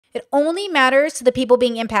It only matters to the people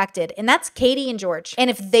being impacted, and that's Katie and George. And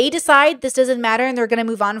if they decide this doesn't matter and they're going to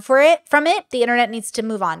move on from it, the internet needs to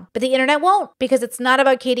move on. But the internet won't, because it's not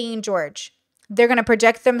about Katie and George. They're going to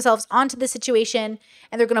project themselves onto the situation,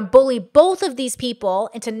 and they're going to bully both of these people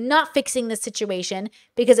into not fixing the situation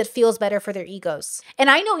because it feels better for their egos. And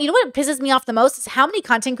I know, you know what pisses me off the most is how many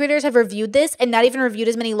content creators have reviewed this and not even reviewed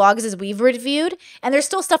as many logs as we've reviewed. And there's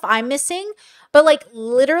still stuff I'm missing. But like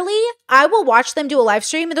literally, I will watch them do a live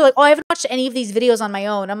stream and they're like, oh, I haven't watched any of these videos on my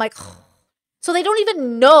own. I'm like, so they don't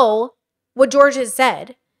even know what George has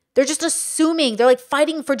said. They're just assuming. They're like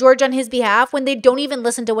fighting for George on his behalf when they don't even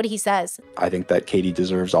listen to what he says. I think that Katie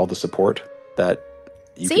deserves all the support that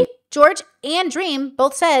you See? George and Dream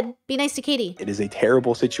both said, be nice to Katie. It is a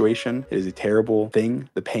terrible situation. It is a terrible thing.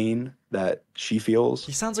 The pain that she feels.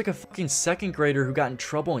 He sounds like a fucking second grader who got in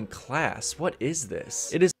trouble in class. What is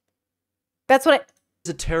this? That's what It's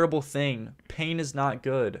a terrible thing. Pain is not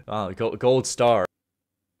good. Gold star.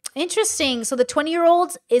 Interesting. So the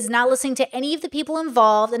 20-year-old is not listening to any of the people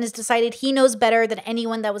involved and has decided he knows better than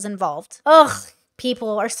anyone that was involved. Ugh,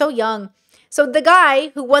 people are so young. So the guy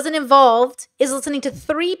who wasn't involved is listening to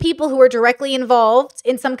 3 people who were directly involved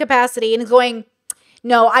in some capacity and is going,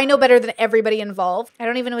 no, I know better than everybody involved. I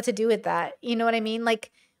don't even know what to do with that. You know what I mean?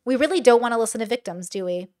 Like, we really don't want to listen to victims, do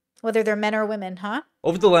we? Whether they're men or women, huh?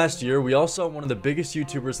 Over the last year, we all saw one of the biggest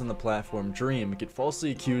YouTubers on the platform, Dream, get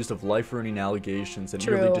falsely accused of life-ruining allegations that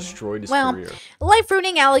nearly destroyed his career.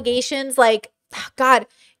 Life-ruining allegations, like, God,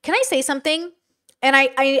 can I say something? And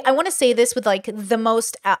I want to say this with like the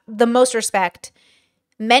most respect.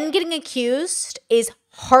 Men getting accused is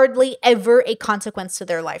hardly ever a consequence to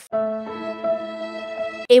their life.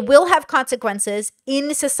 It will have consequences in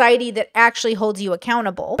a society that actually holds you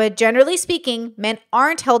accountable. But generally speaking, men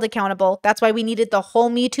aren't held accountable. That's why we needed the whole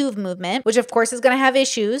Me Too movement, which of course is going to have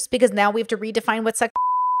issues because now we have to redefine what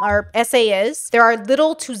our essay is. There are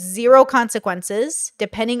little to zero consequences,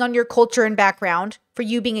 depending on your culture and background, for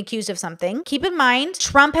you being accused of something. Keep in mind,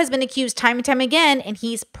 Trump has been accused time and time again, and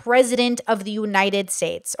he's president of the United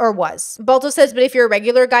States, or was. Balto says, but if you're a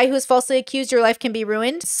regular guy who is falsely accused, your life can be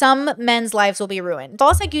ruined. Some men's lives will be ruined.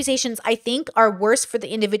 False accusations, I think, are worse for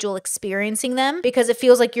the individual experiencing them because it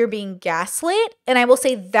feels like you're being gaslit, and I will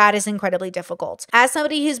say that is incredibly difficult. As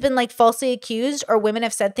somebody who's been like falsely accused or women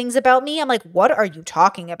have said things about me, I'm like, what are you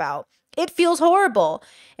talking about? It feels horrible.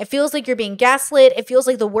 It feels like you're being gaslit. It feels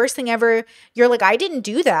like the worst thing ever. You're like, I didn't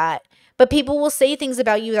do that. But people will say things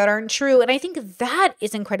about you that aren't true. And I think that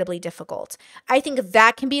is incredibly difficult. I think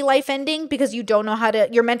that can be life-ending because you don't know how to,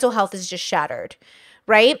 your mental health is just shattered,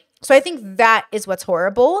 right? So I think that is what's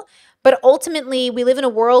horrible. But ultimately, we live in a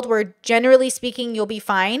world where generally speaking, you'll be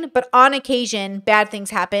fine. But on occasion, bad things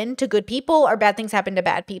happen to good people or bad things happen to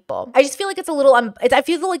bad people. I just feel like it's a little, I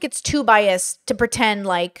feel like it's too biased to pretend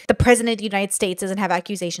like the president of the United States doesn't have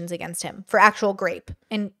accusations against him for actual rape.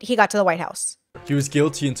 And he got to the White House. He was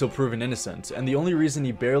guilty until proven innocent, and the only reason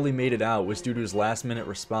he barely made it out was due to his last-minute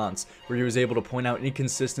response, where he was able to point out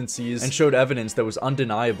inconsistencies and showed evidence that was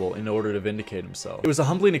undeniable in order to vindicate himself. It was a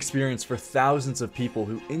humbling experience for thousands of people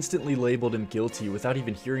who instantly labeled him guilty without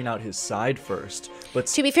even hearing out his side first. But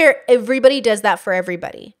to be fair, everybody does that for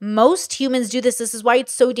everybody. Most humans do this. This is why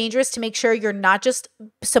it's so dangerous to make sure you're not just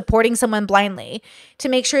supporting someone blindly, to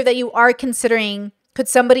make sure that you are considering, could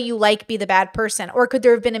somebody you like be the bad person? Or could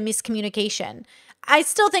there have been a miscommunication? I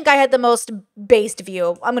still think I had the most based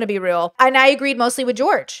view. I'm going to be real. And I agreed mostly with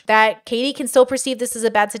George that Katie can still perceive this as a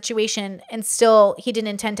bad situation and still he didn't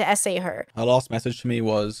intend to essay her. Her last message to me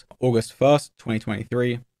was August 1st,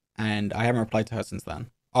 2023, and I haven't replied to her since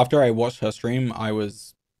then. After I watched her stream, I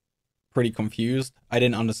was pretty confused. I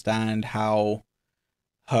didn't understand how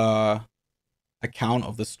her account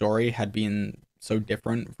of the story had been so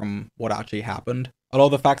different from what actually happened. A lot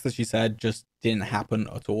of the facts that she said just didn't happen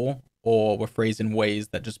at all, or were phrased in ways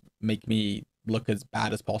that just make me look as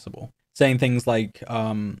bad as possible. Saying things like,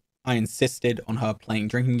 I insisted on her playing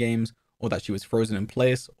drinking games, or that she was frozen in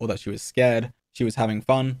place, or that she was scared. She was having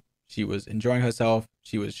fun. She was enjoying herself.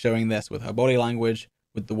 She was showing this with her body language,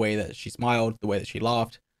 with the way that she smiled, the way that she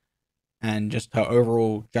laughed, and just her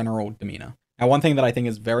overall general demeanor. Now, one thing that I think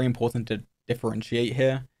is very important to differentiate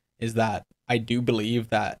here is that I do believe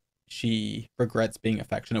that she regrets being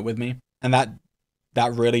affectionate with me, and that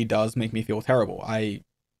really does make me feel terrible. I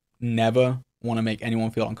never want to make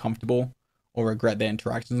anyone feel uncomfortable or regret their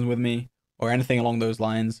interactions with me or anything along those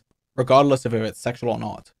lines, regardless of if it's sexual or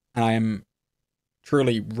not. And I am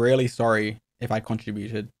truly really sorry if I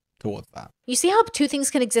contributed towards that. You see how two things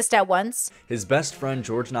can exist at once? His best friend,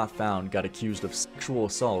 GeorgeNotFound, got accused of sexual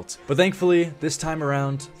assault, but thankfully, this time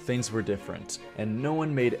around, things were different, and no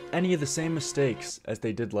one made any of the same mistakes as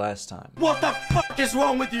they did last time. What the fuck is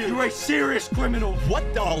wrong with you? You're a serious criminal.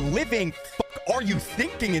 What the living fuck are you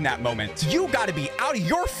thinking in that moment? You gotta be out of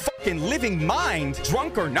your fucking living mind,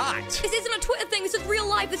 drunk or not. This isn't a Twitter thing, this is real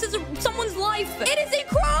life, this is someone's life. It is a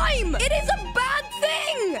crime! It is a bad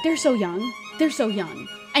thing! They're so young. They're so young.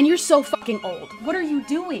 And you're so fucking old. What are you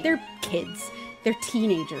doing? They're kids. They're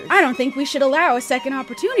teenagers. I don't think we should allow a second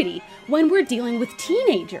opportunity when we're dealing with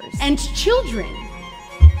teenagers and children.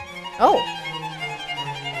 Oh.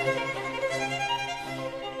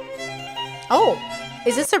 Oh.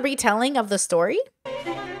 Is this a retelling of the story?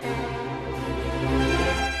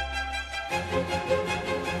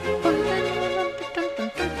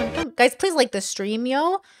 Guys, please like the stream,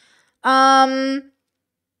 yo.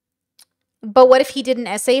 But what if he didn't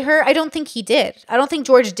essay her? I don't think he did. I don't think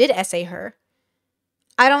George did essay her.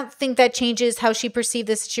 I don't think that changes how she perceived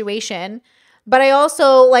the situation. But I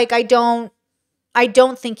also, like, I don't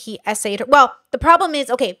think he essayed her. Well, the problem is,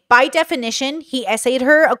 okay, by definition, he essayed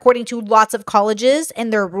her according to lots of colleges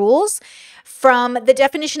and their rules. From the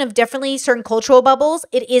definition of definitely certain cultural bubbles,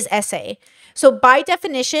 it is essay. So by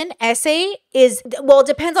definition, essay is, well, it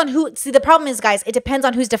depends on who, see, the problem is, guys, it depends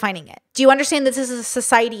on who's defining it. Do you understand that this is a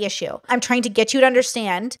society issue? I'm trying to get you to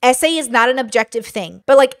understand essay is not an objective thing,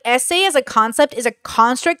 but like essay as a concept is a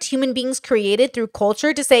construct human beings created through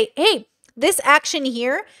culture to say, hey, this action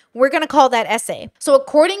here, we're going to call that essay. So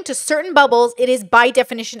according to certain bubbles, it is by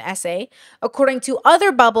definition essay. According to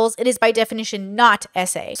other bubbles, it is by definition not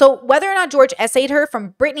essay. So whether or not George essayed her from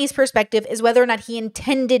Brittany's perspective is whether or not he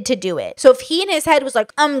intended to do it. So if he in his head was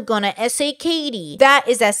like, I'm going to essay Katie, that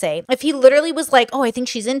is essay. If he literally was like, oh, I think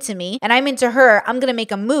she's into me and I'm into her, I'm going to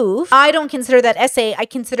make a move. I don't consider that essay. I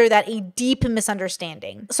consider that a deep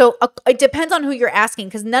misunderstanding. So it depends on who you're asking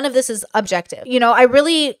because none of this is objective. You know, I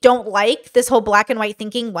really don't like this whole black and white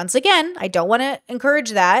thinking. Once again, I don't want to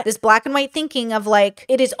encourage that. This black and white thinking of like,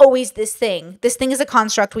 it is always this thing. This thing is a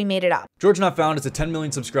construct. We made it up. GeorgeNotFound is a 10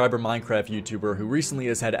 million subscriber Minecraft YouTuber who recently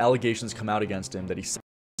has had allegations come out against him that he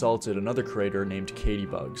assaulted another creator named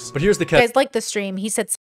Caitibugzz. But here's the catch. Guys, like the stream. He said,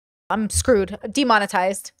 I'm screwed.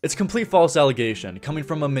 Demonetized. It's a complete false allegation coming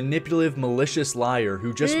from a manipulative, malicious liar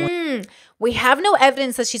who just We have no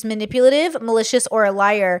evidence that she's manipulative, malicious, or a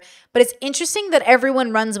liar, but it's interesting that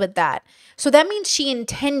everyone runs with that. So that means she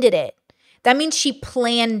intended it. That means she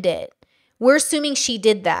planned it. We're assuming she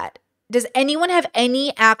did that. Does anyone have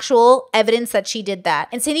any actual evidence that she did that?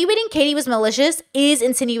 Insinuating Katie was malicious is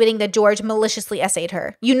insinuating that George maliciously essayed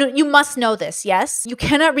her. You must know this, yes? You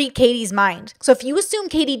cannot read Katie's mind. So if you assume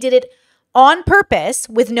Katie did it on purpose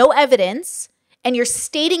with no evidence, and you're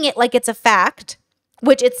stating it like it's a fact,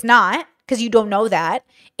 which it's not, because you don't know that,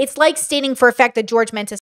 it's like stating for a fact that George meant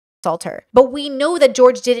to assault her. But we know that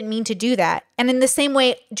George didn't mean to do that. And in the same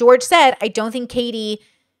way, George said, I don't think Katie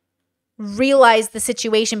realized the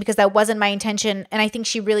situation because that wasn't my intention, and I think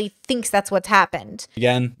she really thinks that's what's happened.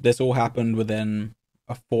 Again, this all happened within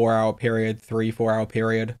a 4-hour period, 3-4 hour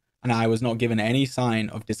period, and I was not given any sign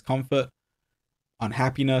of discomfort,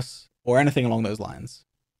 unhappiness, or anything along those lines.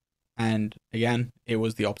 And again, it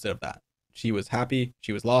was the opposite of that. She was happy,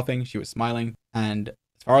 she was laughing, she was smiling, and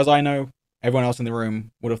as far as I know, everyone else in the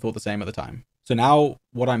room would have thought the same at the time. So now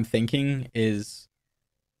what I'm thinking is,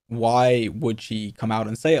 why would she come out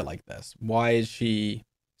and say it like this? Why is she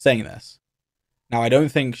saying this? Now, I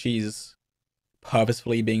don't think she's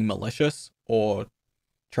purposefully being malicious or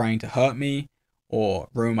trying to hurt me or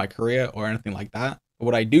ruin my career or anything like that. But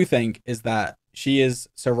what I do think is that she is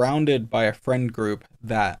surrounded by a friend group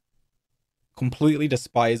that completely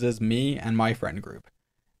despises me and my friend group.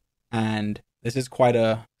 And this is quite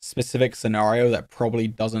a specific scenario that probably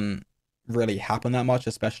doesn't really happen that much,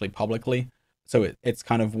 especially publicly. So it's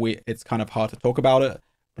kind of weird. It's kind of hard to talk about it.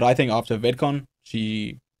 But I think after VidCon,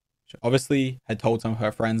 she obviously had told some of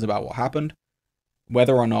her friends about what happened.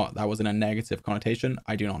 Whether or not that was in a negative connotation,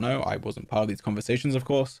 I do not know. I wasn't part of these conversations, of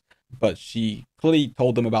course. But she clearly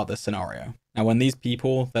told them about this scenario. Now, when these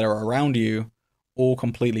people that are around you all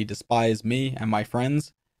completely despise me and my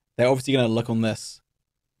friends, they're obviously going to look on this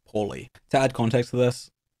poorly. To add context to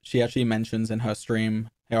this, she actually mentions in her stream,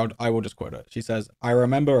 here, I will just quote it. She says, I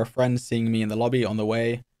remember a friend seeing me in the lobby on the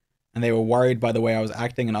way, and they were worried by the way I was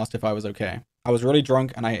acting and asked if I was okay. I was really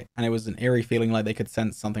drunk, and it was an eerie feeling like they could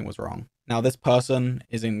sense something was wrong. Now, this person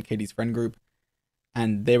is in Katie's friend group,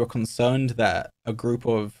 and they were concerned that a group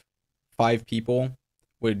of 5 people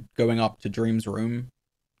were going up to Dream's room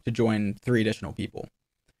to join 3 additional people,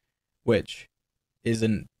 which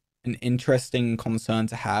isn't an interesting concern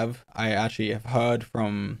to have. I actually have heard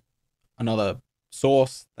from another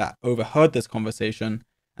source that overheard this conversation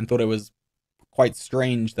and thought it was quite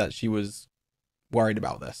strange that she was worried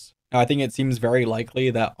about this. Now, I think it seems very likely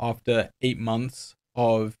that after 8 months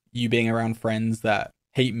of you being around friends that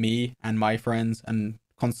hate me and my friends and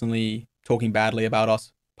constantly talking badly about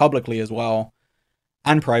us publicly as well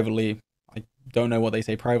and privately, I don't know what they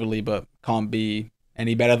say privately, but can't be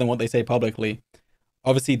any better than what they say publicly.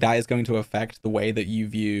 Obviously, that is going to affect the way that you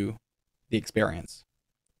view the experience.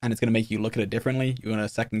 And it's going to make you look at it differently. You're going to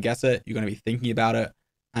second guess it. You're going to be thinking about it.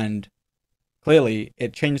 And clearly,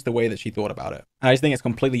 it changed the way that she thought about it. And I just think it's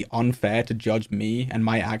completely unfair to judge me and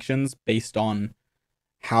my actions based on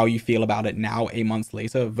how you feel about it now, 8 months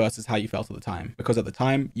later, versus how you felt at the time. Because at the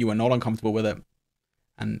time, you were not uncomfortable with it.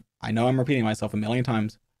 And I know I'm repeating myself a million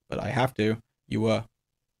times, but I have to. You were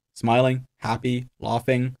smiling, happy,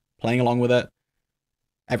 laughing, playing along with it.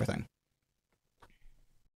 Everything.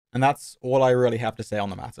 And that's all I really have to say on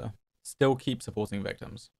the matter. Still keep supporting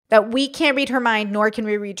victims. That we can't read her mind, nor can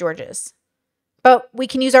we read George's. But we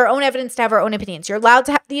can use our own evidence to have our own opinions. You're allowed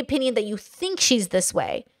to have the opinion that you think she's this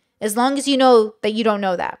way, as long as you know that you don't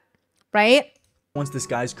know that, right? Wants this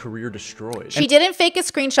guy's career destroyed. She didn't fake a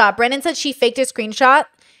screenshot. Brennan said she faked a screenshot.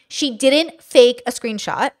 She didn't fake a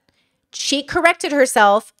screenshot. She corrected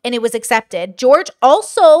herself, and it was accepted. George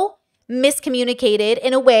also miscommunicated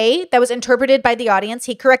in a way that was interpreted by the audience.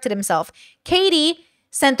 He corrected himself. Katie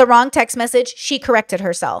sent the wrong text message. She corrected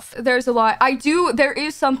herself. There's a lot. There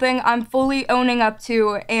is something I'm fully owning up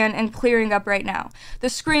to and clearing up right now. The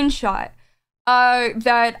screenshot.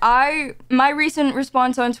 My recent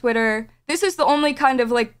response on Twitter, this is the only kind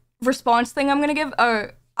of like response thing I'm gonna give.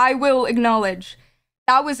 I will acknowledge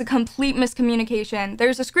that was a complete miscommunication.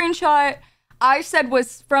 There's a screenshot I said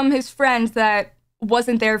was from his friend that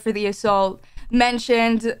wasn't there for the assault,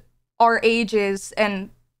 mentioned our ages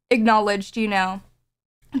and acknowledged,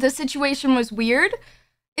 the situation was weird.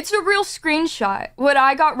 It's a real screenshot. What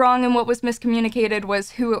I got wrong and what was miscommunicated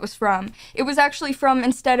was who it was from. It was actually from,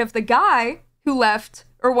 instead of the guy who left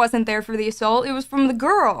or wasn't there for the assault, it was from the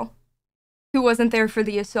girl who wasn't there for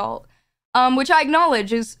the assault. Which I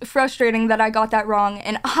acknowledge is frustrating that I got that wrong,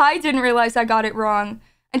 and I didn't realize I got it wrong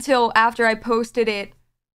until after I posted it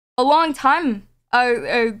a long time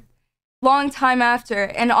after.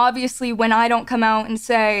 And obviously when I don't come out and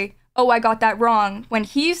say, oh, I got that wrong, when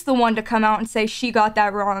he's the one to come out and say she got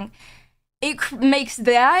that wrong, it makes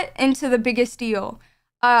that into the biggest deal.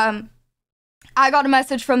 I got a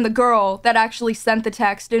message from the girl that actually sent the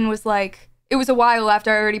text and was like, it was a while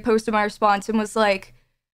after I already posted my response, and was like,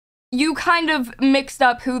 you kind of mixed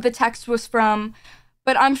up who the text was from,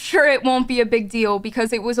 but I'm sure it won't be a big deal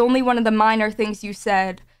because it was only one of the minor things you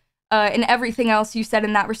said, and everything else you said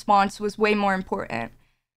in that response was way more important.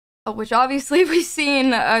 Which obviously we've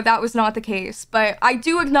seen that was not the case, but I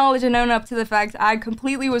do acknowledge and own up to the fact I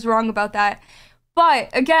completely was wrong about that. But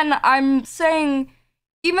again, I'm saying,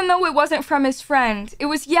 even though it wasn't from his friend, it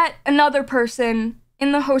was yet another person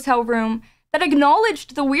in the hotel room that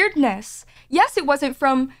acknowledged the weirdness. Yes, it wasn't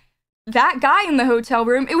from that guy in the hotel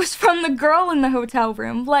room, it was from the girl in the hotel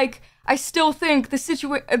room. Like, I still think the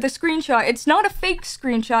screenshot, it's not a fake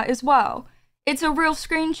screenshot as well. It's a real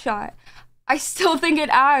screenshot. I still think it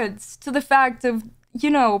adds to the fact of,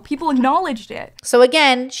 people acknowledged it. So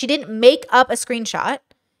again, she didn't make up a screenshot.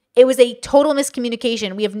 It was a total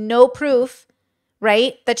miscommunication. We have no proof,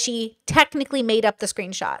 right, that she technically made up the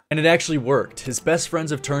screenshot. And it actually worked. His best friends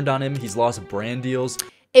have turned on him. He's lost brand deals.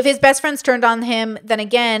 If his best friends turned on him, then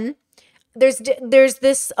again, there's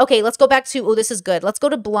this, okay, let's go back to, oh, this is good. Let's go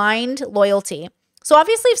to blind loyalty. So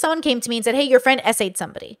obviously if someone came to me and said, hey, your friend essayed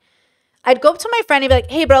somebody, I'd go up to my friend and be like,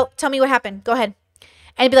 hey, bro, tell me what happened. Go ahead.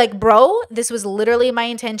 And I'd be like, bro, this was literally my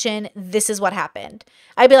intention. This is what happened.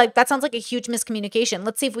 I'd be like, that sounds like a huge miscommunication.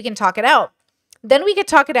 Let's see if we can talk it out. Then we could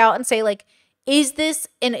talk it out and say, like, is this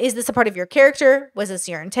a part of your character? Was this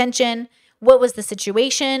your intention? What was the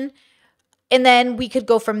situation? And then we could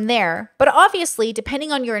go from there. But obviously,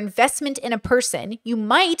 depending on your investment in a person, you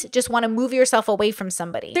might just want to move yourself away from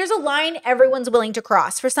somebody. There's a line everyone's willing to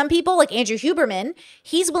cross. For some people, like Andrew Huberman,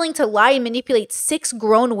 he's willing to lie and manipulate 6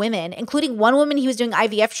 grown women, including one woman he was doing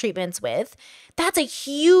IVF treatments with. That's a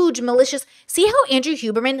huge malicious... See how Andrew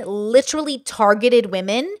Huberman literally targeted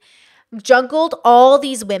women, juggled all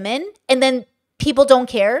these women, and then people don't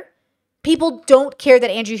care? People don't care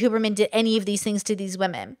that Andrew Huberman did any of these things to these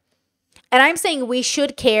women. And I'm saying we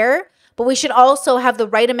should care, but we should also have the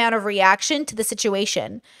right amount of reaction to the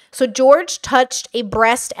situation. So George touched a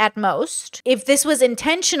breast at most. If this was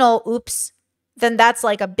intentional, oops, then that's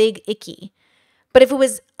like a big icky. But if it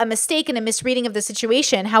was a mistake and a misreading of the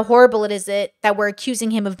situation, how horrible is it that we're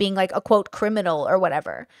accusing him of being like a quote criminal or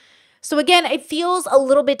whatever? So again, it feels a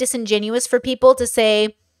little bit disingenuous for people to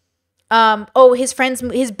say, oh, his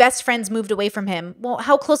best friends moved away from him. Well,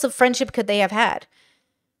 how close of friendship could they have had?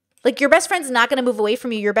 Like, your best friend's not going to move away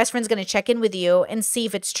from you. Your best friend's going to check in with you and see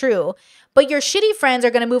if it's true. But your shitty friends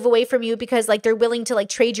are going to move away from you because, like, they're willing to, like,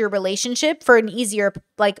 trade your relationship for an easier,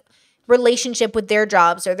 like, relationship with their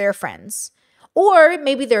jobs or their friends. Or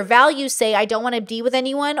maybe their values say, I don't want to be with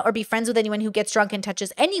anyone or be friends with anyone who gets drunk and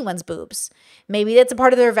touches anyone's boobs. Maybe that's a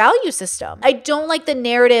part of their value system. I don't like the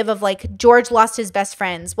narrative of, like, George lost his best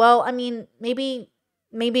friends. Well, I mean, maybe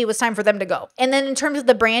it was time for them to go. And then in terms of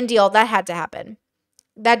the brand deal, that had to happen.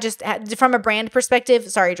 That just, from a brand perspective,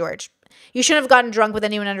 sorry, George. You shouldn't have gotten drunk with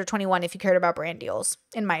anyone under 21 if you cared about brand deals,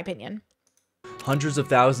 in my opinion. Hundreds of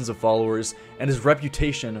thousands of followers, and his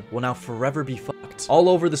reputation will now forever be fucked. All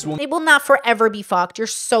over this woman. It will not forever be fucked. You're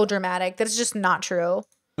so dramatic. That is just not true.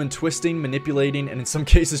 Twisting, manipulating, and in some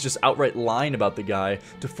cases just outright lying about the guy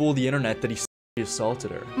to fool the internet that he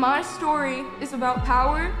assaulted her. My story is about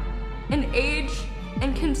power and age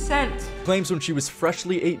and consent. Claims when she was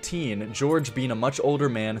freshly 18, George, being a much older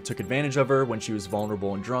man, took advantage of her when she was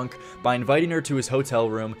vulnerable and drunk by inviting her to his hotel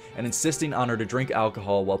room and insisting on her to drink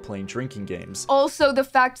alcohol while playing drinking games. Also, the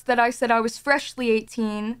fact that I said I was freshly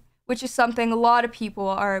 18, which is something a lot of people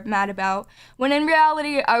are mad about, when in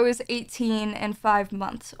reality I was 18 and 5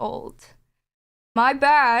 months old. My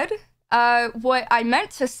bad. What I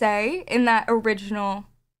meant to say in that original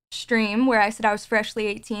stream where I said I was freshly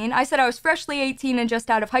 18. I said I was freshly 18 and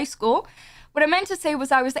just out of high school. What I meant to say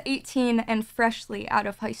was I was 18 and freshly out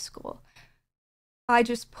of high school. I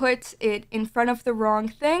just put it in front of the wrong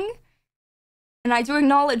thing, and I do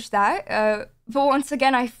acknowledge that. But once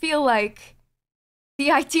again, I feel like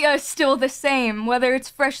the idea is still the same, whether it's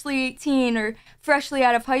freshly 18 or freshly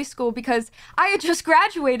out of high school, because I had just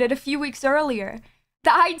graduated a few weeks earlier.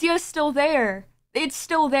 The idea is still there. It's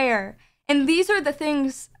still there. And these are the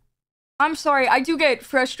things. I'm sorry, I do get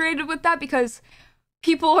frustrated with that because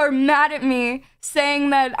people are mad at me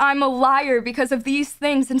saying that I'm a liar because of these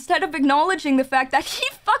things instead of acknowledging the fact that he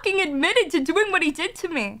fucking admitted to doing what he did to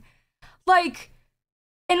me. Like,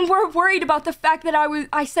 and we're worried about the fact that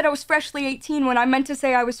I said I was freshly 18 when I meant to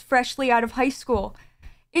say I was freshly out of high school.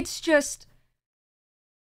 It's just,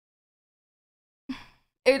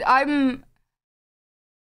 I'm,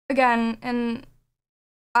 again, and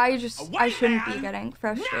I shouldn't be getting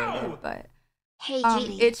frustrated, but hey,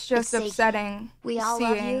 Judy, it's just upsetting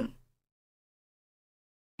seeing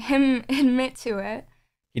him admit to it.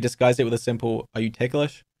 He disguised it with a simple, "Are you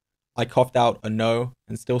ticklish?" I coughed out a no,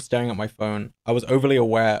 and still staring at my phone, I was overly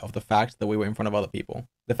aware of the fact that we were in front of other people.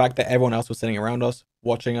 The fact that everyone else was sitting around us,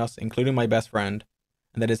 watching us, including my best friend,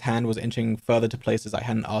 and that his hand was inching further to places I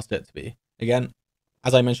hadn't asked it to be. Again,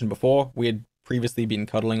 as I mentioned before, we had previously been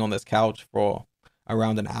cuddling on this couch for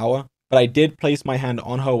around an hour, but I did place my hand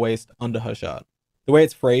on her waist under her shirt. The way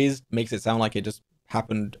it's phrased makes it sound like it just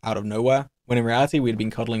happened out of nowhere, when in reality we had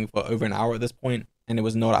been cuddling for over an hour at this point, and it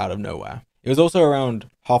was not out of nowhere. It was also around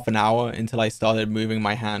half an hour until I started moving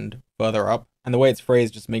my hand further up, and the way it's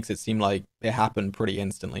phrased just makes it seem like it happened pretty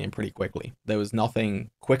instantly and pretty quickly. There was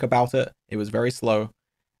nothing quick about it, it was very slow,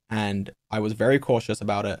 and I was very cautious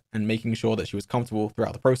about it and making sure that she was comfortable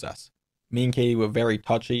throughout the process. Me and Katie were very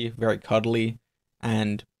touchy, very cuddly,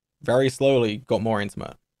 and very slowly got more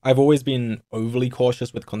intimate. I've always been overly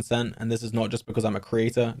cautious with consent, and this is not just because I'm a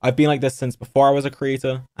creator. I've been like this since before I was a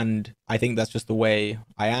creator, and I think that's just the way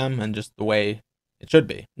I am and just the way it should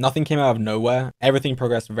be. Nothing came out of nowhere. Everything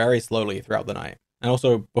progressed very slowly throughout the night. And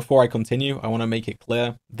also, before I continue, I want to make it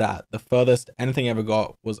clear that the furthest anything ever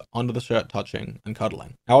got was under the shirt touching and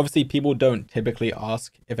cuddling. Now, obviously, people don't typically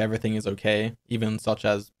ask if everything is okay, even such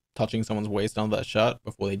as touching someone's waist under their shirt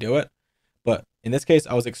before they do it. But in this case,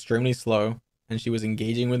 I was extremely slow, and she was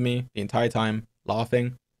engaging with me the entire time,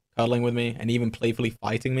 laughing, cuddling with me, and even playfully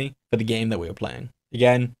fighting me for the game that we were playing.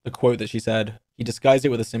 Again, the quote that she said, he disguised it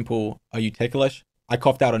with a simple, "Are you ticklish?" I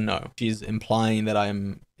coughed out a no. She's implying that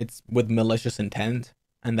it's with malicious intent,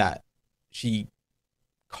 and that she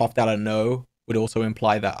coughed out a no would also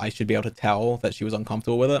imply that I should be able to tell that she was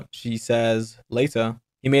uncomfortable with it. She says later,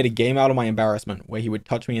 he made a game out of my embarrassment where he would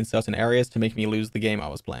touch me in certain areas to make me lose the game I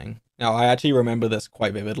was playing. Now, I actually remember this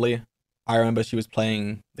quite vividly. I remember she was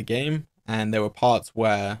playing the game, and there were parts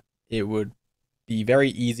where it would be very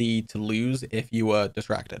easy to lose if you were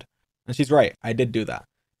distracted. And she's right, I did do that.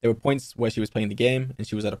 There were points where she was playing the game, and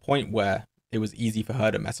she was at a point where it was easy for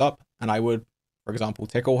her to mess up, and I would, for example,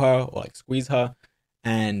 tickle her or like squeeze her,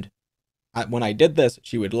 and when I did this,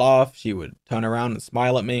 she would laugh, she would turn around and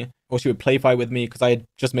smile at me. or she would play fight with me because I had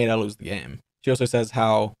just made her lose the game. She also says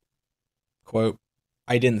how, quote,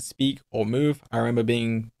 I didn't speak or move. I remember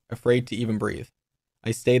being afraid to even breathe.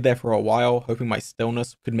 I stayed there for a while, hoping my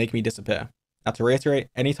stillness could make me disappear. Now to reiterate,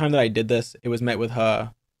 anytime that I did this, it was met with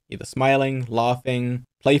her either smiling, laughing,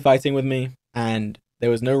 play fighting with me, and there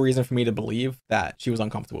was no reason for me to believe that she was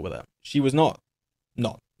uncomfortable with it. She was not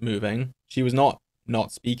moving. She was not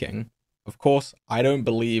speaking. Of course, I don't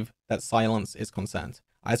believe that silence is consent.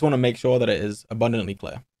 I just want to make sure that it is abundantly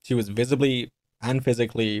clear. She was visibly and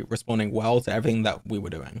physically responding well to everything that we were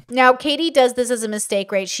doing. Now, Katie does this as a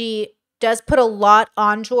mistake, right? She does put a lot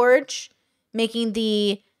on George, making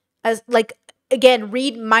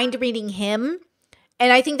mind reading him.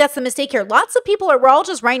 And I think that's the mistake here. Lots of people we're all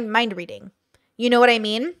just mind reading. You know what I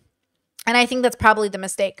mean? And I think that's probably the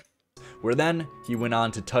mistake. Where then, he went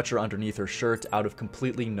on to touch her underneath her shirt out of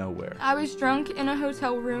completely nowhere. I was drunk in a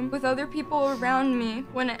hotel room with other people around me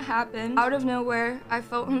when it happened. Out of nowhere, I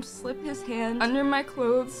felt him slip his hand under my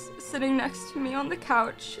clothes, sitting next to me on the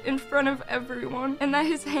couch in front of everyone, and that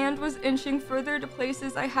his hand was inching further to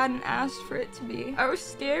places I hadn't asked for it to be. I was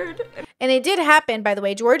scared. And it did happen, by the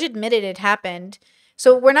way. George admitted it happened.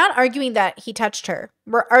 So we're not arguing that he touched her.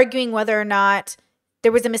 We're arguing whether or not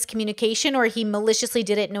there was a miscommunication or he maliciously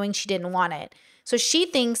did it knowing she didn't want it. So she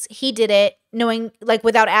thinks he did it knowing,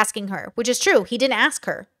 without asking her, which is true. He didn't ask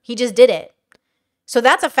her. He just did it. So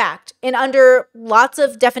that's a fact. And under lots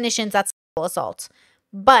of definitions, that's sexual assault.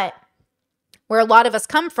 But where a lot of us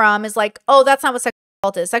come from is oh, that's not what sexual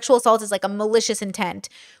assault is. Sexual assault is a malicious intent,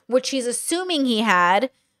 which she's assuming he had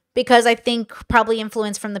because I think probably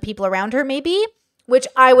influence from the people around her maybe, which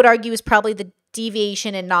I would argue is probably the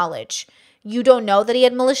deviation in knowledge. You don't know that he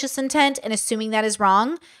had malicious intent, and assuming that is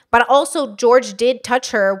wrong. But also, George did touch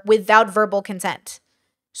her without verbal consent.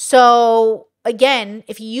 So, again,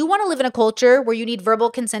 if you want to live in a culture where you need verbal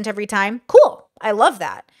consent every time, cool. I love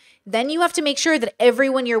that. Then you have to make sure that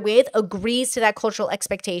everyone you're with agrees to that cultural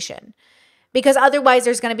expectation. Because otherwise,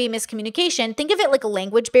 there's going to be miscommunication. Think of it like a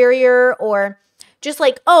language barrier, or just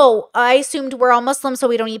oh, I assumed we're all Muslim, so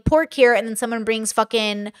we don't eat pork here, and then someone brings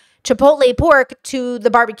fucking Chipotle pork to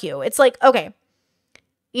the barbecue. It's okay.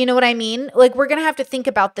 You know what I mean? We're going to have to think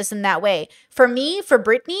about this in that way. For me, for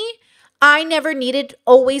Brittany, I never needed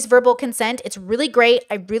always verbal consent. It's really great.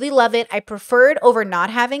 I really love it. I prefer it over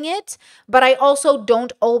not having it, but I also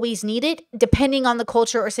don't always need it depending on the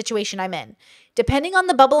culture or situation I'm in. Depending on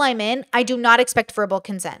the bubble I'm in, I do not expect verbal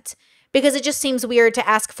consent because it just seems weird to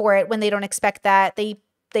ask for it when they don't expect that. They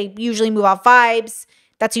usually move off vibes.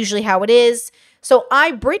 That's usually how it is. So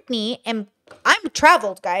Brittany, I'm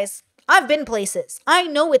traveled, guys. I've been places. I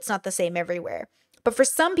know it's not the same everywhere. But for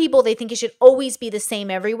some people, they think it should always be the same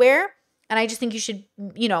everywhere. And I just think you should,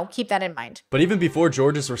 keep that in mind. But even before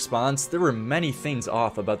George's response, there were many things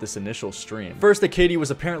off about this initial stream. First, that Katie was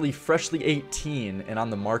apparently freshly 18 and on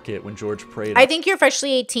the market when George prayed. I think you're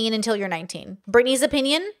freshly 18 until you're 19. Brittany's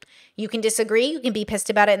opinion, you can disagree. You can be pissed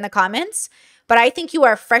about it in the comments. But I think you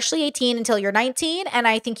are freshly 18 until you're 19. And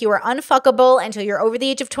I think you are unfuckable until you're over the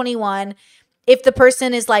age of 21. If the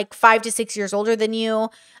person is 5 to 6 years older than you,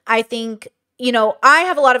 I think, I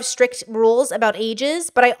have a lot of strict rules about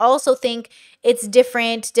ages, but I also think it's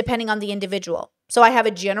different depending on the individual. So I have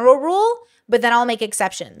a general rule, but then I'll make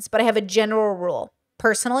exceptions. But I have a general rule.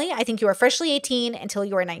 Personally, I think you are freshly 18 until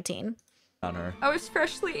you are 19. I was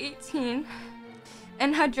freshly 18.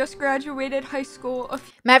 And had just graduated high school.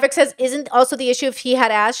 Maverick says, isn't also the issue if he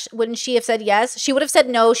had asked, wouldn't she have said yes? She would have said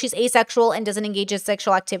no, she's asexual and doesn't engage in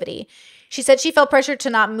sexual activity. She said she felt pressured to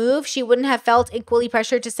not move. She wouldn't have felt equally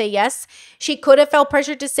pressured to say yes. She could have felt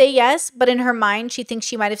pressured to say yes, but in her mind, she thinks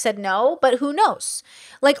she might have said no, but who knows?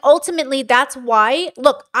 Ultimately, that's why,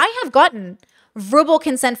 look, I have gotten verbal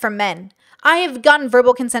consent from men. I have gotten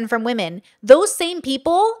verbal consent from women. Those same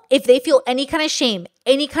people, if they feel any kind of shame,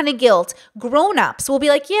 any kind of guilt, grown-ups will be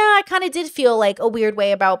yeah, I kind of did feel a weird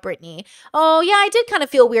way about Brittany. Oh, yeah, I did kind of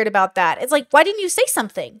feel weird about that. It's why didn't you say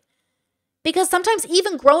something? Because sometimes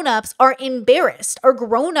even grown-ups are embarrassed or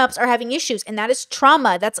grown-ups are having issues, and that is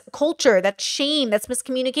trauma, that's culture, that's shame, that's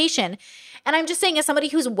miscommunication. And I'm just saying, as somebody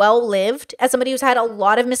who's well-lived, as somebody who's had a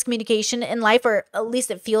lot of miscommunication in life, or at least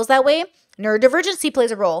it feels that way, neurodivergency plays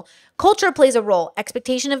a role. Culture plays a role.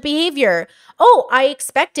 Expectation of behavior. Oh, I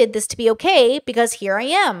expected this to be okay because here I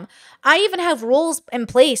am. I even have rules in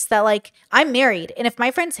place that I'm married. And if my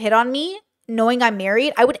friends hit on me knowing I'm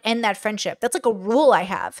married, I would end that friendship. That's a rule I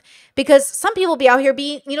have. Because some people be out here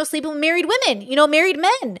sleeping with married women, married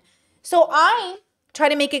men. So I try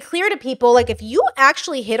to make it clear to people, if you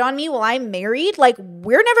actually hit on me while I'm married,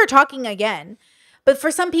 we're never talking again. But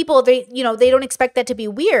for some people, they don't expect that to be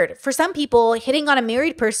weird. For some people, hitting on a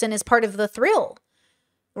married person is part of the thrill,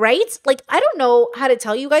 right? Like, I don't know how to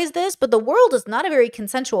tell you guys this, but the world is not a very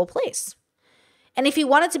consensual place. And if you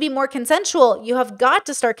want it to be more consensual, you have got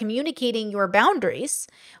to start communicating your boundaries,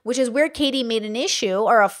 which is where Katie made an issue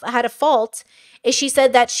or had a fault, is she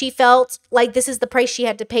said that she felt like this is the price she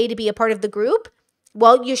had to pay to be a part of the group.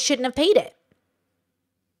 Well, you shouldn't have paid it.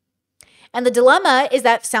 And the dilemma is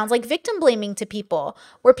that sounds like victim blaming to people,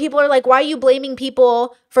 where people are like, why are you blaming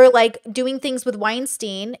people for like doing things with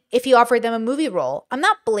Weinstein if he offered them a movie role? I'm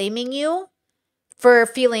not blaming you for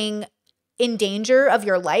feeling in danger of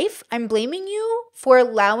your life. I'm blaming you for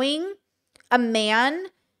allowing a man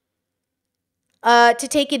to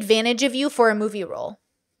take advantage of you for a movie role.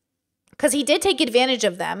 Because he did take advantage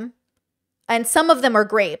of them, and some of them are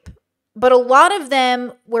great. But a lot of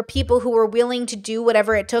them were people who were willing to do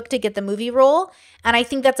whatever it took to get the movie role. And I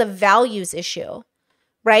think that's a values issue,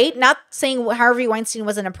 right? Not saying Harvey Weinstein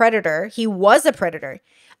wasn't a predator. He was a predator.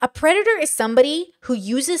 A predator is somebody who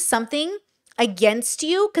uses something against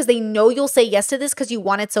you because they know you'll say yes to this because you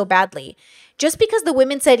want it so badly. Just because the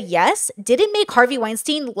women said yes didn't make Harvey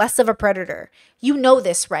Weinstein less of a predator. You know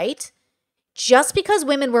this, right? Just because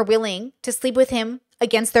women were willing to sleep with him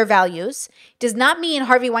against their values does not mean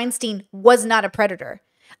Harvey Weinstein was not a predator.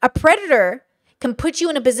 A predator can put you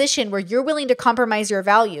in a position where you're willing to compromise your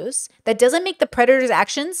values. That doesn't make the predator's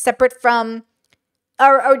actions separate from,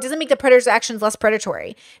 or doesn't make the predator's actions less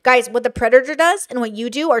predatory. Guys, what the predator does and what you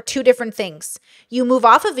do are two different things. You move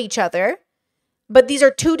off of each other, but these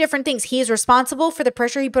are two different things. He is responsible for the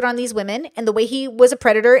pressure he put on these women and the way he was a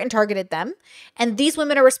predator and targeted them. And these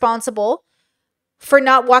women are responsible for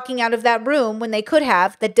not walking out of that room when they could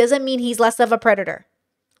have. That doesn't mean he's less of a predator,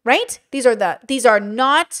 right? These are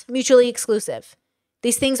not mutually exclusive.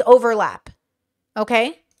 These things overlap,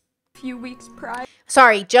 okay? A few weeks prior.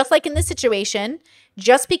 Sorry, just like in this situation,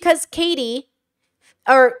 just because George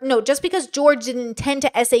didn't intend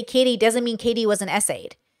to essay Katie doesn't mean Katie wasn't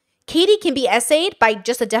essayed. Katie can be essayed by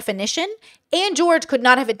just a definition, and George could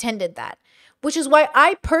not have intended that, which is why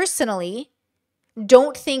I personally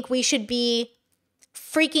don't think we should be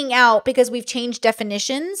freaking out because we've changed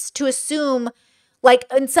definitions to assume, like,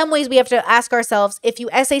 in some ways we have to ask ourselves, if you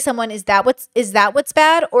essay someone, is that what's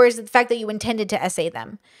bad, or is it the fact that you intended to essay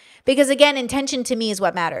them? Because again, intention to me is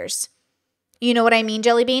what matters. You know what I mean,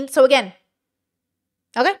 Jelly Bean? So again,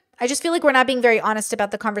 okay, I just feel like we're not being very honest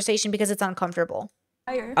about the conversation because it's uncomfortable.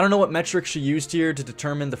 I don't know what metric she used here to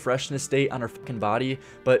determine the freshness date on her fucking body,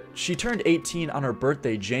 but she turned 18 on her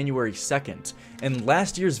birthday, January 2nd, and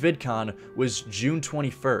last year's VidCon was June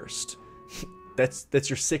 21st. That's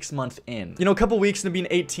your 6 month in. You know, a couple weeks into being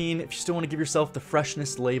 18, if you still want to give yourself the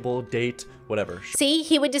freshness label, date, whatever. See,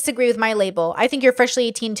 he would disagree with my label. I think you're freshly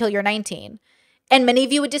 18 until you're 19. And many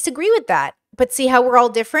of you would disagree with that. But see how we're all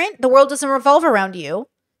different? The world doesn't revolve around you.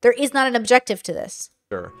 There is not an objective to this.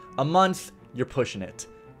 Sure. A month, you're pushing it.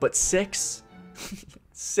 But 6?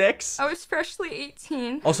 6? I was freshly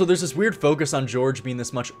 18. Also, there's this weird focus on George being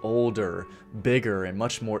this much older, bigger, and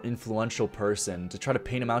much more influential person to try to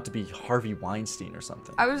paint him out to be Harvey Weinstein or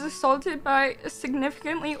something. I was assaulted by a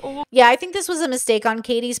significantly old... Yeah, I think this was a mistake on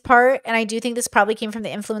Katie's part, and I do think this probably came from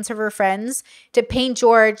the influence of her friends to paint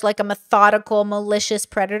George like a methodical, malicious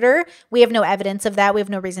predator. We have no evidence of that. We have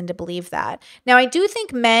no reason to believe that. Now, I do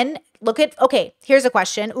think men look at... Okay, here's a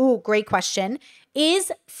question. Ooh, great question.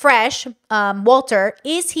 Is Fresh, Walter,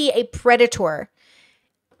 is he a predator?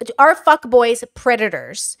 Are fuckboys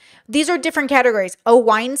predators? These are different categories. A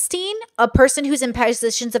Weinstein, a person who's in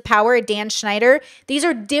positions of power, a Dan Schneider. These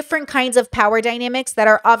are different kinds of power dynamics that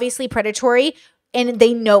are obviously predatory, and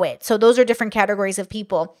they know it. So those are different categories of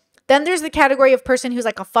people. Then there's the category of person who's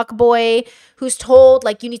like a fuckboy, who's told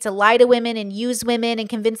like you need to lie to women and use women and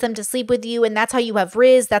convince them to sleep with you, and that's how you have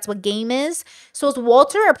Riz. That's what game is. So is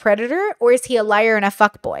Walter a predator, or is he a liar and a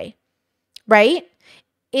fuckboy? Right?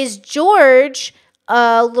 Is George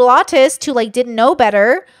a little autist who like didn't know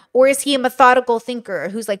better, or is he a methodical thinker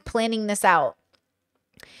who's like planning this out?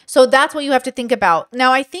 So that's what you have to think about.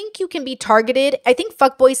 Now, I think you can be targeted. I think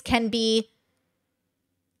fuckboys can be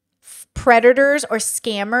predators or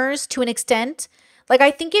scammers to an extent. Like,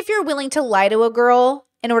 I think if you're willing to lie to a girl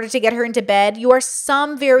in order to get her into bed, you are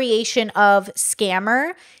some variation of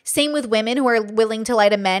scammer. Same with women who are willing to lie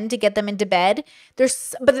to men to get them into bed.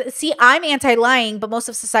 But see, I'm anti-lying, but most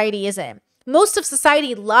of society isn't. Most of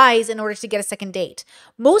society lies in order to get a second date.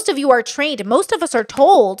 Most of you are trained. Most of us are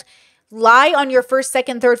told, lie on your first,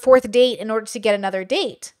 second, third, fourth date in order to get another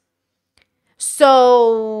date.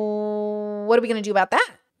 So what are we going to do about that?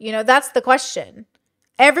 You know, that's the question.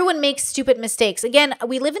 Everyone makes stupid mistakes. Again,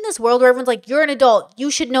 we live in this world where everyone's like, you're an adult.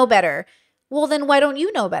 You should know better. Well, then why don't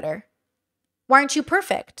you know better? Why aren't you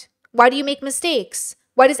perfect? Why do you make mistakes?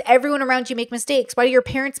 Why does everyone around you make mistakes? Why do your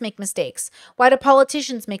parents make mistakes? Why do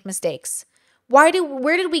politicians make mistakes? Where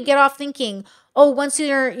did we get off thinking, oh, once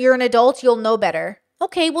you're an adult, you'll know better?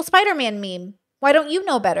 Okay, well, Spider-Man meme. Why don't you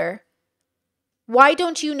know better? Why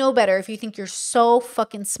don't you know better if you think you're so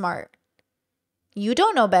fucking smart? You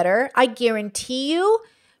don't know better. I guarantee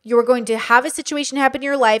you're going to have a situation happen in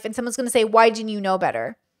your life and someone's going to say, why didn't you know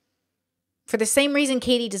better? For the same reason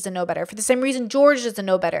Katie doesn't know better. For the same reason George doesn't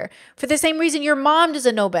know better. For the same reason your mom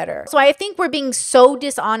doesn't know better. So I think we're being so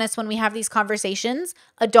dishonest when we have these conversations.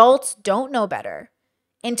 Adults don't know better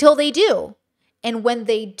until they do. And when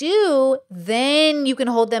they do, then you can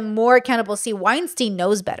hold them more accountable. See, Weinstein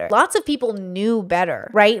knows better. Lots of people knew better,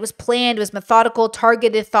 right? It was planned, it was methodical,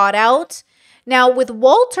 targeted, thought out. Now with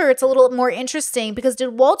Walter, it's a little more interesting because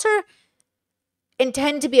did Walter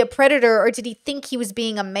intend to be a predator or did he think he was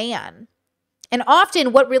being a man? And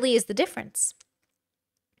often, what really is the difference?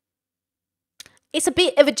 It's a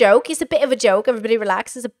bit of a joke. It's a bit of a joke. Everybody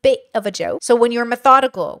relax. It's a bit of a joke. So when you're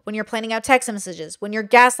methodical, when you're planning out text messages, when you're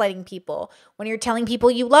gaslighting people, when you're telling people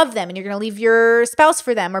you love them and you're going to leave your spouse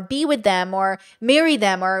for them or be with them or marry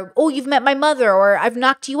them or, oh, you've met my mother or I've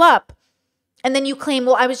knocked you up. And then you claim,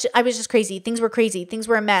 well, I was just crazy. Things were crazy. Things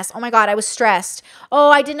were a mess. Oh my God, I was stressed.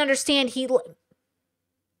 Oh, I didn't understand.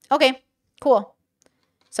 Okay, cool.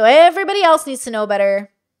 So everybody else needs to know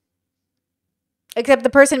better, except the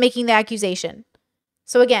person making the accusation.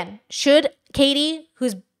 So again, should Katie,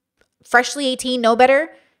 who's freshly 18, know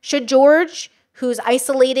better? Should George, who's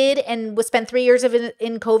isolated and was spent 3 years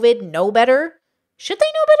in COVID, know better? Should they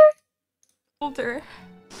know better? Older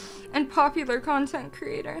and popular content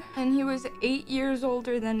creator. And he was 8 years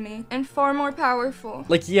older than me and far more powerful.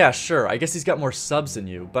 Like, yeah, sure, I guess he's got more subs than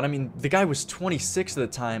you, but I mean, the guy was 26 at the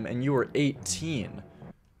time and you were 18.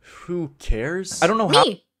 Who cares? I don't know how.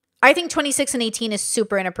 Me. I think 26 and 18 is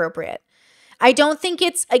super inappropriate. I don't think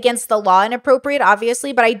it's against the law inappropriate,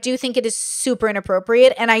 obviously, but I do think it is super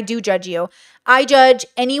inappropriate, and I do judge you. I judge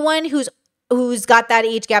anyone who's got that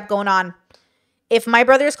age gap going on. If my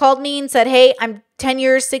brothers called me and said, hey, I'm 10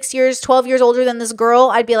 years, 6 years, 12 years older than this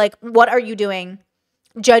girl, I'd be like, what are you doing?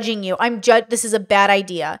 Judging you. This is a bad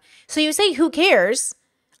idea. So you say, who cares?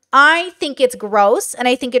 I think it's gross, and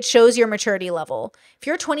I think it shows your maturity level. If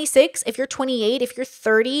you're 26, if you're 28, if you're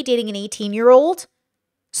 30, dating an 18-year-old,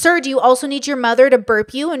 sir, do you also need your mother to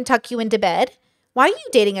burp you and tuck you into bed? Why are you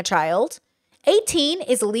dating a child? 18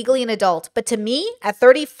 is legally an adult, but to me, at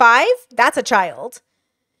 35, that's a child.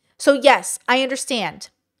 So yes, I understand.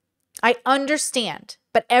 I understand,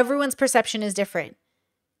 but everyone's perception is different.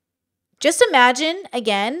 Just imagine,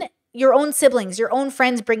 again, your own siblings, your own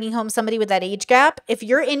friends bringing home somebody with that age gap. If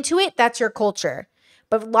you're into it, that's your culture.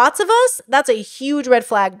 But lots of us, that's a huge red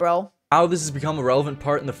flag, bro. How this has become a relevant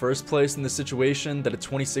part in the first place in the situation that a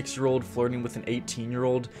 26-year-old flirting with an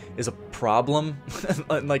 18-year-old is a problem.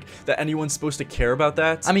 Like, that anyone's supposed to care about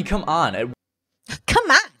that. I mean, come on. Come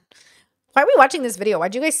on. Why are we watching this video?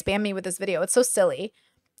 Why'd you guys spam me with this video? It's so silly.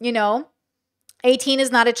 You know? 18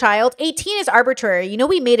 is not a child. 18 is arbitrary. You know,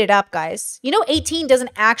 we made it up, guys. You know, 18 doesn't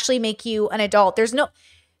actually make you an adult. There's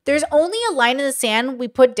only a line in the sand we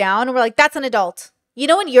put down and we're like, that's an adult. You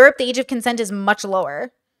know, in Europe, the age of consent is much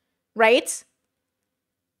lower, right?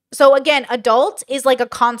 So again, adult is like a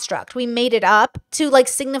construct. We made it up to like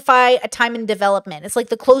signify a time in development. It's like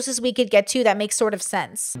the closest we could get to that makes sort of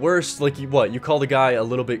sense. Worst, like you call the guy a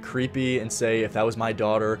little bit creepy and say, if that was my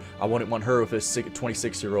daughter, I wouldn't want her with a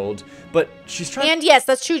 26-year-old. But she's trying. And yes,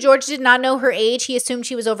 that's true. George did not know her age. He assumed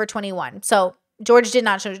she was over 21. So George did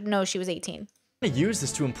not know she was 18. Use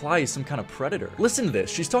this to imply he's some kind of predator. Listen to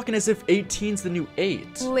this. She's talking as if 18's the new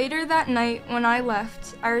 8. Later that night, when I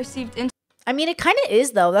left, I received I mean, it kind of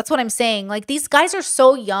is, though. That's what I'm saying. Like, these guys are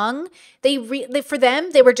so young. For them,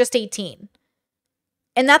 they were just 18.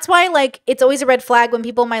 And that's why, like, it's always a red flag when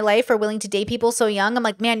people in my life are willing to date people so young. I'm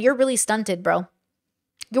like, man, you're really stunted, bro.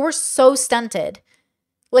 You're so stunted.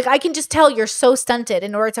 Like, I can just tell you're so stunted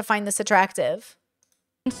in order to find this attractive.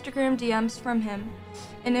 Instagram DMs from him,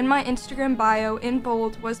 and in my Instagram bio in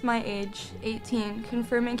bold was my age, 18,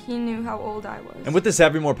 confirming he knew how old I was. And with this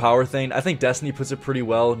having more power thing, I think Destiny puts it pretty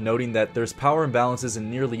well, noting that there's power imbalances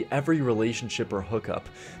in nearly every relationship or hookup,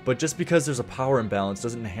 but just because there's a power imbalance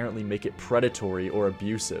doesn't inherently make it predatory or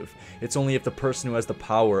abusive. It's only if the person who has the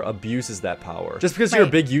power abuses that power. Just because you're a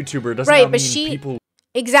big YouTuber doesn't mean people...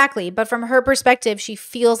 Exactly, but from her perspective, she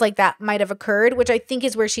feels like that might have occurred, which I think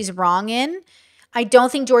is where she's wrong in. I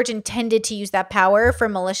don't think George intended to use that power for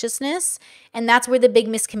maliciousness. And that's where the big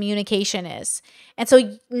miscommunication is. And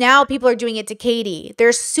so now people are doing it to Katie. They're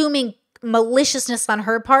assuming maliciousness on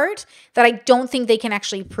her part that I don't think they can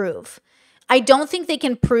actually prove. I don't think they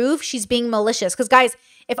can prove she's being malicious. Because guys,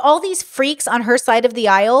 if all these freaks on her side of the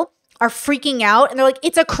aisle are freaking out and they're like,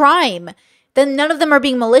 it's a crime, then none of them are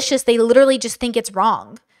being malicious. They literally just think it's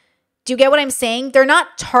wrong. Do you get what I'm saying? They're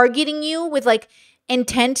not targeting you with like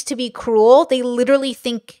intent to be cruel. They literally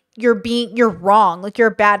think you're wrong, like you're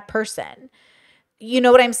a bad person. You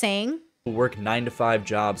know what I'm saying? Work 9-to-5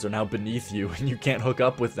 jobs are now beneath you and you can't hook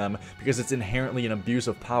up with them because it's inherently an abuse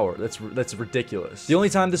of power. That's ridiculous. The only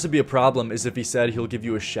time this would be a problem is if he said he'll give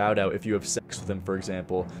you a shout out if you have sex with him, for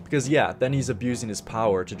example, because yeah, then he's abusing his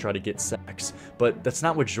power to try to get sex, but that's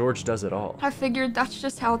not what George does at all. I figured that's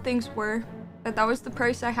just how things were. That was the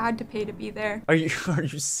price I had to pay to be there. Are you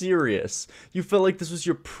serious? You felt like this was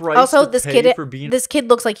your price also, to pay for being— this kid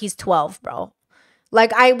looks like he's 12, bro.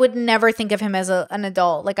 Like, I would never think of him as an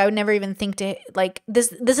adult. Like, I would never even think to, like,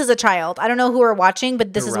 this is a child. I don't know who we're watching,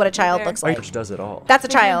 but this is what a child looks like. George does it all. That's a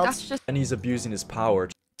child. And he's abusing his power.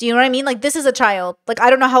 Do you know what I mean? Like, this is a child. Like, I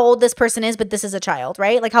don't know how old this person is, but this is a child,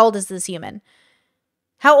 right? Like, how old is this human?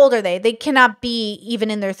 How old are they? They cannot be even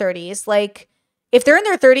in their 30s. Like, if they're in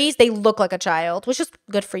their 30s, they look like a child, which is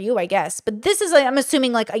good for you, I guess. But this is, I'm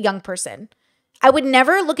assuming, like a young person. I would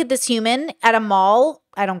never look at this human at a mall.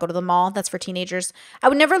 I don't go to the mall. That's for teenagers. I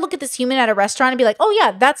would never look at this human at a restaurant and be like, oh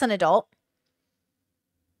yeah, that's an adult.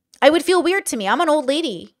 I would feel weird to me. I'm an old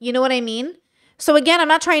lady. You know what I mean? So again, I'm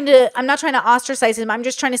not trying to ostracize him. I'm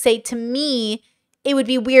just trying to say, to me, it would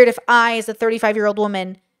be weird if I, as a 35-year-old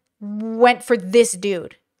woman, went for this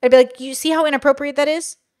dude. I'd be like, you see how inappropriate that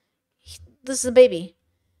is? This is a baby.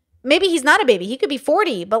 Maybe he's not a baby. He could be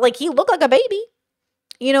 40, but like he looked like a baby.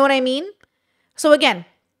 You know what I mean? So again,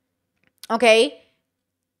 okay,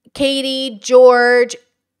 Katie, George,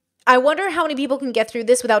 I wonder how many people can get through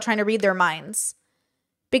this without trying to read their minds.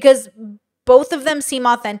 Because both of them seem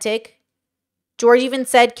authentic. George even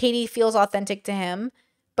said Katie feels authentic to him.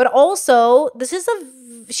 But also,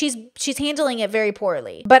 she's handling it very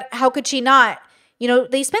poorly. But how could she not? You know,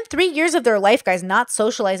 they spent 3 years of their life, guys, not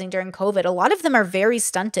socializing during COVID. A lot of them are very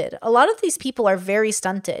stunted. A lot of these people are very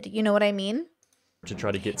stunted. You know what I mean? To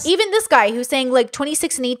try to get— even this guy who's saying like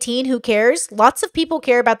 26 and 18, who cares? Lots of people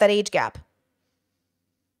care about that age gap.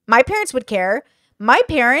 My parents would care. My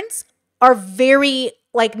parents are very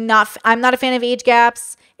like I'm not a fan of age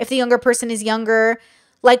gaps. If the younger person is younger,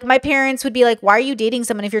 like my parents would be like, why are you dating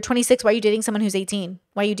someone? If you're 26, why are you dating someone who's 18?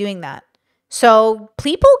 Why are you doing that? So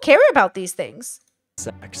people care about these things.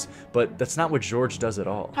 Sex, but that's not what George does at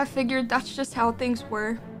all. I figured that's just how things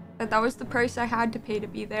were. That was the price I had to pay to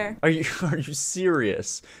be there. Are you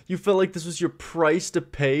serious? You felt like this was your price to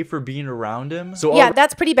pay for being around him? So yeah,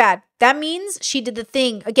 that's pretty bad. That means she did the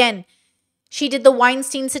thing. Again, she did the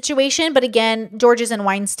Weinstein situation, but again, George isn't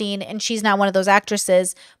Weinstein and she's not one of those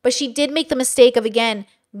actresses. But she did make the mistake of, again,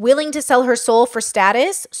 willing to sell her soul for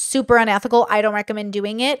status. Super unethical. I don't recommend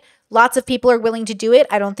doing it. Lots of people are willing to do it.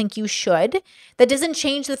 I don't think you should. That doesn't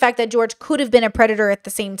change the fact that George could have been a predator at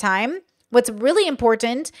the same time. What's really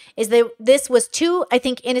important is that this was two, I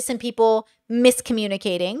think, innocent people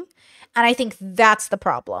miscommunicating. And I think that's the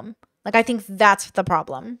problem. Like, I think that's the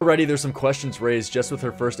problem. Already, there's some questions raised just with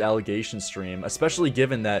her first allegation stream, especially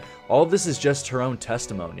given that all of this is just her own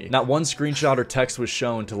testimony. Not one screenshot or text was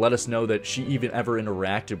shown to let us know that she even ever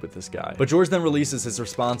interacted with this guy. But George then releases his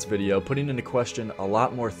response video, putting into question a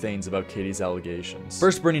lot more things about Katie's allegations.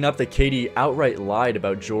 First, bringing up that Katie outright lied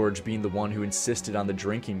about George being the one who insisted on the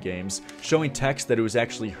drinking games, showing text that it was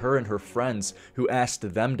actually her and her friends who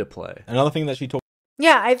asked them to play. Another thing that she told—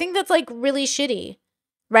 yeah, I think that's like really shitty.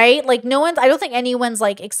 Right? Like I don't think anyone's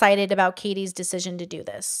like excited about Katie's decision to do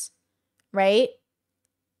this. Right?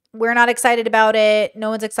 We're not excited about it.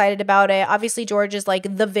 No one's excited about it. Obviously, George is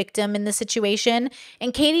like the victim in the situation.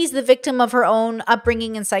 And Katie's the victim of her own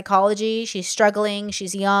upbringing and psychology. She's struggling.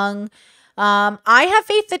 She's young. I have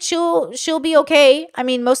faith that she'll be okay. I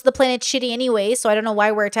mean, most of the planet's shitty anyway, so I don't know why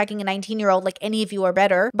we're attacking a 19-year-old like any of you are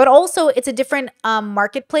better. But also, it's a different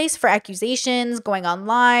marketplace for accusations, going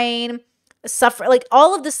online, suffer, like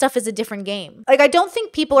all of this stuff is a different game. Like, I don't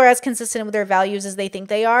think people are as consistent with their values as they think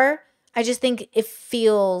they are. I just think it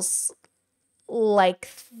feels like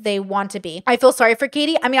they want to be. I feel sorry for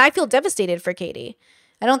Katie. I mean, I feel devastated for Katie.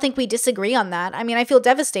 I don't think we disagree on that. I mean, I feel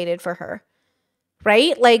devastated for her,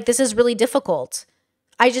 right? Like, this is really difficult.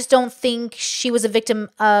 I just don't think she was a victim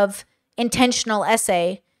of intentional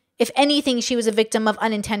essay. If anything, she was a victim of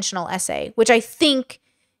unintentional essay, which I think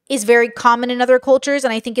is very common in other cultures,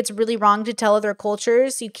 and I think it's really wrong to tell other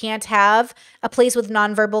cultures you can't have a place with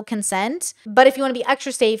nonverbal consent. But if you want to be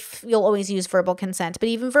extra safe, you'll always use verbal consent. But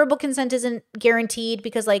even verbal consent isn't guaranteed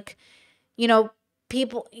because, like, you know,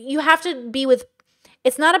 people, you have to be with,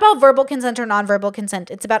 it's not about verbal consent or nonverbal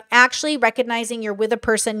consent. It's about actually recognizing you're with a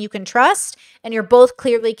person you can trust and you're both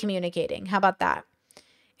clearly communicating. How about that?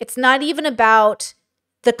 It's not even about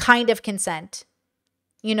the kind of consent.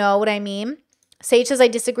 You know what I mean? Sage says, I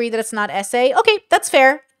disagree that it's not essay. Okay, that's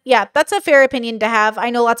fair. Yeah, that's a fair opinion to have. I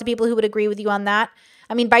know lots of people who would agree with you on that.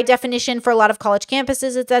 I mean, by definition, for a lot of college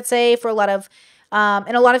campuses, it's essay. For a lot of,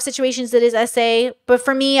 in a lot of situations, it is essay. But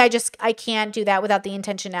for me, I can't do that without the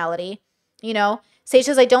intentionality. You know? Sage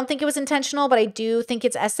says, I don't think it was intentional, but I do think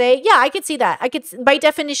it's essay. Yeah, I could see that. By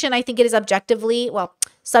definition, I think it is objectively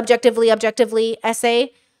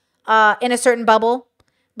essay in a certain bubble.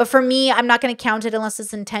 But for me, I'm not going to count it unless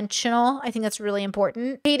it's intentional. I think that's really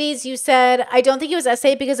important. Hades, you said, I don't think it was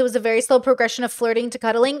essay because it was a very slow progression of flirting to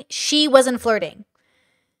cuddling. She wasn't flirting.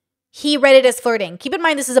 He read it as flirting. Keep in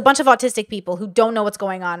mind, this is a bunch of autistic people who don't know what's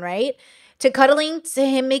going on, right? To cuddling, to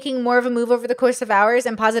him making more of a move over the course of hours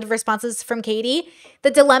and positive responses from Katie.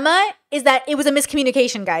 The dilemma is that it was a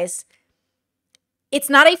miscommunication, guys. It's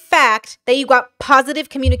not a fact that you got positive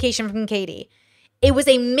communication from Katie. It was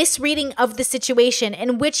a misreading of the situation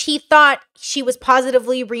in which he thought she was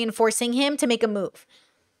positively reinforcing him to make a move.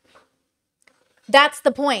 That's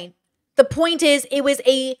the point. The point is it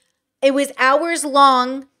was hours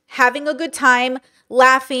long, having a good time,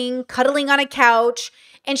 laughing, cuddling on a couch.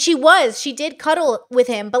 And she did cuddle with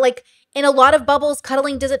him. But like in a lot of bubbles,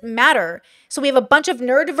 cuddling doesn't matter. So we have a bunch of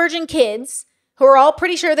neurodivergent kids who are all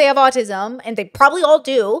pretty sure they have autism. And they probably all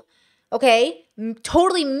do. Okay?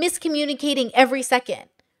 Totally miscommunicating every second,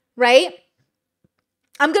 right?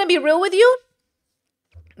 I'm going to be real with you.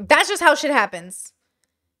 That's just how shit happens.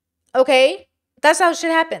 Okay? That's how shit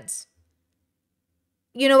happens.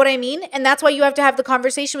 You know what I mean? And that's why you have to have the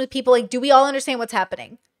conversation with people like, do we all understand what's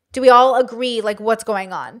happening? Do we all agree like what's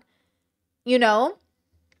going on? You know?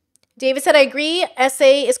 David said, I agree.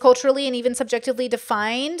 Essay is culturally and even subjectively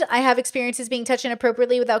defined. I have experiences being touched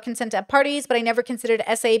inappropriately without consent at parties, but I never considered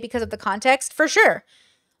essay because of the context. For sure.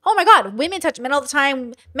 Oh my God. Women touch men all the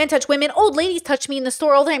time. Men touch women. Old ladies touch me in the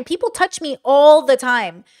store all the time. People touch me all the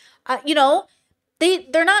time. You know,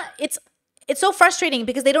 they're not, it's so frustrating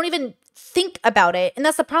because they don't even think about it. And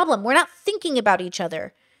that's the problem. We're not thinking about each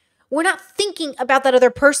other. We're not thinking about that other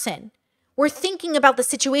person. We're thinking about the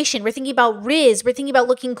situation. We're thinking about Riz. We're thinking about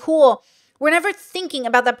looking cool. We're never thinking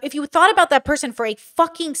about that. If you thought about that person for a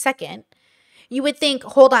fucking second, you would think,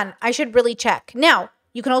 hold on, I should really check. Now,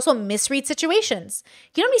 you can also misread situations.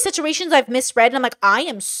 You know how many situations I've misread and I'm like, I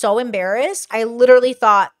am so embarrassed. I literally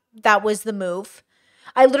thought that was the move.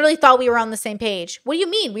 I literally thought we were on the same page. What do you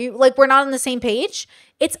mean? We're not on the same page?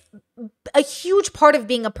 It's a huge part of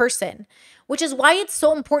being a person, which is why it's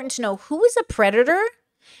so important to know who is a predator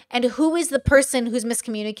and who is the person who's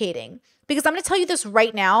miscommunicating. Because I'm going to tell you this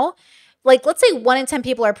right now. Like, let's say 1 in 10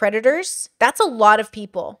 people are predators. That's a lot of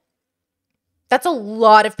people. That's a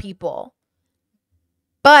lot of people.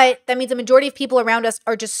 But that means the majority of people around us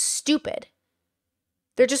are just stupid.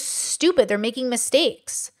 They're just stupid. They're making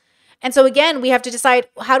mistakes. And so again, we have to decide,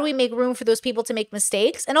 how do we make room for those people to make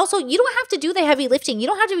mistakes? And also, you don't have to do the heavy lifting. You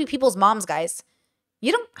don't have to be people's moms, guys.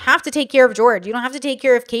 You don't have to take care of George. You don't have to take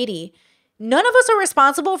care of Katie. None of us are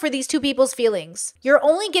responsible for these two people's feelings. You're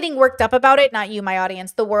only getting worked up about it, not you, my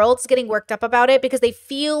audience. The world's getting worked up about it because they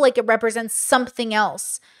feel like it represents something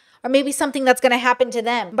else. Or maybe something that's going to happen to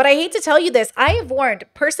them. But I hate to tell you this. I have warned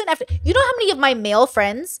person after, you know how many of my male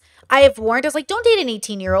friends I have warned? I was like, don't date an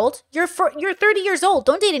 18-year-old. You're 30 years old.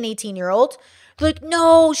 Don't date an 18-year-old. They're like,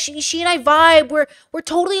 no, she and I vibe. We're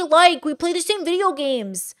totally alike. We play the same video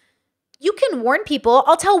games. You can warn people.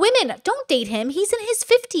 I'll tell women, don't date him. He's in his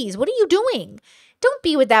 50s. What are you doing? Don't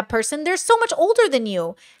be with that person. They're so much older than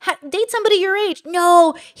you. Date somebody your age.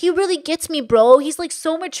 No, he really gets me, bro. He's like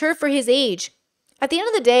so mature for his age. At the end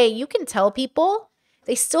of the day, you can tell people.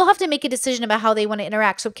 They still have to make a decision about how they want to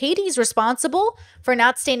interact. So Katie's responsible for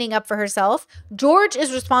not standing up for herself. George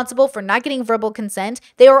is responsible for not getting verbal consent.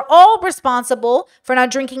 They are all responsible for not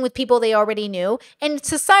drinking with people they already knew. And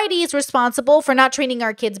society is responsible for not training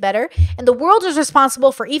our kids better. And the world is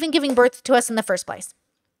responsible for even giving birth to us in the first place.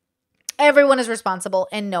 Everyone is responsible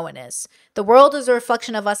and no one is. The world is a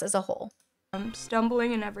reflection of us as a whole.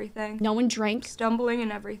 Stumbling and everything. No one drank. Stumbling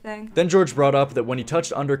and everything. Then George brought up that when he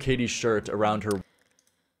touched under Katie's shirt around her...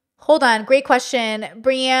 Hold on. Great question.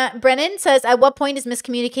 Brennan says, at what point is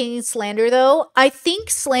miscommunicating slander, though? I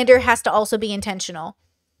think slander has to also be intentional.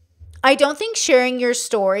 I don't think sharing your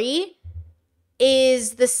story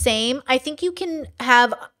is the same. I think you can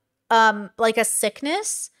have like a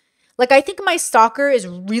sickness. Like, I think my stalker is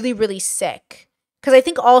really, really sick. Because I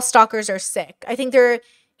think all stalkers are sick. I think they're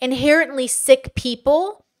inherently sick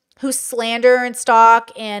people who slander and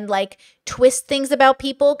stalk and like twist things about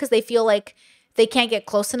people because they feel like they can't get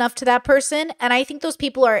close enough to that person. And I think those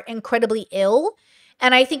people are incredibly ill.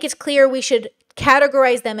 And I think it's clear we should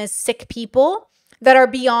categorize them as sick people that are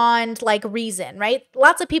beyond like reason, right?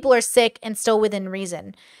 Lots of people are sick and still within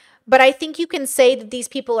reason. But I think you can say that these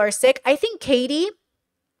people are sick. I think Katie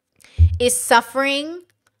is suffering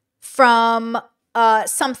from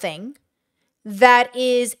something that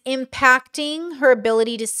is impacting her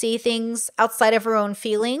ability to see things outside of her own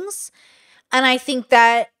feelings. And I think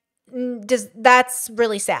that that's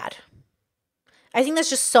really sad. I think that's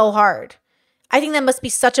just so hard. I think that must be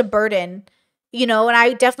such a burden, you know, and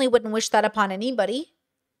I definitely wouldn't wish that upon anybody.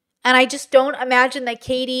 And I just don't imagine that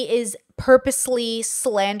Katie is purposely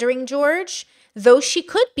slandering George, though she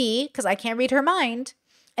could be, because I can't read her mind.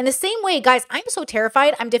 In the same way, guys, I'm so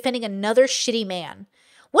terrified I'm defending another shitty man.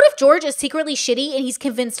 What if George is secretly shitty and he's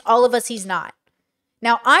convinced all of us he's not?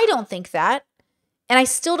 Now, I don't think that. And I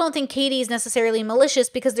still don't think Katie is necessarily malicious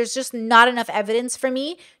because there's just not enough evidence for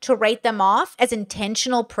me to write them off as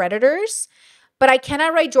intentional predators. But I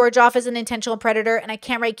cannot write George off as an intentional predator, and I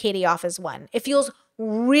can't write Katie off as one. It feels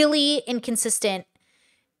really inconsistent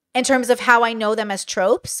in terms of how I know them as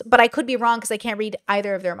tropes, but I could be wrong because I can't read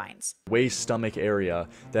either of their minds. Waist stomach area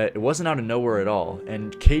that it wasn't out of nowhere at all,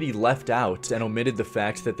 and Katie left out and omitted the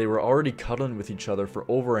fact that they were already cuddling with each other for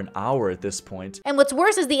over an hour at this point. And what's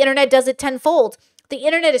worse is the internet does it tenfold. The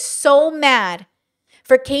internet is so mad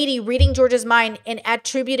for Katie reading George's mind and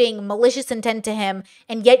attributing malicious intent to him,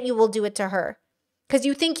 and yet you will do it to her. Because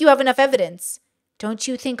you think you have enough evidence. Don't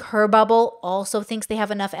you think her bubble also thinks they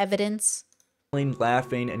have enough evidence?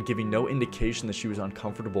 Laughing and giving no indication that she was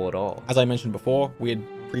uncomfortable at all. As I mentioned before, we had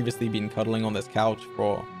previously been cuddling on this couch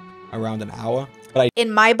for around an hour. But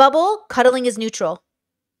in my bubble, cuddling is neutral.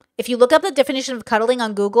 If you look up the definition of cuddling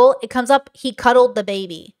on Google, it comes up, he cuddled the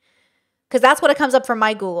baby. Because that's what it comes up from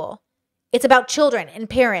my Google. It's about children and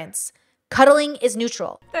parents. Cuddling is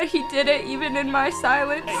neutral. That he did it even in my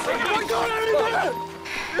silence.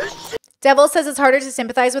 Devil says it's harder to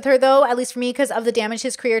sympathize with her, though, at least for me, because of the damage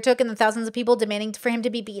his career took and the thousands of people demanding for him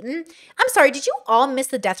to be beaten. I'm sorry, did you all miss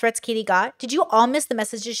the death threats Katie got? Did you all miss the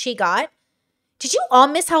messages she got? Did you all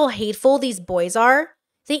miss how hateful these boys are?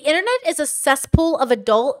 The internet is a cesspool of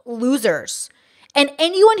adult losers. And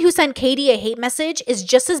anyone who sent Katie a hate message is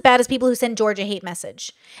just as bad as people who send George a hate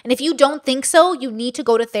message. And if you don't think so, you need to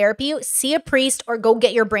go to therapy, see a priest, or go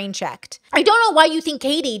get your brain checked. I don't know why you think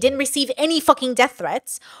Katie didn't receive any fucking death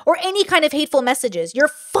threats or any kind of hateful messages. You're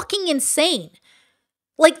fucking insane.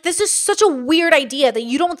 Like, this is such a weird idea that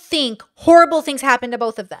you don't think horrible things happened to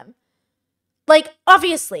both of them. Like,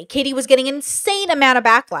 obviously, Katie was getting an insane amount of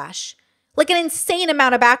backlash. Like an insane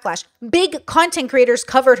amount of backlash. Big content creators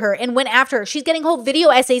covered her and went after her. She's getting whole video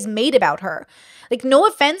essays made about her. Like, no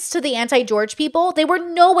offense to the anti-George people. They were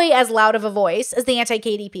no way as loud of a voice as the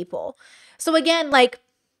anti-Katie people. So again, like,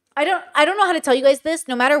 I don't know how to tell you guys this.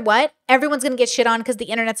 No matter what, everyone's going to get shit on because the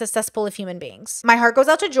internet's a cesspool of human beings. My heart goes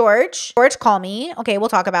out to George. George, call me. Okay, we'll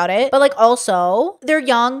talk about it. But like, also, they're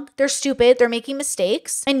young, they're stupid, they're making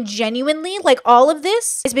mistakes. And genuinely, like, all of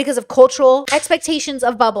this is because of cultural expectations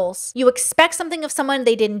of bubbles. You expect something of someone,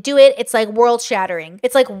 they didn't do it. It's like world shattering.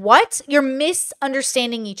 It's like, what? You're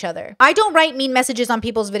misunderstanding each other. I don't write mean messages on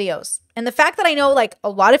people's videos. And the fact that I know like a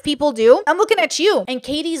lot of people do, I'm looking at you. In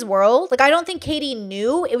Katie's world, like, I don't think Katie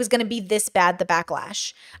knew it was going to be this bad, the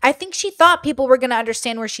backlash. I think she thought people were going to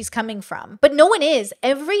understand where she's coming from. But no one is.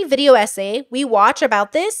 Every video essay we watch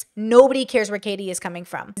about this, nobody cares where Katie is coming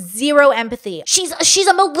from. Zero empathy. She's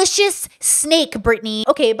a malicious snake, Brittany.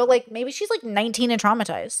 Okay, but like, maybe she's like 19 and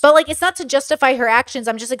traumatized. But like, it's not to justify her actions.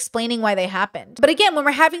 I'm just explaining why they happened. But again, when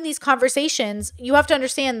we're having these conversations, you have to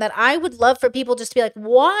understand that I would love for people just to be like,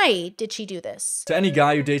 why did she do this? To any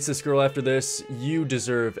guy who dates this girl after this, you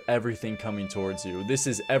deserve everything coming towards you. This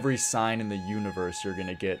is every sign in the universe you're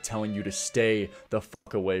gonna get telling you to stay the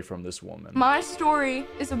fuck away from this woman. My story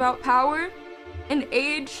is about power and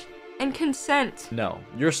age and consent. No,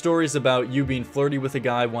 your story's about you being flirty with a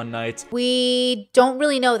guy one night. We don't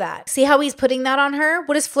really know that. See how he's putting that on her?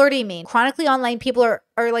 What does flirty mean? Chronically online people are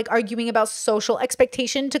like arguing about social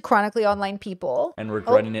expectation to chronically online people. And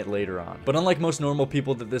regretting it later on. But unlike most normal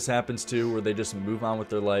people that this happens to, where they just move on with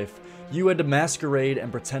their life, you had to masquerade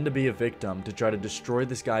and pretend to be a victim to try to destroy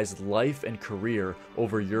this guy's life and career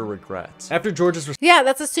over your regrets. After George's yeah,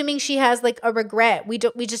 that's assuming she has like a regret. We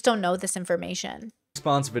just don't know this information.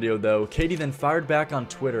 response video though, Katie then fired back on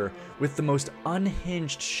Twitter with the most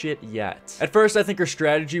unhinged shit yet. At first, I think her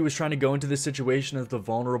strategy was trying to go into this situation as the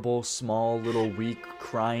vulnerable, small, little, weak,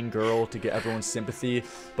 crying girl to get everyone's sympathy,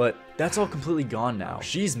 but that's all completely gone now.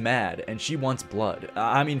 She's mad and she wants blood.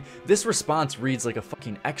 I mean, this response reads like a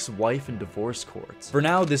fucking ex-wife in divorce courts. For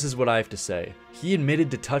now, this is what I have to say. He admitted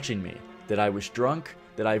to touching me, that I was drunk,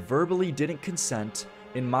 that I verbally didn't consent.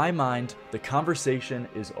 In my mind, the conversation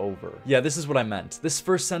is over. Yeah, this is what I meant. This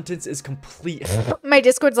first sentence is complete. My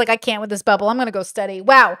Discord's like, I can't with this bubble. I'm gonna go study.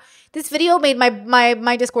 Wow, this video made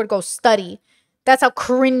my Discord go study. That's how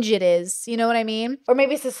cringe it is. You know what I mean? Or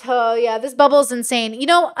maybe it's this, yeah, this bubble's insane. You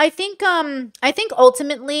know, I think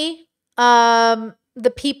ultimately,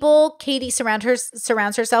 the people Katie surrounds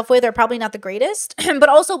herself with are probably not the greatest. But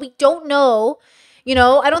also, we don't know, you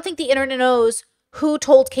know, I don't think the internet knows who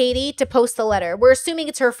told Katie to post the letter. We're assuming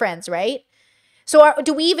it's her friends, right? So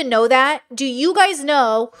do we even know that? Do you guys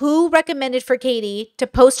know who recommended for Katie to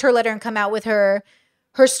post her letter and come out with her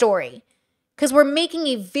story? Because we're making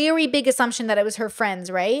a very big assumption that it was her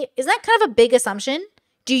friends, right? Is that kind of a big assumption?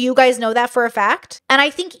 Do you guys know that for a fact? And I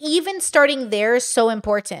think even starting there is so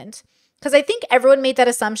important. Because I think everyone made that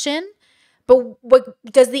assumption. But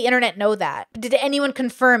does the internet know that? Did anyone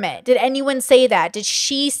confirm it? Did anyone say that? Did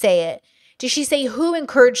she say it? Did she say who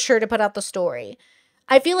encouraged her to put out the story?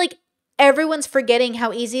 I feel like everyone's forgetting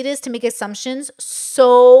how easy it is to make assumptions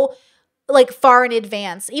so like far in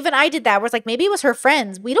advance. Even I did that where it's like, maybe it was her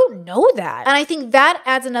friends. We don't know that. And I think that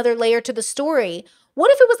adds another layer to the story.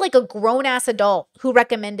 What if it was like a grown ass adult who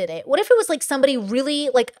recommended it? What if it was like somebody really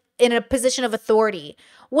like in a position of authority?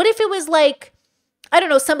 What if it was like, I don't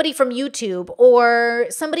know, somebody from YouTube or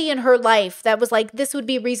somebody in her life that was like, this would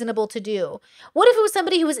be reasonable to do? What if it was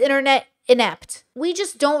somebody who was internet inept? We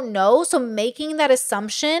just don't know. So making that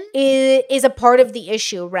assumption is a part of the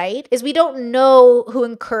issue, right? Is we don't know who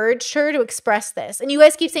encouraged her to express this. And you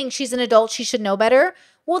guys keep saying she's an adult, she should know better.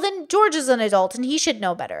 Well, then George is an adult and he should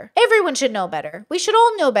know better. Everyone should know better. We should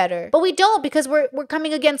all know better. But we don't because we're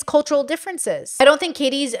coming against cultural differences. I don't think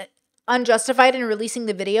Katie's unjustified in releasing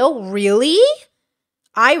the video. Really?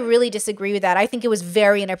 I really disagree with that. I think it was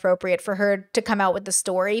very inappropriate for her to come out with the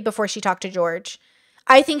story before she talked to George.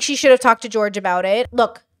 I think she should have talked to George about it.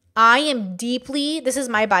 Look, I am deeply, this is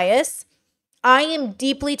my bias, I am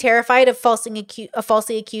deeply terrified of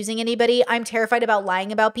falsely accusing anybody. I'm terrified about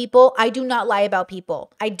lying about people. I do not lie about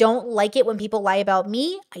people. I don't like it when people lie about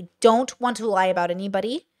me. I don't want to lie about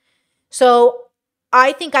anybody. So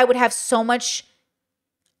I think I would have so much,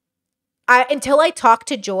 until I talk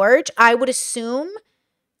to George, I would assume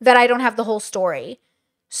that I don't have the whole story.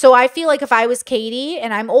 So I feel like if I was Katie,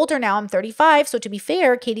 and I'm older now, I'm 35, so to be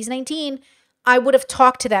fair, Katie's 19, I would have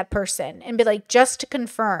talked to that person and be like, just to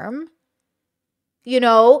confirm, you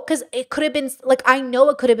know, because it could have been, like, I know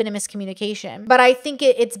it could have been a miscommunication, but I think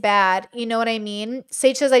it's bad, you know what I mean?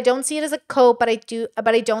 Sage says, I don't see it as a cope, but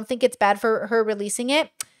I don't think it's bad for her releasing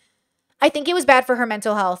it. I think it was bad for her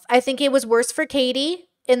mental health. I think it was worse for Katie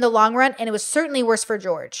in the long run, and it was certainly worse for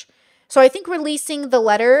George. So I think releasing the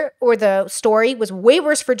letter or the story was way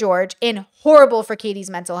worse for George and horrible for Katie's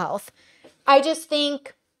mental health. I just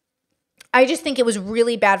think it was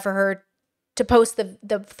really bad for her to post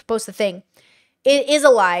the thing. It is a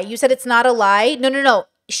lie. You said it's not a lie. No.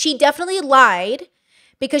 She definitely lied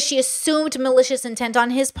because she assumed malicious intent on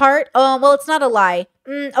his part. Oh, well, it's not a lie.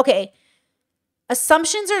 Okay.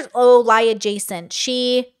 Assumptions are lie adjacent.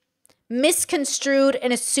 She misconstrued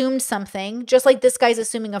and assumed something, just like this guy's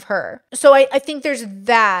assuming of her. So I think there's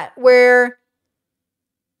that where,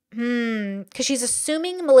 because she's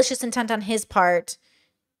assuming malicious intent on his part.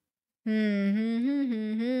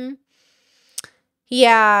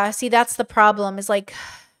 Yeah, see, that's the problem, is like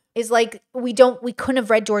we couldn't have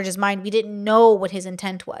read George's mind. We didn't know what his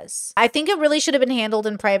intent was. I think it really should have been handled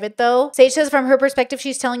in private though. Sage says from her perspective,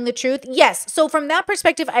 she's telling the truth. Yes. So from that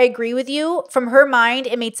perspective, I agree with you. From her mind,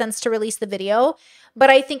 it made sense to release the video. But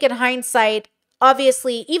I think in hindsight,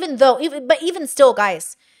 obviously, even still,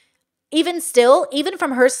 guys, even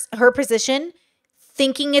from her position,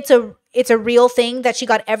 thinking it's a real thing, that she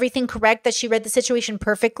got everything correct, that she read the situation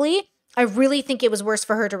perfectly, I really think it was worse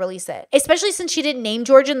for her to release it. Especially since she didn't name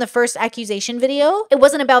George in the first accusation video. It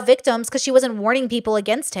wasn't about victims because she wasn't warning people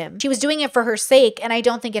against him. She was doing it for her sake, and I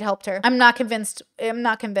don't think it helped her. I'm not convinced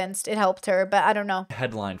it helped her, but I don't know.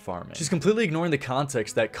 Headline farming. She's completely ignoring the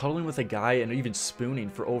context that cuddling with a guy and even spooning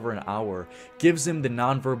for over an hour gives him the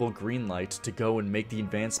nonverbal green light to go and make the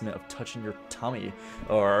advancement of touching your tummy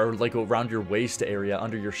or like around your waist area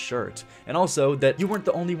under your shirt. And also that you weren't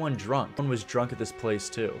the only one drunk. Someone was drunk at this place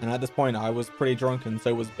too. And at this point, point, I was pretty drunk, and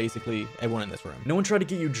so was basically everyone in this room. No one tried to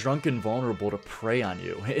get you drunk and vulnerable to prey on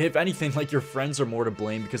you. If anything, like, your friends are more to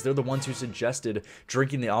blame because they're the ones who suggested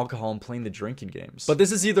drinking the alcohol and playing the drinking games. But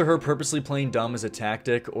this is either her purposely playing dumb as a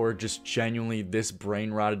tactic or just genuinely this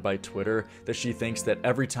brain rotted by Twitter that she thinks that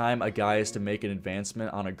every time a guy is to make an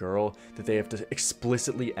advancement on a girl that they have to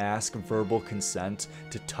explicitly ask verbal consent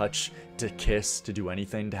to touch, to kiss, to do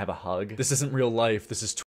anything, to have a hug. This isn't real life. This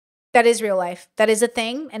is That is real life. That is a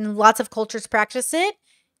thing, and lots of cultures practice it.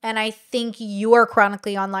 And I think you are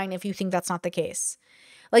chronically online if you think that's not the case.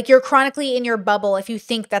 Like, you're chronically in your bubble if you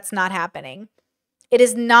think that's not happening. It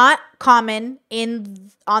is not common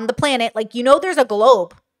on the planet. Like, you know, there's a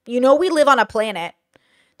globe. You know, we live on a planet.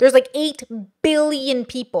 There's like 8 billion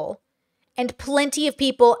people, and plenty of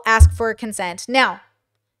people ask for consent. Now,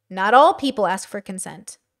 not all people ask for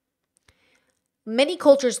consent. Many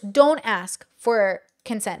cultures don't ask for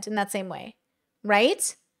consent in that same way,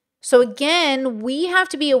 right? So again, we have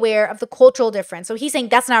to be aware of the cultural difference. So he's saying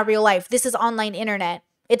that's not real life. This is online internet.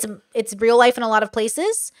 It's real life in a lot of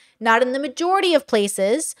places, not in the majority of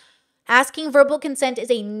places. Asking verbal consent is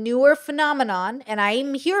a newer phenomenon, and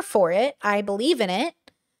I'm here for it. I believe in it.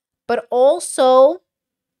 But also,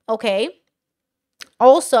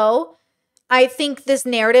 I think this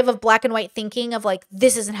narrative of black and white thinking of like,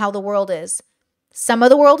 this isn't how the world is. Some of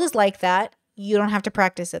the world is like that. You don't have to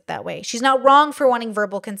practice it that way. She's not wrong for wanting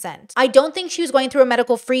verbal consent. I don't think she was going through a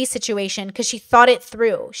medical freeze situation because she thought it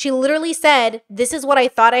through. She literally said, this is what I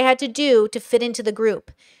thought I had to do to fit into the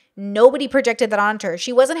group. Nobody projected that onto her.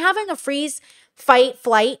 She wasn't having a freeze, fight,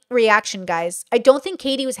 flight reaction, guys. I don't think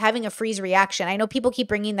Katie was having a freeze reaction. I know people keep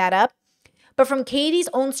bringing that up. But from Katie's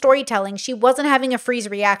own storytelling, she wasn't having a freeze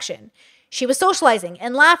reaction. She was socializing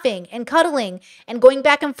and laughing and cuddling and going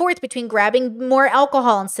back and forth between grabbing more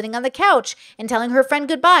alcohol and sitting on the couch and telling her friend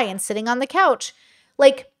goodbye and sitting on the couch.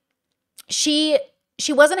 Like, she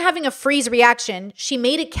wasn't having a freeze reaction. She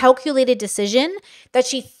made a calculated decision that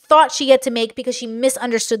she thought she had to make because she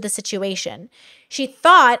misunderstood the situation. She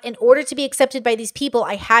thought in order to be accepted by these people,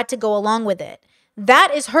 I had to go along with it.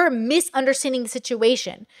 That is her misunderstanding the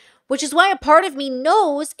situation, which is why a part of me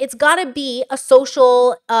knows it's got to be a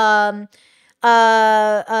social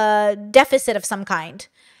deficit of some kind,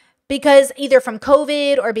 because either from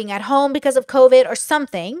COVID or being at home because of COVID or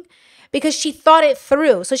something, because she thought it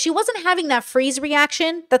through. So she wasn't having that freeze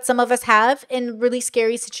reaction that some of us have in really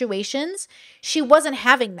scary situations. She wasn't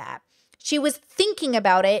having that. She was thinking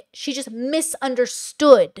about it. She just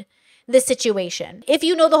misunderstood the situation. If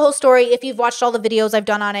you know the whole story, if you've watched all the videos I've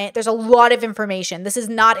done on it, there's a lot of information. This is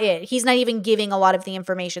not it. He's not even giving a lot of the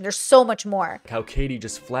information. There's so much more. how Katie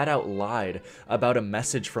just flat out lied about a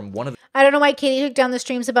message from one of the I don't know why Katie took down the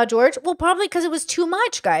streams about George. Well, probably because it was too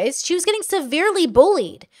much, guys. She was getting severely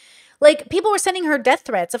bullied. Like, people were sending her death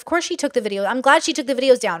threats. Of course she took the video. I'm glad she took the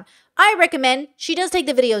videos down. I recommend she does take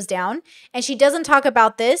the videos down and she doesn't talk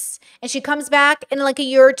about this, and she comes back in like a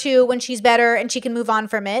year or two when she's better and she can move on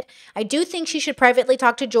from it. I do think she should privately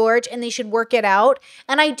talk to George and they should work it out.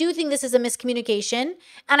 And I do think this is a miscommunication,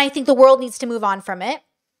 and I think the world needs to move on from it,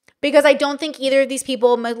 because I don't think either of these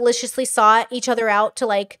people maliciously sought each other out to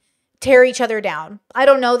like tear each other down. I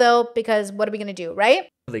don't know though, because what are we going to do, right?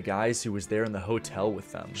 the guys who was there in the hotel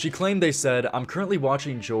with them. She claimed they said, "I'm currently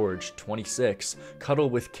watching George, 26, cuddle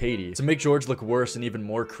with Katie," to make George look worse and even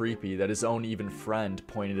more creepy that his own even friend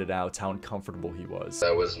pointed it out how uncomfortable he was.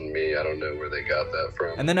 That wasn't me. I don't know where they got that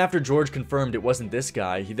from. And then after George confirmed it wasn't this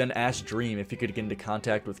guy, he then asked Dream if he could get into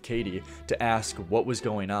contact with Katie to ask what was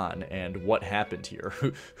going on and what happened here.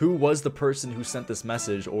 Who was the person who sent this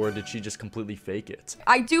message, or did she just completely fake it?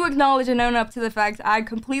 I do acknowledge and own up to the fact I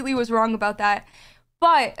completely was wrong about that.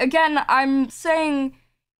 But again, I'm saying,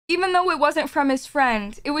 even though it wasn't from his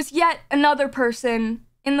friend, it was yet another person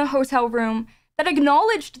in the hotel room that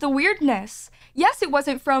acknowledged the weirdness. Yes, it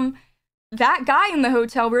wasn't from that guy in the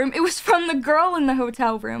hotel room, it was from the girl in the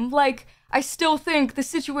hotel room. Like, I still think the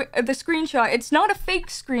screenshot, it's not a fake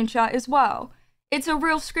screenshot as well. It's a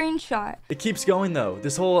real screenshot. It keeps going though.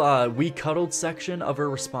 This whole we cuddled section of her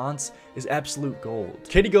response is absolute gold.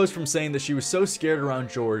 Katie goes from saying that she was so scared around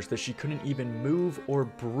George that she couldn't even move or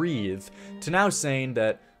breathe, to now saying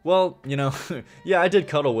that, well, you know, yeah, I did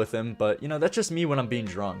cuddle with him, but, you know, that's just me when I'm being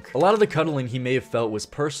drunk. A lot of the cuddling he may have felt was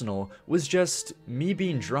personal, was just me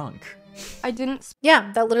being drunk. I didn't.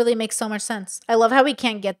 Yeah, that literally makes so much sense. I love how he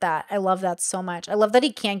can't get that. I love that so much. I love that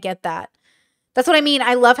he can't get that. That's what I mean.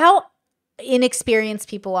 I love how inexperienced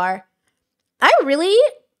people are. I really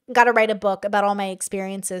gotta write a book about all my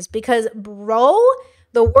experiences, because bro,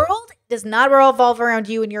 the world does not revolve around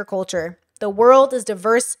you and your culture. The world is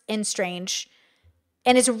diverse and strange.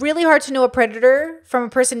 And it's really hard to know a predator from a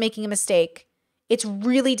person making a mistake. It's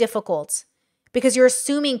really difficult because you're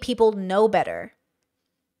assuming people know better.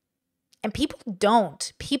 And people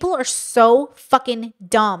don't. People are so fucking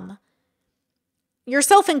dumb.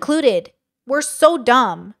 Yourself included. We're so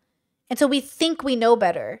dumb. And so we think we know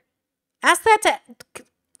better. Ask that to...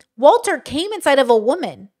 Walter came inside of a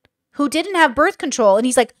woman who didn't have birth control. And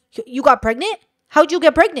he's like, you got pregnant? How'd you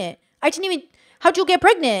get pregnant? How'd you get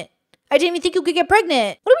pregnant? I didn't even think you could get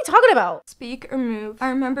pregnant. What are we talking about? Speak or move. I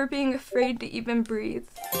remember being afraid to even breathe.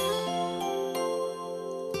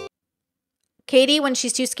 Katie, when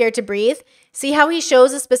she's too scared to breathe, see how he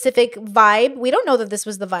shows a specific vibe? We don't know that this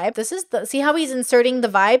was the vibe. See how he's inserting the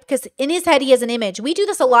vibe? Because in his head, he has an image. We do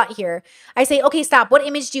this a lot here. I say, okay, stop. What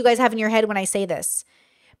image do you guys have in your head when I say this?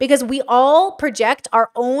 Because we all project our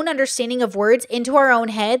own understanding of words into our own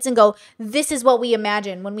heads and go, this is what we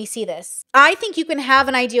imagine when we see this. I think you can have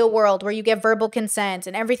an ideal world where you get verbal consent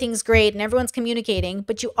and everything's great and everyone's communicating,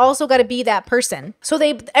 but you also got to be that person. So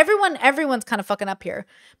everyone's kind of fucking up here.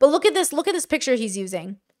 But look at this picture he's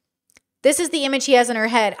using. This is the image he has in her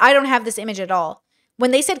head. I don't have this image at all. When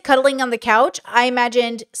they said cuddling on the couch, I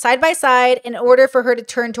imagined side by side in order for her to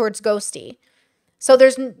turn towards Ghosty. So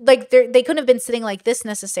there's like, they couldn't have been sitting like this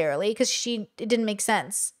necessarily because it didn't make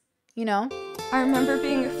sense, you know? I remember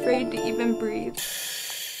being afraid to even breathe.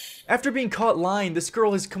 After being caught lying, this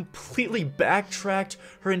girl has completely backtracked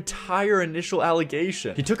her entire initial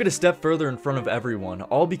allegation. He took it a step further in front of everyone,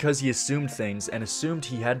 all because he assumed things and assumed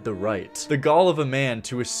he had the right. The gall of a man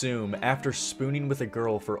to assume, after spooning with a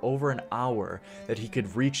girl for over an hour, that he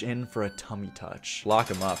could reach in for a tummy touch.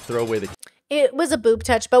 Lock him up, throw away the... It was a boob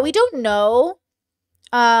touch, but we don't know.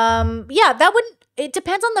 It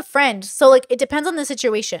depends on the friend. So like, it depends on the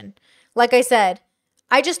situation. Like I said,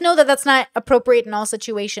 I just know that that's not appropriate in all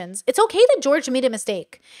situations. It's okay that George made a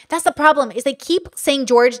mistake. That's the problem, is they keep saying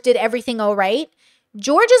George did everything all right.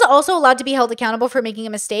 George is also allowed to be held accountable for making a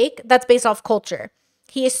mistake. That's based off culture.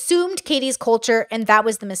 He assumed Katie's culture and that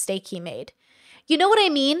was the mistake he made. You know what I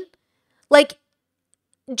mean? Like,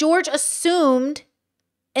 George assumed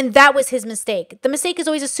and that was his mistake. The mistake is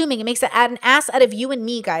always assuming. It makes an ass out of you and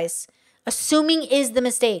me, guys. Assuming is the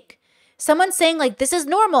mistake. Someone saying like, this is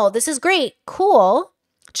normal. This is great. Cool.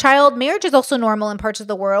 Child marriage is also normal in parts of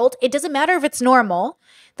the world. It doesn't matter if it's normal.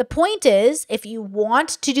 The point is, if you want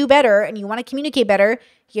to do better and you want to communicate better,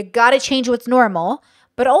 you got to change what's normal.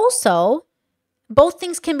 But also, both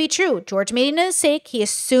things can be true. George made a mistake. He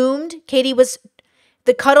assumed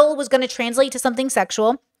the cuddle was going to translate to something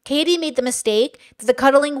sexual. Katie made the mistake that the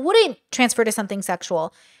cuddling wouldn't transfer to something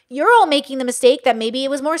sexual. You're all making the mistake that maybe it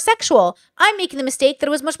was more sexual. I'm making the mistake that it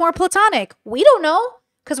was much more platonic. We don't know,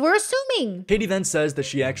 because we're assuming. Katie then says that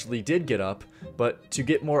she actually did get up, but to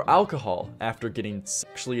get more alcohol after getting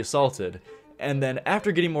sexually assaulted. And then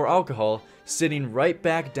after getting more alcohol, sitting right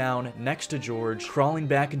back down next to George, crawling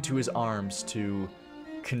back into his arms to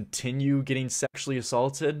continue getting sexually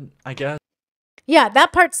assaulted, I guess. Yeah,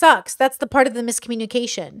 that part sucks. That's the part of the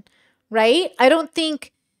miscommunication, right? I don't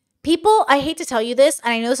think people, I hate to tell you this,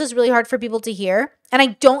 and I know this is really hard for people to hear, and I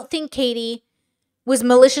don't think Katie was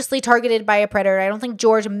maliciously targeted by a predator. I don't think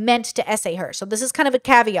George meant to essay her. So this is kind of a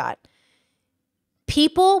caveat.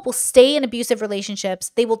 People will stay in abusive relationships.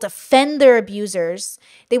 They will defend their abusers.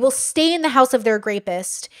 They will stay in the house of their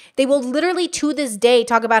rapist. They will literally to this day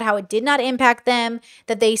talk about how it did not impact them,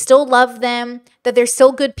 that they still love them, that they're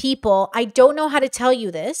still good people. I don't know how to tell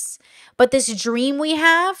you this, but this dream we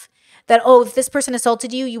have that, oh, if this person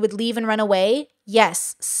assaulted you, you would leave and run away.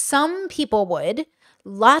 Yes, some people would.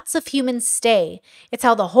 Lots of humans stay. It's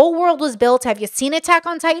how the whole world was built. Have you seen Attack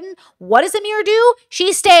on Titan? What does Ymir do?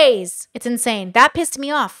 She stays. It's insane. That pissed me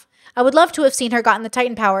off. I would love to have seen her gotten the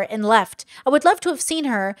Titan power and left. I would love to have seen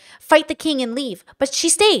her fight the king and leave. But she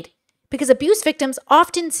stayed because abuse victims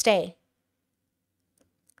often stay.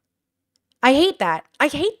 I hate that. I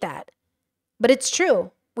hate that. But it's true,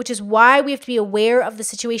 which is why we have to be aware of the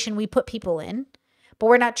situation we put people in. But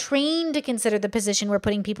we're not trained to consider the position we're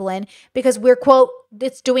putting people in because we're, quote,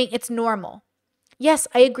 it's normal. Yes,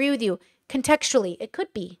 I agree with you. Contextually, it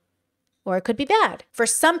could be. Or it could be bad. For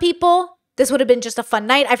some people, this would have been just a fun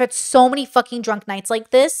night. I've had so many fucking drunk nights like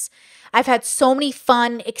this. I've had so many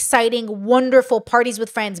fun, exciting, wonderful parties with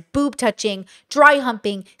friends, boob touching, dry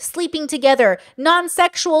humping, sleeping together,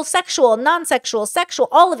 non-sexual, sexual, non-sexual, sexual,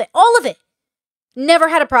 all of it, all of it. Never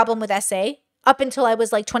had a problem with SA. Up until I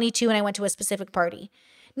was like 22 and I went to a specific party.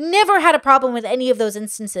 Never had a problem with any of those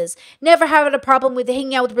instances. Never had a problem with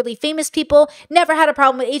hanging out with really famous people. Never had a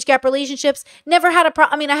problem with age gap relationships. Never had a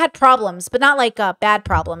problem. I mean, I had problems, but not like bad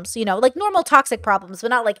problems, you know, like normal toxic problems, but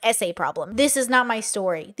not like essay problem. This is not my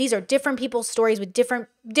story. These are different people's stories with different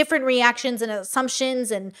reactions and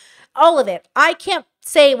assumptions and all of it. I can't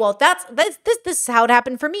say, well, this is how it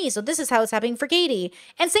happened for me, so this is how it's happening for Katie.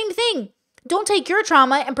 And same thing. Don't take your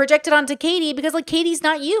trauma and project it onto Katie because like Katie's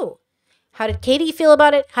not you. How did Katie feel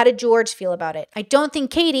about it? How did George feel about it? I don't think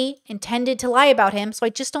Katie intended to lie about him, so I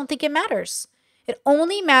just don't think it matters. It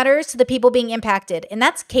only matters to the people being impacted, and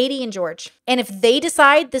that's Katie and George. And if they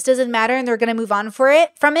decide this doesn't matter and they're going to move on from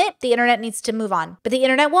it, the internet needs to move on. But the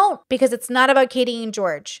internet won't, because it's not about Katie and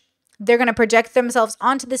George. They're going to project themselves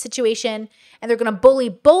onto the situation, and they're going to bully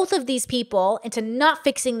both of these people into not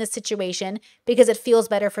fixing the situation because it feels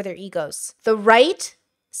better for their egos. The right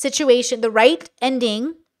situation, the right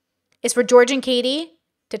ending is for George and Katie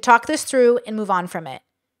to talk this through and move on from it,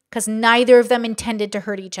 because neither of them intended to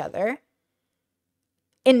hurt each other.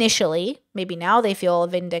 Initially, maybe now they feel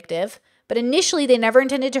vindictive, but initially they never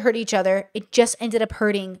intended to hurt each other. It just ended up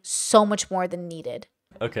hurting so much more than needed.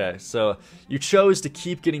 Okay, so you chose to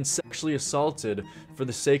keep getting sexually assaulted for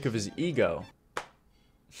the sake of his ego.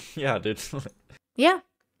 Yeah, dude. Yeah.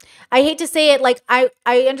 I hate to say it, like, I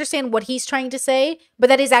understand what he's trying to say, but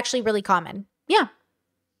that is actually really common. Yeah.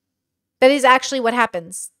 That is actually what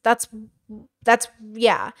happens. That's,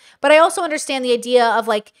 yeah. But I also understand the idea of,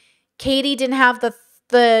 like, Katie didn't have the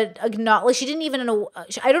acknowledge. She didn't even know.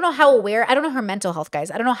 I don't know how aware. I don't know her mental health,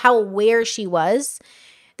 guys. I don't know how aware she was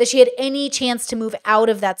that she had any chance to move out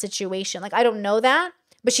of that situation. Like, I don't know that,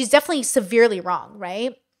 but she's definitely severely wrong,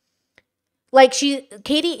 right? Like,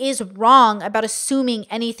 Katie is wrong about assuming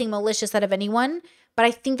anything malicious out of anyone, but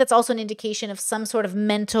I think that's also an indication of some sort of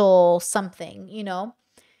mental something, you know?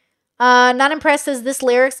 Not impressed says this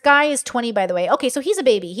lyrics guy is 20, by the way. Okay, so he's a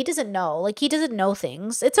baby. He doesn't know. Like, he doesn't know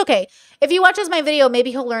things. It's okay. If he watches my video, maybe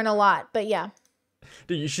he'll learn a lot, but yeah.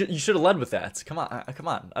 Dude, you should have led with that. Come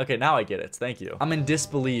on. Okay, now I get it. Thank you. I'm in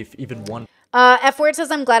disbelief even one. F word says,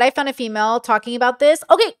 I'm glad I found a female talking about this.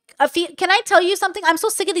 Okay, can I tell you something? I'm so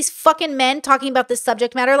sick of these fucking men talking about this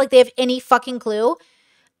subject matter like they have any fucking clue.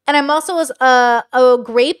 And I'm also a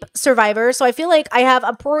grape survivor, so I feel like I have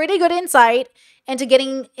a pretty good insight into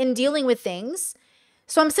getting and dealing with things.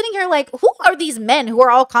 So I'm sitting here like, who are these men who are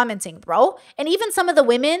all commenting, bro? And even some of the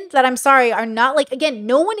women that, I'm sorry, are not like, again,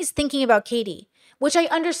 no one is thinking about Katie, which I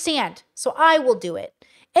understand. So I will do it.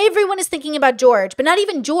 Everyone is thinking about George, but not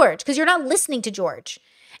even George, because you're not listening to George.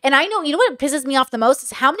 And I know, you know what pisses me off the most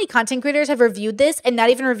is how many content creators have reviewed this and not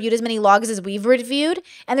even reviewed as many logs as we've reviewed.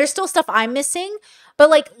 And there's still stuff I'm missing. But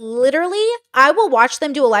like, literally, I will watch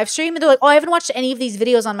them do a live stream and they're like, oh, I haven't watched any of these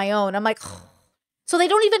videos on my own. I'm like, oh. So they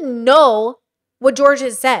don't even know what George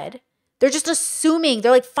has said. They're just assuming.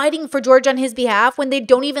 They're like fighting for George on his behalf when they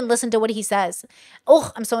don't even listen to what he says.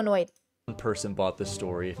 Oh, I'm so annoyed. One person bought this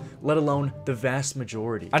story, let alone the vast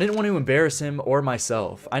majority. I didn't want to embarrass him or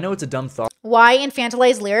myself. I know it's a dumb thought. Why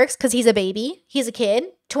infantilize lyrics? Because he's a baby. He's a kid.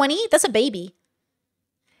 20? That's a baby.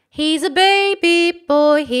 He's a baby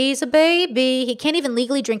boy. He's a baby. He can't even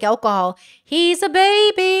legally drink alcohol. He's a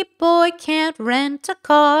baby boy. Can't rent a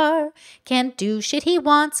car. Can't do shit he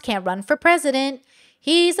wants. Can't run for president.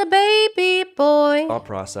 He's a baby boy. Thought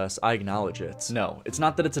process, I acknowledge it. No, it's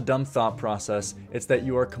not that it's a dumb thought process, it's that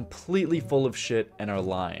you are completely full of shit and are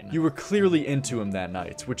lying. You were clearly into him that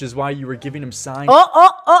night, which is why you were giving him signs.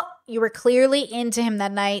 Oh, you were clearly into him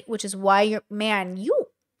that night, which is why you're, ma'am,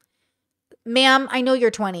 I know you're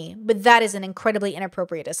 20, but that is an incredibly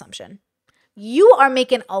inappropriate assumption. You are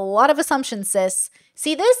making a lot of assumptions, sis.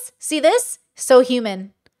 See this? See this? So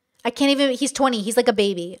human. I can't even, he's 20. He's like a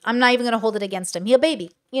baby. I'm not even going to hold it against him. He's a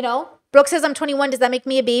baby, you know? Brooke says I'm 21. Does that make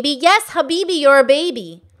me a baby? Yes, Habibi, you're a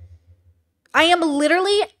baby. I am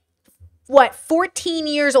literally, 14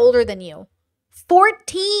 years older than you.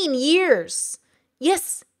 14 years.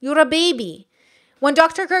 Yes, you're a baby. When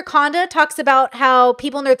Dr. Kirkonda talks about how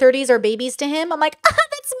people in their 30s are babies to him, I'm like,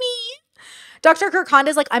 that's me. Dr.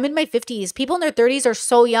 Kirkonda's like, I'm in my 50s. People in their 30s are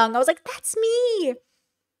so young. I was like, that's me.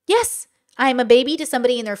 Yes. I'm a baby to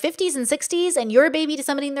somebody in their 50s and 60s, and you're a baby to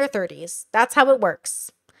somebody in their 30s. That's how it works.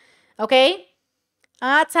 Okay?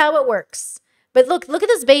 That's how it works. But look at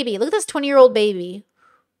this baby. Look at this 20-year-old baby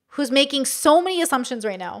who's making so many assumptions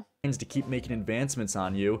right now. To keep making advancements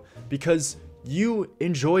on you because you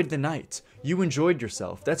enjoyed the night. You enjoyed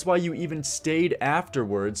yourself. That's why you even stayed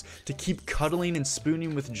afterwards to keep cuddling and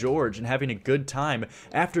spooning with George and having a good time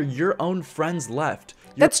after your own friends left.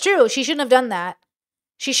 That's true. She shouldn't have done that.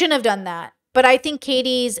 She shouldn't have done that. But I think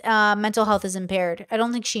Katie's mental health is impaired. I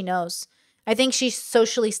don't think she knows. I think she's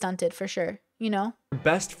socially stunted for sure, you know? Your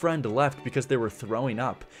best friend left because they were throwing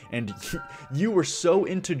up, and you were so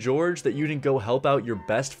into George that you didn't go help out your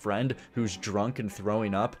best friend who's drunk and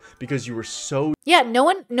throwing up because you were so Yeah, no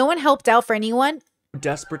one helped out for anyone.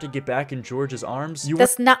 desperate to get back in George's arms.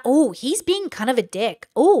 That's not. Oh, he's being kind of a dick.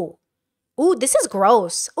 Oh, this is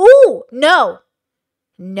gross. Oh, no.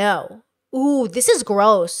 Ooh, this is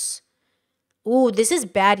gross. Ooh, this is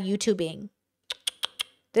bad YouTubing.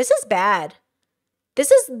 This is bad.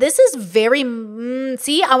 This is very,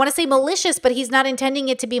 see, I want to say malicious, but he's not intending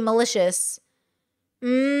it to be malicious. This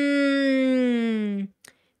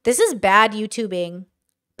is bad YouTubing.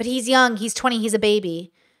 But he's young, he's 20, he's a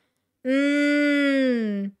baby.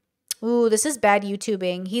 Ooh, this is bad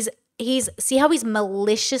YouTubing. He's, see how he's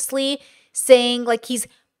maliciously saying, like, he's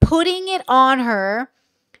putting it on her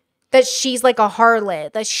that she's like a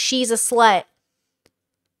harlot, that she's a slut.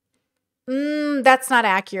 That's not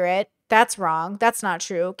accurate. That's wrong. That's not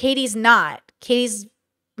true. Katie's not. Katie's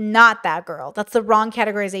not that girl. That's the wrong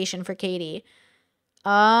categorization for Katie.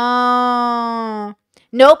 Oh.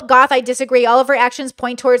 Nope, Goth, I disagree. All of her actions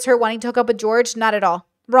point towards her wanting to hook up with George. Not at all.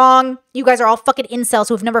 Wrong. You guys are all fucking incels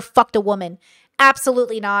who have never fucked a woman.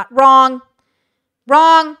 Absolutely not. Wrong.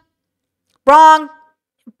 Wrong. Wrong.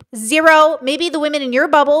 Zero. Maybe the women in your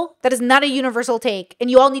bubble. That is not a universal take.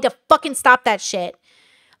 And you all need to fucking stop that shit.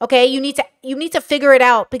 Okay, you need to figure it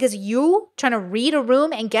out because you trying to read a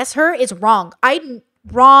room and guess her is wrong. I'm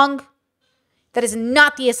wrong. That is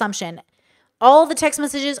not the assumption. All of the text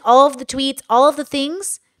messages, all of the tweets, all of the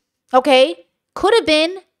things, okay, could have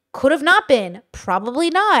been, could have not been, probably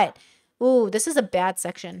not. Ooh, this is a bad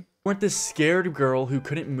section. You weren't this scared girl who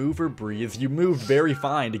couldn't move or breathe. You moved very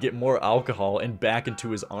fine to get more alcohol and back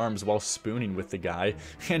into his arms while spooning with the guy.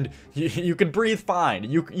 And you could breathe fine.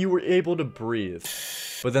 You were able to breathe.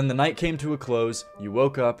 But then the night came to a close, you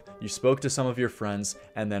woke up, you spoke to some of your friends,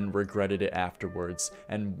 and then regretted it afterwards.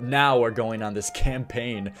 And now are going on this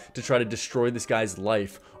campaign to try to destroy this guy's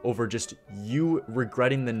life over just you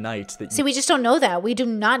regretting the night that you— See, we just don't know that. We do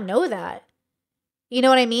not know that. You know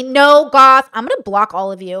what I mean? No, Goth, I'm going to block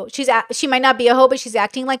all of you. She might not be a hoe, but she's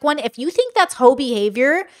acting like one. If you think that's hoe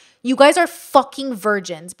behavior, you guys are fucking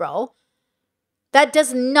virgins, bro.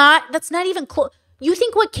 That's not even close. You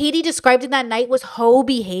think what Katie described in that night was hoe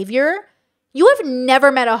behavior? You have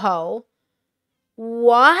never met a hoe.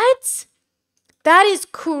 What? That is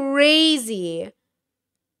crazy.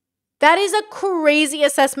 That is a crazy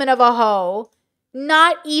assessment of a hoe.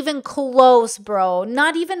 Not even close, bro.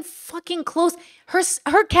 Not even fucking close. Her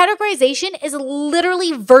categorization is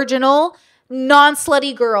literally virginal,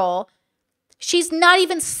 non-slutty girl. She's not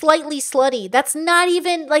even slightly slutty. That's not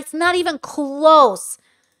even, like, it's not even close.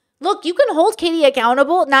 Look, you can hold Katie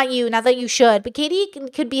accountable. Not you, not that you should, but Katie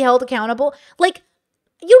could be held accountable. Like,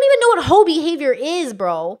 you don't even know what hoe behavior is,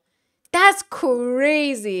 bro. That's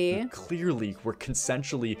crazy. Clearly were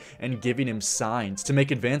consensually and giving him signs to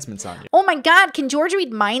make advancements on you. Oh my God, can George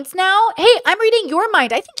read minds now? Hey, I'm reading your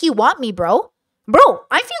mind. I think you want me, bro. Bro,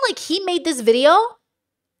 I feel like he made this video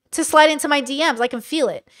to slide into my DMs. I can feel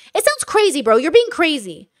it. It sounds crazy, bro. You're being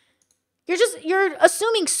crazy. You're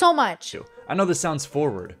assuming so much. I know this sounds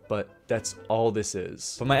forward, but that's all this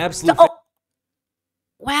is. But my absolute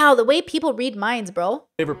wow, the way people read minds, bro.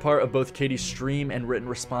 Favorite part of both Katie's stream and written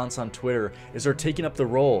response on Twitter is her taking up the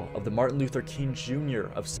role of the Martin Luther King Jr.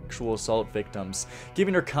 of sexual assault victims,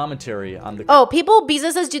 giving her commentary on the— Oh, people,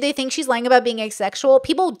 Biza says, do they think she's lying about being asexual?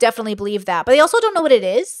 People definitely believe that, but they also don't know what it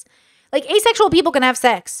is. Like, asexual people can have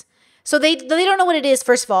sex. So they don't know what it is,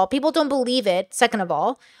 first of all. People don't believe it, second of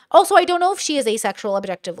all. Also, I don't know if she is asexual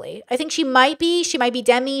objectively. I think she might be. She might be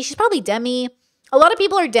demi. She's probably demi. A lot of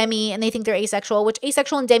people are demi and they think they're asexual, which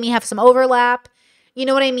asexual and demi have some overlap. You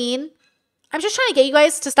know what I mean? I'm just trying to get you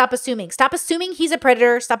guys to stop assuming. Stop assuming he's a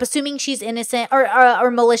predator. Stop assuming she's innocent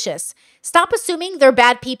or malicious. Stop assuming they're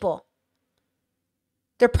bad people.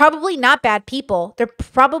 They're probably not bad people. They're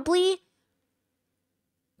probably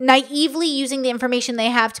naively using the information they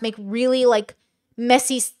have to make really, like,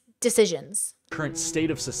 messy decisions. Current state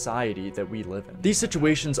of society that we live in. These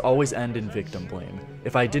situations always end in victim blame.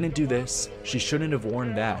 If I didn't do this, she shouldn't have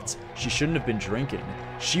worn that. She shouldn't have been drinking.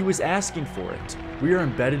 She was asking for it. We are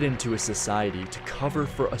embedded into a society to cover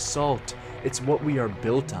for assault. It's what we are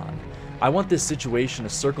built on. I want this situation to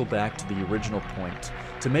circle back to the original point,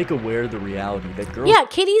 to make aware the reality that girls— Yeah,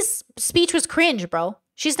 Katie's speech was cringe, bro.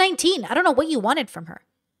 She's 19. I don't know what you wanted from her.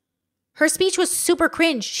 Her speech was super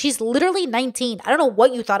cringe. She's literally 19. I don't know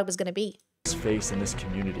what you thought it was going to be. Face in this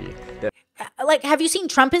community that— like, have you seen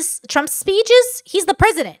Trump's speeches? He's the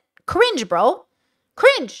president. Cringe, bro.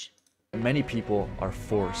 Cringe. Many people are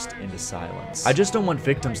forced into silence. I just don't want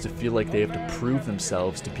victims to feel like they have to prove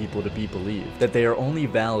themselves to people to be believed, that they are only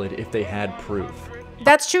valid if they had proof.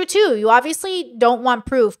 That's true too. You obviously don't want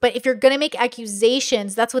proof, but if you're going to make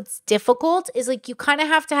accusations, that's what's difficult, is like you kind of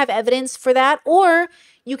have to have evidence for that, or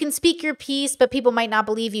you can speak your piece, but people might not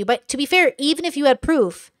believe you. But to be fair, even if you had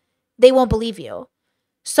proof, they won't believe you.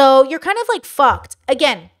 So you're kind of like fucked.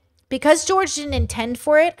 Again, because George didn't intend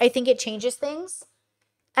for it, I think it changes things.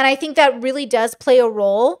 And I think that really does play a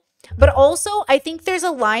role. But also, I think there's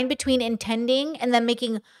a line between intending and then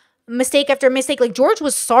making mistake after mistake. Like, George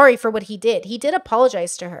was sorry for what he did. He did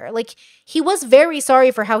apologize to her. Like, he was very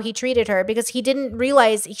sorry for how he treated her because he didn't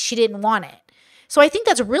realize she didn't want it. So I think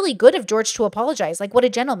that's really good of George to apologize. Like, what a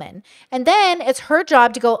gentleman. And then it's her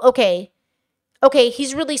job to go, okay,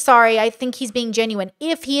 he's really sorry. I think he's being genuine,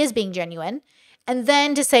 if he is being genuine. And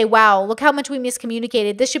then to say, wow, look how much we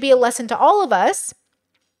miscommunicated. This should be a lesson to all of us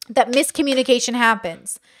that miscommunication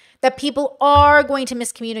happens, that people are going to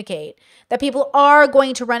miscommunicate, that people are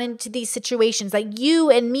going to run into these situations, that you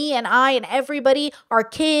and me and I and everybody, our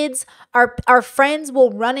kids, our friends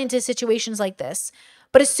will run into situations like this.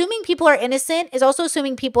 But assuming people are innocent is also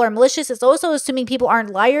assuming people are malicious. It's also assuming people aren't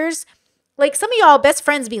liars. Like, some of y'all best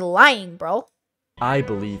friends be lying, bro. I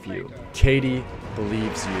believe you. Katie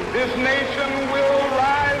believes you. This nation will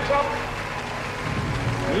rise up,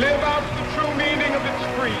 live out the true meaning of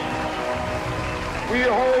its creed. We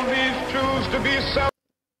hold these truths to be self.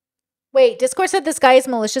 Wait, Discord said this guy is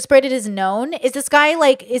malicious, but it is known. Is this guy,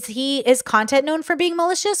 like, is his content known for being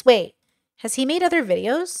malicious? Wait, has he made other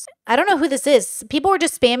videos? I don't know who this is. People were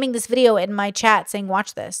just spamming this video in my chat saying,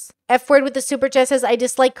 watch this. F word with the super chat says, I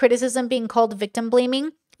dislike criticism being called victim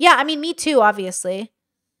blaming. Yeah, I mean, me too, obviously.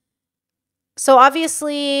 So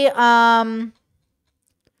obviously, I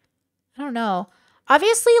don't know.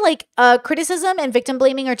 Obviously, like, criticism and victim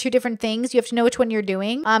blaming are two different things. You have to know which one you're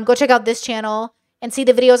doing. Go check out this channel and see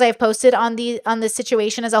the videos I've posted on this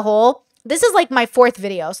situation as a whole. This is like my 4th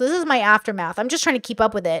video, so this is my aftermath. I'm just trying to keep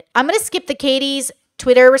up with it. I'm gonna skip the Katie's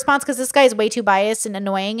Twitter response because this guy is way too biased and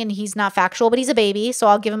annoying, and he's not factual, but he's a baby, so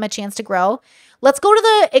I'll give him a chance to grow. Let's go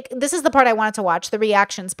to this is the part I wanted to watch, the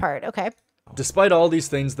reactions part, okay? Despite all these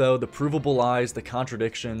things, though, the provable lies, the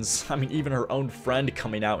contradictions, I mean, even her own friend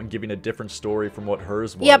coming out and giving a different story from what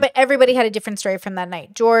hers was. Yeah, but everybody had a different story from that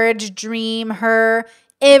night. George, Dream, her,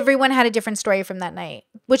 everyone had a different story from that night,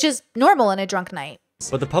 which is normal in a drunk night.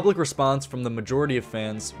 But the public response from the majority of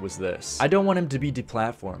fans was this. I don't want him to be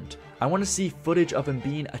deplatformed. I want to see footage of him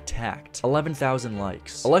being attacked. 11,000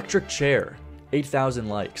 likes. Electric chair. 8,000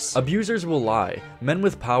 likes. Abusers will lie. Men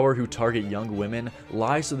with power who target young women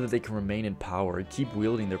lie so that they can remain in power and keep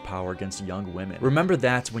wielding their power against young women. Remember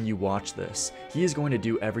that when you watch this. He is going to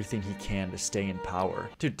do everything he can to stay in power.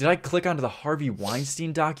 Dude, did I click onto the Harvey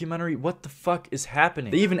Weinstein documentary? What the fuck is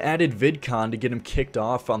happening? They even added VidCon to get him kicked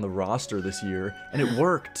off on the roster this year, and it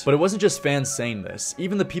worked. But it wasn't just fans saying this.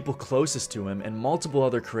 Even the people closest to him and multiple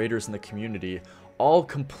other creators in the community all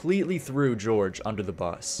completely threw George under the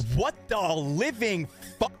bus. What the living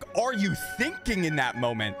fuck are you thinking in that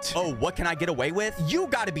moment? Oh, what can I get away with? You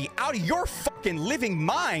gotta be out of your fucking living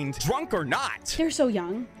mind, drunk or not. They're so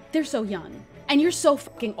young. They're so young. And you're so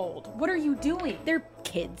fucking old. What are you doing? They're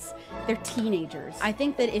kids. They're teenagers. I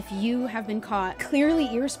think that if you have been caught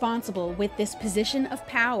clearly irresponsible with this position of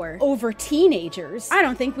power over teenagers, I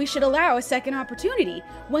don't think we should allow a second opportunity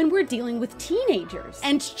when we're dealing with teenagers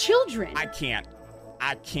and children.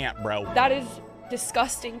 I can't, bro. That is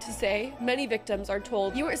disgusting to say. Many victims are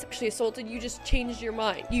told, you were sexually assaulted, you just changed your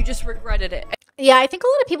mind. You just regretted it. Yeah, I think a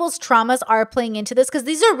lot of people's traumas are playing into this because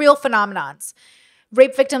these are real phenomenons.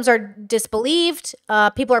 Rape victims are disbelieved.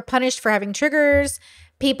 People are punished for having triggers.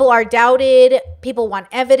 People are doubted. People want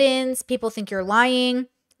evidence. People think you're lying.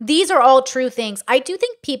 These are all true things. I do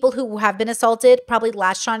think people who have been assaulted probably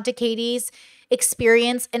latched on to Katie's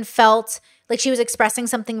experience and felt like she was expressing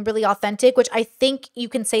something really authentic, which I think you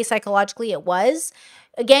can say psychologically it was.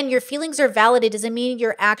 Again, your feelings are valid. It doesn't mean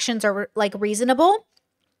your actions are like reasonable.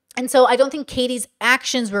 And so I don't think Katie's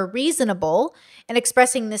actions were reasonable in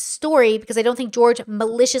expressing this story because I don't think George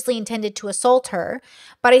maliciously intended to assault her.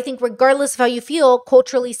 But I think regardless of how you feel,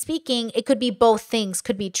 culturally speaking, it could be both things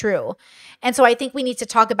could be true. And so I think we need to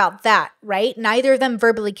talk about that, right? Neither of them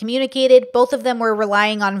verbally communicated. Both of them were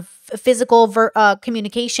relying on physical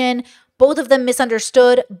communication. Both of them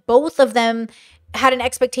misunderstood. Both of them had an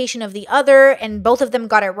expectation of the other, and both of them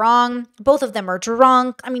got it wrong. Both of them are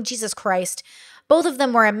drunk. I mean, Jesus Christ. Both of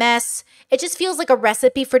them were a mess. It just feels like a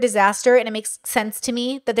recipe for disaster, and it makes sense to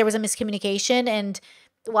me that there was a miscommunication, and,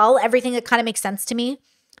 well, everything that kind of makes sense to me.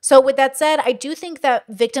 So with that said, I do think that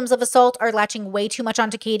victims of assault are latching way too much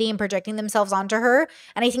onto Katie and projecting themselves onto her.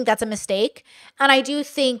 And I think that's a mistake. And I do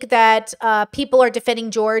think that people are defending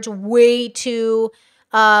George way too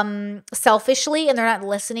selfishly, and they're not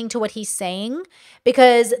listening to what he's saying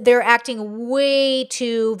because they're acting way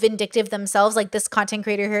too vindictive themselves. Like this content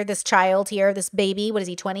creator here, this child here, this baby, what is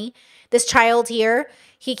he, 20? This child here,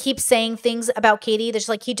 he keeps saying things about Katie that's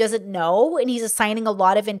like he doesn't know, and he's assigning a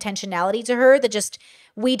lot of intentionality to her that just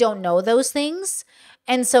we don't know those things.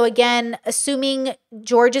 And so again, assuming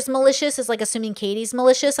George is malicious is like assuming Katie's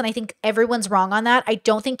malicious, and I think everyone's wrong on that. I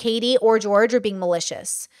don't think Katie or George are being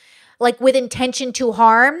malicious, like with intention to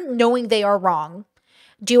harm, knowing they are wrong.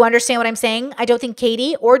 Do you understand what I'm saying? I don't think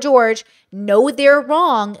Katie or George know they're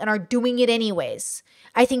wrong and are doing it anyways.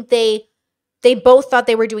 I think they both thought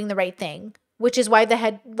they were doing the right thing, which is why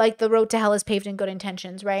the road to hell is paved in good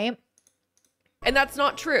intentions, right? And that's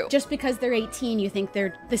not true. Just because they're 18, you think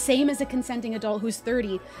they're the same as a consenting adult who's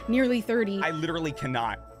 30, nearly 30. I literally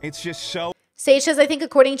cannot. It's just so... Sage says, I think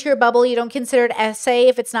according to your bubble, you don't consider it essay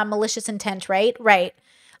if it's not malicious intent, right? Right.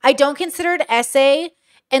 I don't consider it essay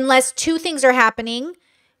unless two things are happening.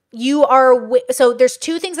 So there's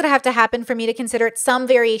two things that have to happen for me to consider it some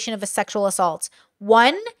variation of a sexual assault.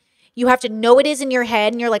 One, you have to know it is in your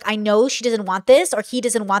head and you're like, I know she doesn't want this or he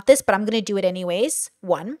doesn't want this, but I'm going to do it anyways.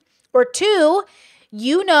 One. Or two,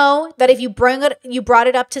 you know that if you brought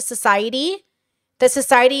it up to society, that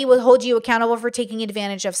society will hold you accountable for taking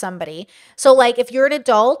advantage of somebody. So like if you're an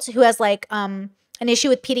adult who has like an issue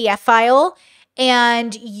with PDF file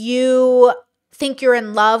and you think you're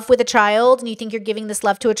in love with a child and you think you're giving this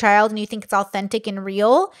love to a child and you think it's authentic and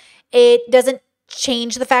real, it doesn't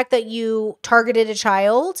change the fact that you targeted a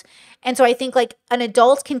child. And so I think like an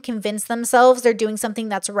adult can convince themselves they're doing something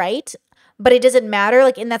that's right, but it doesn't matter.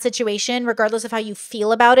 Like in that situation, regardless of how you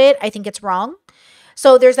feel about it, I think it's wrong.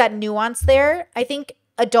 So there's that nuance there. I think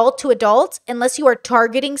adult to adult, unless you are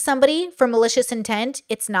targeting somebody for malicious intent,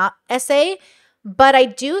 it's not SA. But I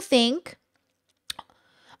do think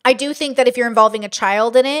that if you're involving a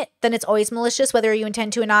child in it, then it's always malicious, whether you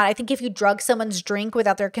intend to or not. I think if you drug someone's drink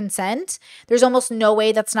without their consent, there's almost no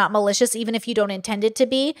way that's not malicious, even if you don't intend it to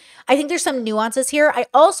be. I think there's some nuances here. I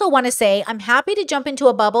also want to say I'm happy to jump into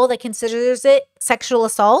a bubble that considers it sexual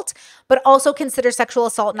assault, but also consider sexual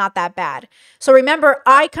assault not that bad. So remember,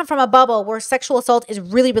 I come from a bubble where sexual assault is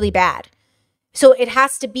really, really bad. So it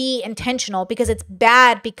has to be intentional because it's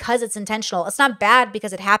bad because it's intentional. It's not bad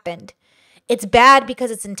because it happened. It's bad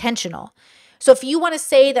because it's intentional. So if you want to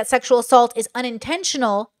say that sexual assault is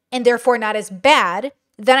unintentional and therefore not as bad,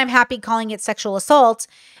 then I'm happy calling it sexual assault,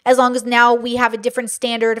 as long as now we have a different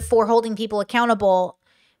standard for holding people accountable,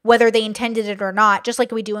 whether they intended it or not, just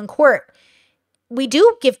like we do in court. We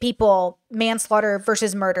do give people manslaughter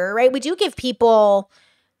versus murder, right? We do give people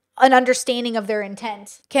an understanding of their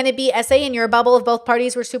intent. Can it be SA in your bubble if both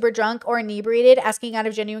parties were super drunk or inebriated, asking out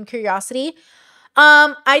of genuine curiosity?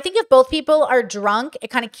 I think if both people are drunk, it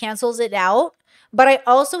kind of cancels it out. But I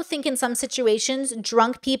also think in some situations,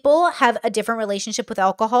 drunk people have a different relationship with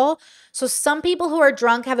alcohol. So some people who are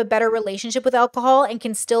drunk have a better relationship with alcohol and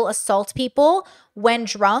can still assault people when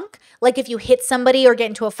drunk. Like if you hit somebody or get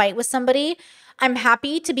into a fight with somebody, I'm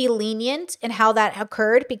happy to be lenient in how that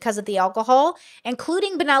occurred because of the alcohol,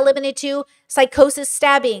 including but not limited to psychosis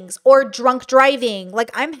stabbings or drunk driving. Like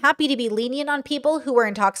I'm happy to be lenient on people who are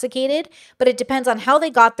intoxicated, but it depends on how they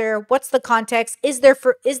got there. What's the context? Is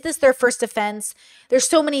this their first offense? There's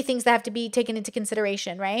so many things that have to be taken into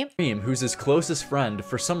consideration, right? Who's his closest friend,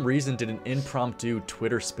 for some reason did an impromptu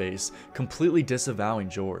Twitter space completely disavowing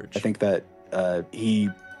George. I think that he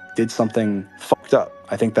did something fucked up.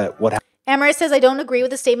 I think that what happened. Amaris says, I don't agree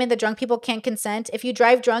with the statement that drunk people can't consent. If you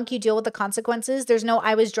drive drunk, you deal with the consequences. There's no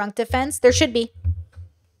I was drunk defense. There should be.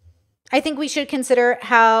 I think we should consider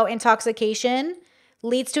how intoxication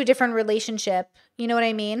leads to a different relationship. You know what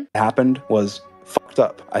I mean? What happened was fucked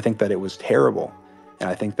up. I think that it was terrible. And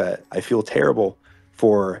I think that I feel terrible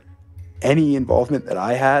for any involvement that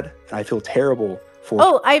I had. And I feel terrible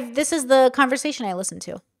for... this is the conversation I listened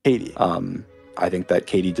to. Katie. I think that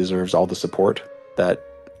Katie deserves all the support that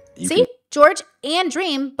See, George and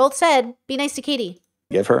Dream both said, be nice to Katie.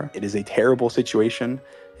 Give her. It is a terrible situation.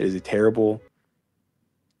 It is a terrible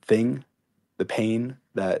thing. The pain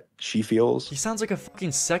that she feels. He sounds like a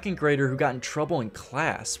fucking second grader who got in trouble in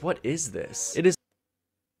class. What is this?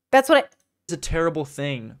 That's what it's a terrible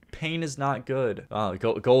thing. Pain is not good.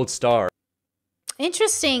 Gold star.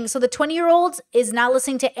 Interesting. So the 20-year-old is not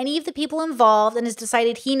listening to any of the people involved and has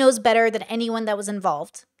decided he knows better than anyone that was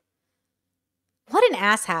involved. What an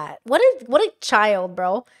asshat. What a child,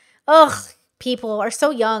 bro. Ugh, people are so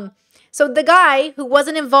young. So the guy who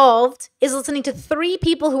wasn't involved is listening to 3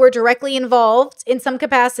 people who were directly involved in some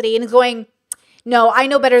capacity and is going, no, I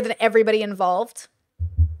know better than everybody involved.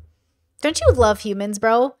 Don't you love humans,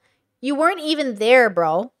 bro? You weren't even there,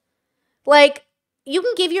 bro. Like, you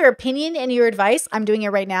can give your opinion and your advice. I'm doing it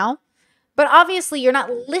right now. But obviously, you're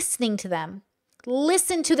not listening to them.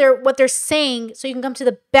 Listen to what they're saying so you can come to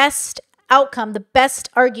the best outcome, the best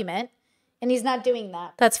argument. And he's not doing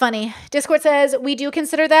that. That's funny. Discord says, we do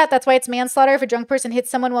consider that. That's why it's manslaughter if a drunk person hits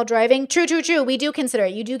someone while driving. True, true, true. We do consider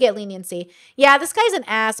it. You do get leniency. Yeah, this guy's an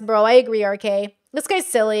ass, bro. I agree, RK. This guy's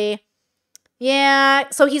silly. Yeah,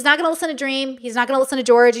 so he's not going to listen to Dream. He's not going to listen to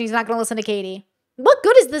George. And he's not going to listen to Katie. What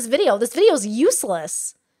good is this video? This video is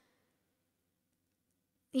useless.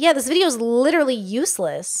 Yeah, this video is literally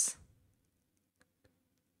useless.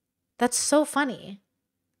 That's so funny.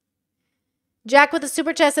 Jack with a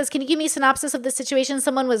super chat says, can you give me a synopsis of the situation?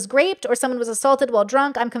 Someone was raped or someone was assaulted while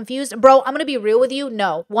drunk. I'm confused. Bro, I'm going to be real with you.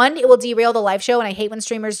 No. 1, it will derail the live show, and I hate when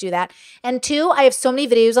streamers do that. And 2, I have so many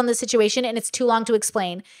videos on this situation, and it's too long to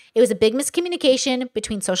explain. It was a big miscommunication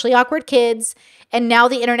between socially awkward kids, and now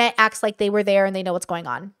the internet acts like they were there and they know what's going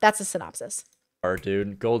on. That's a synopsis.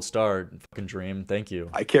 Dude, gold star, fucking Dream. Thank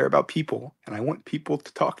you. I care about people, and I want people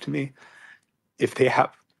to talk to me if they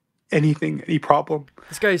have anything, any problem.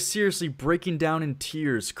 This guy is seriously breaking down in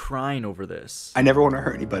tears, crying over this. I never want to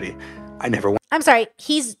hurt anybody. I never want. I'm sorry.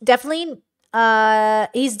 He's not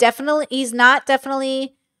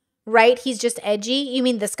definitely right. He's just edgy. You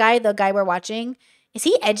mean this guy, the guy we're watching? Is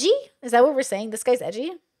he edgy? Is that what we're saying? This guy's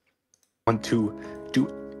edgy? Want to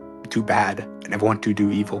do bad. I never want to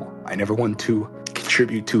do evil. I never want to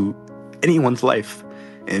contribute to anyone's life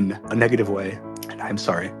in a negative way. And I'm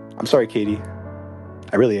sorry. I'm sorry, Katie.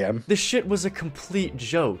 I really am. This shit was a complete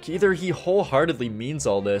joke. Either he wholeheartedly means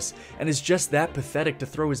all this and is just that pathetic to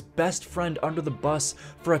throw his best friend under the bus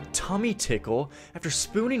for a tummy tickle after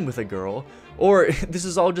spooning with a girl, or this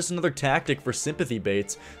is all just another tactic for sympathy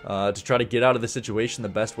baits to try to get out of the situation the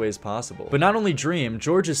best way as possible. But not only Dream,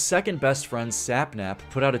 George's second best friend, Sapnap,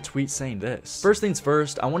 put out a tweet saying this. First things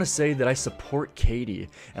first, I want to say that I support Katie,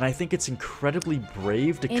 and I think it's incredibly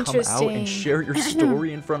brave to come out and share your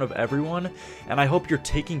story in front of everyone, and I hope you're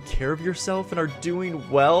taking care of yourself and are doing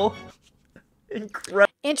well.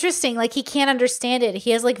 Incredible. Interesting. Like, he can't understand it. He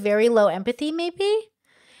has like very low empathy, maybe?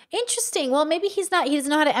 Interesting. Well, maybe he doesn't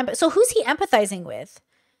know how to empathize. So who's he empathizing with?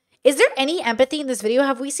 Is there any empathy in this video?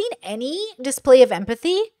 Have we seen any display of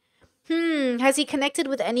empathy? Has he connected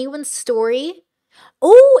with anyone's story?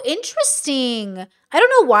 Oh, interesting. I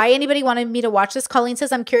don't know why anybody wanted me to watch this. Colleen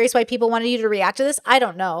says, I'm curious why people wanted you to react to this. I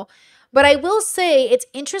don't know. But I will say it's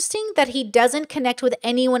interesting that he doesn't connect with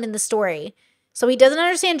anyone in the story. So he doesn't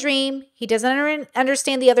understand Dream. He doesn't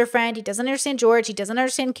understand the other friend. He doesn't understand George. He doesn't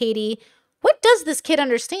understand Katie. What does this kid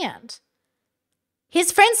understand?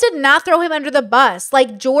 His friends did not throw him under the bus.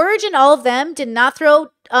 Like, George and all of them did not throw,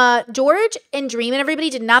 George and Dream and everybody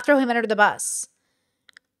did not throw him under the bus.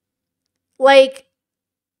 Like,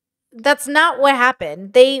 that's not what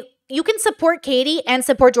happened. You can support Katie and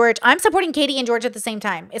support George. I'm supporting Katie and George at the same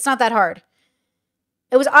time. It's not that hard.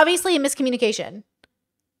 It was obviously a miscommunication.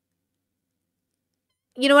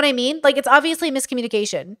 You know what I mean? Like, it's obviously a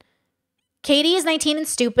miscommunication. Katie is 19 and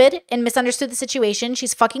stupid and misunderstood the situation.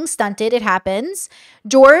 She's fucking stunted. It happens.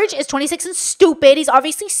 George is 26 and stupid. He's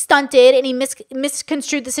obviously stunted and he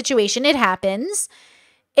misconstrued the situation. It happens.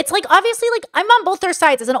 It's like, obviously, like, I'm on both their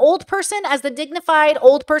sides. As an old person, as the dignified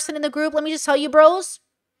old person in the group, let me just tell you, bros.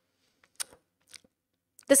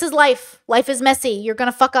 This is life. Life is messy. You're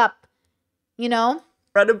gonna fuck up. You know?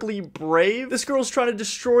 Incredibly brave. This girl's trying to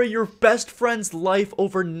destroy your best friend's life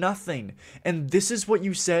over nothing. And this is what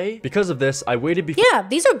you say? Because of this, I waited before. Yeah,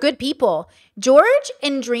 these are good people. George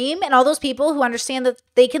and Dream and all those people who understand that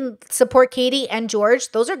they can support Katie and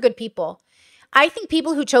George, those are good people. I think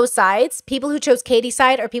people who chose sides, people who chose Katie's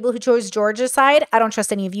side or people who chose George's side, I don't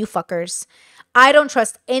trust any of you fuckers. I don't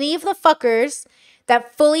trust any of the fuckers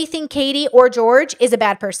that fully think Katie or George is a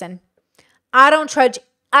bad person. I don't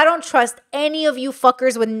trust any of you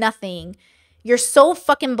fuckers with nothing. You're so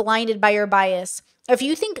fucking blinded by your bias. If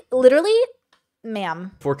you think literally,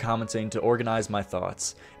 ma'am. Before commenting to organize my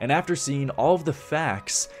thoughts, and after seeing all of the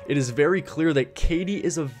facts, it is very clear that Katie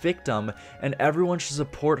is a victim and everyone should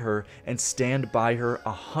support her and stand by her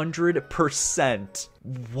 100%.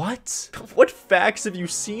 What? What facts have you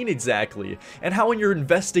seen exactly? And how in your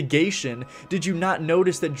investigation did you not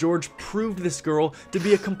notice that George proved this girl to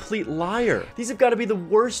be a complete liar? These have got to be the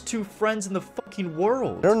worst two friends in the fucking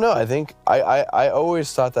world. I don't know. I think I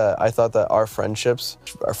always thought that our friendship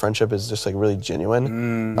is just like really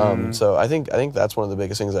genuine. So I think that's one of the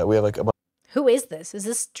biggest things that we have like a. Who is this? Is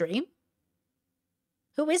this Dream?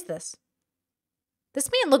 Who is this? This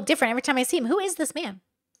man looked different every time I see him. Who is this man?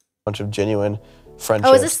 Bunch of genuine friendships.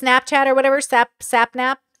 Oh, is this Snapchat or whatever?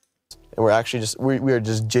 Sapnap? And we're actually just, we are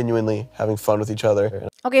just genuinely having fun with each other.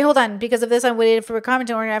 Okay, hold on. Because of this, I'm waiting for a comment.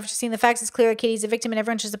 After seeing the facts, it's clear that Katie's a victim and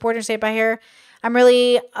everyone should support her and stand by her. I'm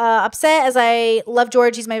really upset as I love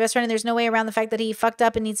George. He's my best friend and there's no way around the fact that he fucked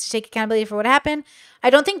up and needs to take accountability for what happened. I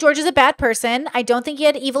don't think George is a bad person. I don't think he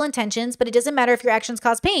had evil intentions, but it doesn't matter if your actions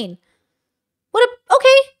cause pain.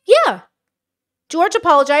 Okay, yeah. George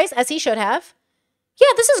apologized, as he should have. Yeah,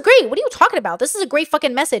 this is great. What are you talking about? This is a great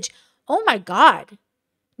fucking message. Oh my God.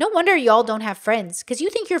 No wonder y'all don't have friends, because you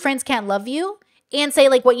think your friends can't love you and say,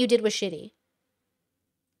 like, what you did was shitty.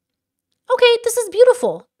 Okay, this is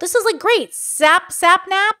beautiful. This is, like, great.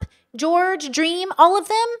 Sapnap, George, Dream, all of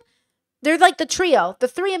them. They're like the trio, the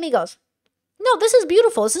three amigos. No, this is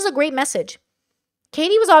beautiful. This is a great message.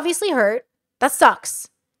 Katie was obviously hurt. That sucks.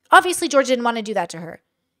 Obviously, George didn't want to do that to her.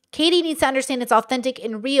 Katie needs to understand it's authentic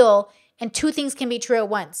and real, and two things can be true at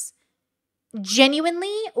once.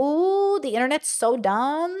 Genuinely, ooh, the internet's so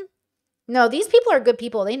dumb. No, these people are good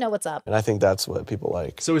people. They know what's up. And I think that's what people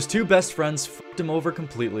like. So his two best friends fucked him over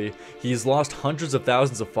completely. He's lost hundreds of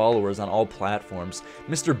thousands of followers on all platforms.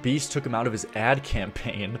 Mr. Beast took him out of his ad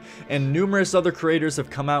campaign. And numerous other creators have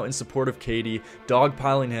come out in support of Katie,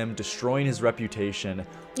 dogpiling him, destroying his reputation.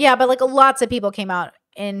 Yeah, but like lots of people came out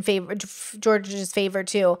in favor, George's favor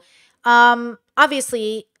too.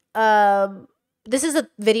 Obviously, this is a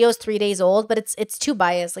video's 3 days old, but it's too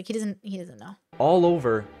biased. Like he doesn't know. All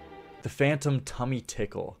over the phantom tummy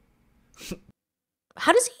tickle.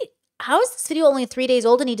 How is this video only 3 days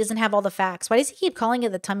old and he doesn't have all the facts? Why does he keep calling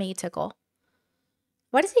it the tummy tickle?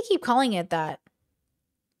 Why does he keep calling it that?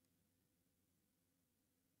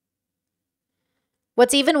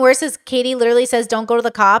 What's even worse is Katie literally says, don't go to the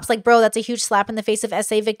cops. Like, bro, that's a huge slap in the face of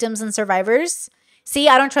SA victims and survivors. See,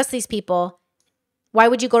 I don't trust these people. Why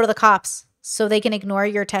would you go to the cops? So they can ignore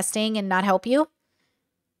your testing and not help you?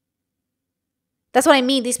 That's what I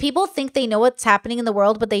mean. These people think they know what's happening in the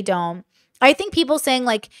world, but they don't. I think people saying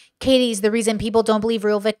like, Katie's the reason people don't believe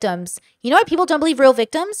real victims. You know why people don't believe real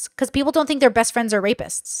victims? Because people don't think their best friends are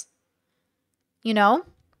rapists. You know?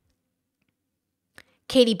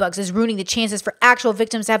 Caitibugzz is ruining the chances for actual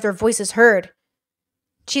victims to have their voices heard.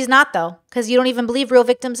 She's not, though, because you don't even believe real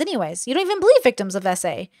victims anyways. You don't even believe victims of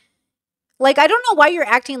SA. Like, I don't know why you're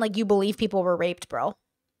acting like you believe people were raped, bro.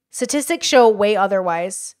 Statistics show way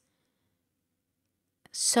otherwise.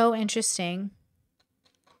 So interesting.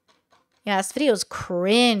 Yeah, this video's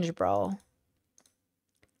cringe, bro.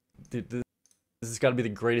 Dude, this has got to be the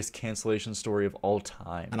greatest cancellation story of all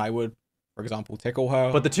time. And I would, for example, tickle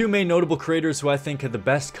her. But the two main notable creators who I think had the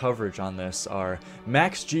best coverage on this are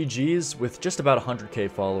Max GG's with just about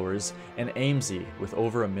 100k followers and Aimsy with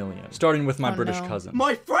over 1 million. Starting with my British cousin.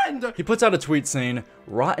 My friend! He puts out a tweet saying,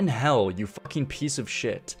 "Rotten hell, you fucking piece of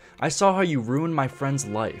shit. I saw how you ruined my friend's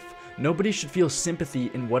life. Nobody should feel sympathy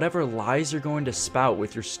in whatever lies you're going to spout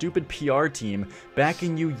with your stupid PR team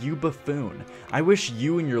backing you, you buffoon. I wish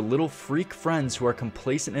you and your little freak friends who are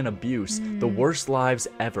complacent in abuse the worst lives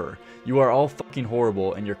ever. You are all fucking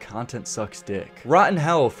horrible and your content sucks dick. Rotten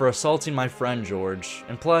hell for assaulting my friend, George.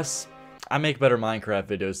 And plus, I make better Minecraft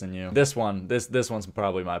videos than you. This one's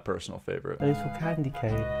probably my personal favorite." A little candy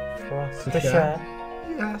cane for us to share.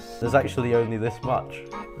 Yes. There's actually only this much.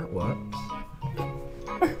 That works.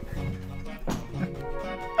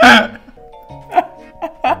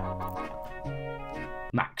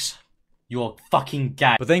 Max, you're fucking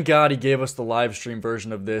gay. But thank God he gave us the live stream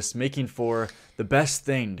version of this, making for the best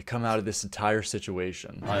thing to come out of this entire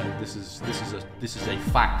situation. This is a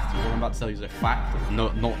fact. What I'm about to tell you is a fact,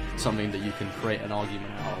 not something that you can create an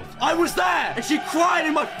argument out of. I was there, and she cried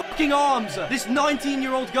in my fucking arms. This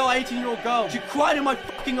 19-year-old girl, 18-year-old girl, she cried in my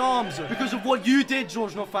fucking arms because of what you did,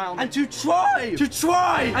 GeorgeNotFound. And to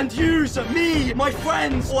try and use me, my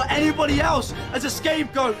friends, or anybody else as a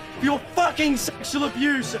scapegoat for your fucking sexual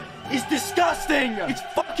abuse is disgusting. It's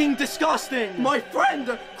fucking disgusting. My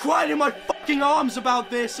friend cried in my fucking arms about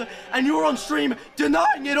this, and you're on stream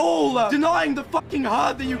denying it all, denying the fucking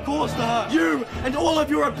hurt that you caused to her. You and all of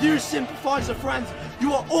your abuse sympathizer friends,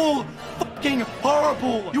 you are all fucking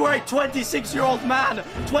horrible. You are a 26-year-old man,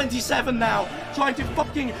 27 now, trying to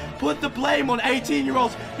fucking put the blame on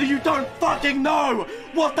 18-year-olds that you don't fucking know.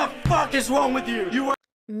 What the fuck is wrong with you? You are—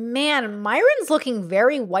 Man, Myron's looking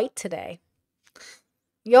very white today.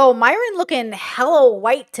 Yo, Myron looking hella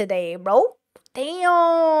white today, bro.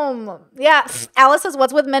 Damn. Yeah, Alice says,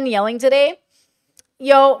 what's with men yelling today?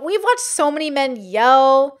 Yo, we've watched so many men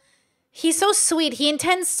yell. He's so sweet. He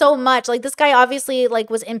intends so much. Like, this guy obviously,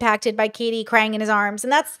 like, was impacted by Katie crying in his arms.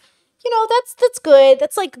 And that's you know, that's good.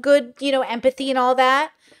 That's like good, you know, empathy and all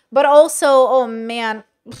that. But also, oh man,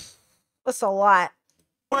 that's a lot.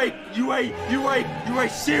 Wait, you a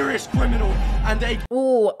serious criminal and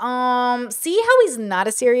a see how he's not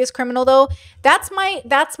a serious criminal though? That's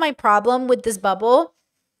my problem with this bubble.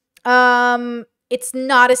 It's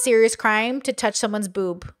not a serious crime to touch someone's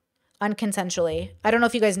boob unconsensually. I don't know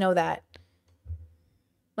if you guys know that.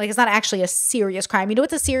 Like, it's not actually a serious crime. You know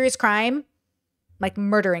what's a serious crime? Like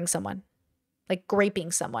murdering someone. Like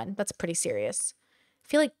raping someone. That's pretty serious. I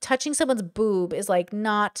feel like touching someone's boob is like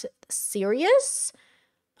not serious,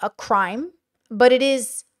 a crime, but it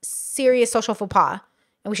is serious social faux pas.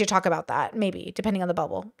 And we should talk about that, maybe, depending on the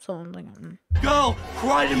bubble. So I'm like, girl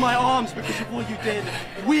cried in my arms because of what you did.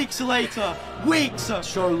 Weeks later,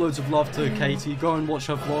 show loads of love to Katie. Go and watch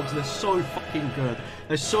her vlogs. They're so fucking good.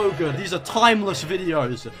 They're so good. These are timeless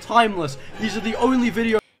videos. Timeless. These are the only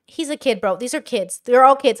videos. He's a kid, bro. These are kids. They're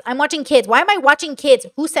all kids. I'm watching kids. Why am I watching kids?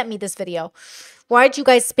 Who sent me this video? Why'd you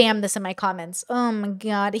guys spam this in my comments? Oh my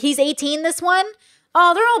God. He's 18, this one?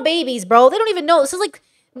 Oh, they're all babies, bro. They don't even know.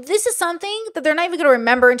 This is something that they're not even going to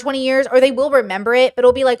remember in 20 years, or they will remember it, but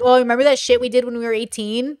it'll be like, oh, remember that shit we did when we were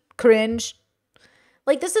 18? Cringe.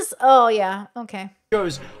 Like, this is, oh, yeah, okay.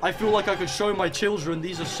 I feel like I could show my children.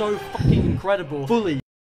 These are so fucking incredible. Fully.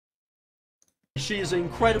 She is an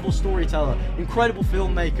incredible storyteller, incredible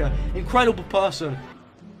filmmaker, incredible person.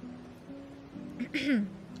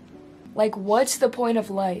 Like, what's the point of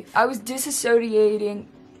life? I was disassociating.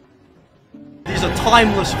 These are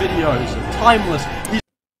timeless videos. Timeless.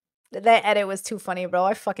 That edit was too funny, bro.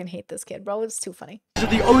 I fucking hate this kid, bro. It's too funny. These are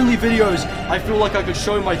the only videos I feel like I could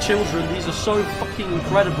show my children. These are so fucking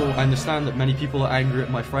incredible. I understand that many people are angry at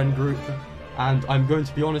my friend group, and I'm going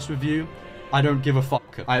to be honest with you. I don't give a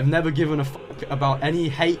fuck. I have never given a fuck about any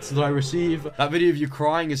hate that I receive. That video of you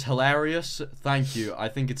crying is hilarious. Thank you. I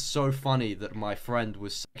think it's so funny that my friend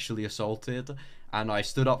was sexually assaulted, and I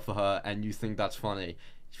stood up for her, and you think that's funny.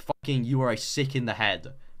 Fucking, you are a sick in the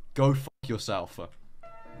head. Go fuck yourself.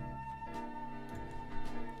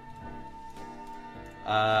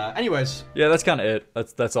 Anyways. Yeah, that's kind of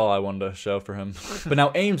it. That's all I wanted to show for him. But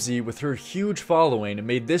now Amesy, with her huge following,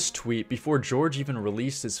 made this tweet before George even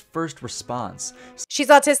released his first response. She's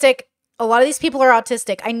autistic. A lot of these people are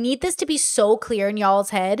autistic. I need this to be so clear in y'all's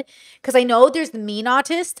head, because I know there's the mean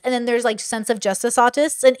autist, and then there's like sense of justice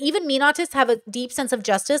autists, and even mean autists have a deep sense of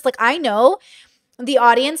justice. Like, I know the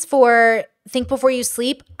audience for Think Before You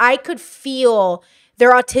Sleep, I could feel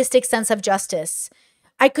their autistic sense of justice.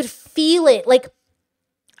 I could feel it. Like,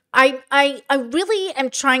 I really am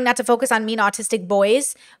trying not to focus on mean autistic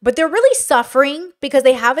boys, but they're really suffering because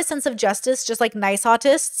they have a sense of justice, just like nice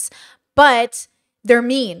autists, but they're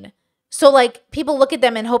mean. So like, people look at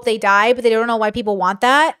them and hope they die, but they don't know why people want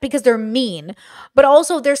that because they're mean. But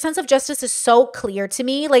also their sense of justice is so clear to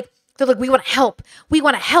me. Like, they're like, we want to help. We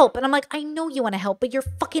want to help. And I'm like, I know you want to help, but you're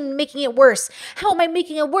fucking making it worse. How am I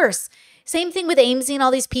making it worse? Same thing with Amesy and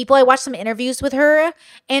all these people. I watched some interviews with her,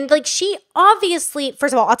 and like, she obviously,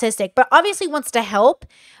 first of all, autistic, but obviously wants to help,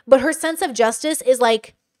 but her sense of justice is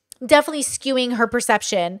like definitely skewing her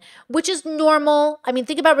perception, which is normal. I mean,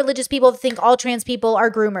 think about religious people that think all trans people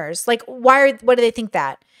are groomers. Like, why do they think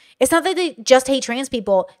that? It's not that they just hate trans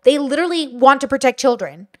people. They literally want to protect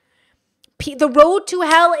children. The road to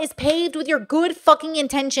hell is paved with your good fucking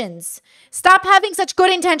intentions. Stop having such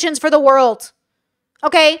good intentions for the world.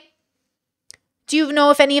 Okay? Do you know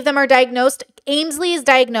if any of them are diagnosed? Ainsley is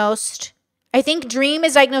diagnosed. I think Dream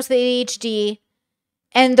is diagnosed with ADHD.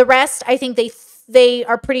 And the rest, I think they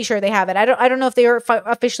are pretty sure they have it. I don't know if they are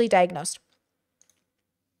officially diagnosed.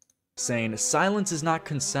 Saying, silence is not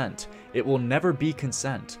consent. It will never be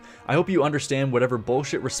consent. I hope you understand whatever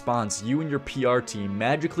bullshit response you and your PR team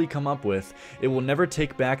magically come up with, it will never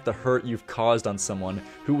take back the hurt you've caused on someone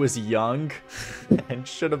who was young and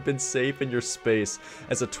should have been safe in your space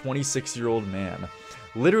as a 26-year-old man.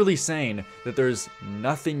 Literally saying that there's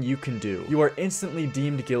nothing you can do. You are instantly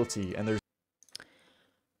deemed guilty and there's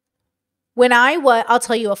I'll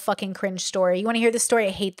tell you a fucking cringe story. You want to hear this story?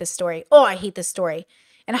 I hate this story. Oh, I hate this story.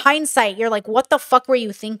 In hindsight, you're like, what the fuck were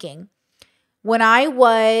you thinking? When I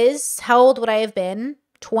was, how old would I have been?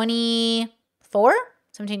 24?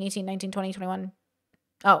 17, 18, 19, 20, 21.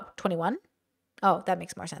 Oh, 21? Oh, that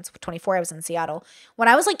makes more sense. 24, I was in Seattle. When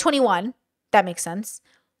I was like 21, that makes sense.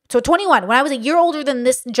 So 21, when I was a year older than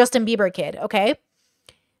this Justin Bieber kid, okay?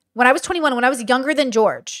 When I was 21, when I was younger than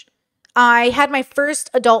George, I had my first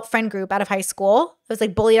adult friend group out of high school. I was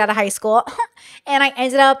like bullied out of high school. And I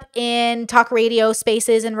ended up in talk radio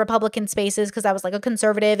spaces and Republican spaces because I was like a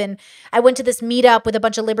conservative. And I went to this meetup with a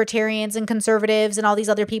bunch of libertarians and conservatives and all these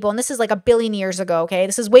other people. And this is like a billion years ago, okay?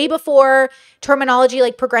 This is way before terminology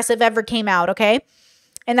like progressive ever came out, okay?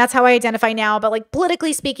 And that's how I identify now. But like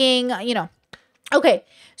politically speaking, you know. Okay,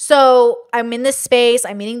 so I'm in this space.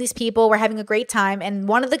 I'm meeting these people. We're having a great time. And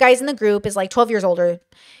one of the guys in the group is like 12 years older.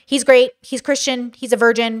 He's great. He's Christian. He's a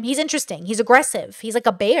virgin. He's interesting. He's aggressive. He's like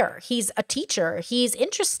a bear. He's a teacher. He's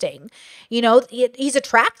interesting. You know, he's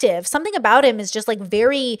attractive. Something about him is just like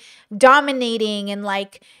very dominating and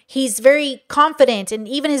like he's very confident. And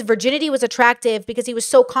even his virginity was attractive because he was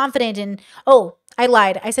so confident. And oh, I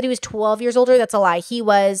lied. I said he was 12 years older. That's a lie. He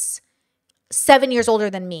was 7 years older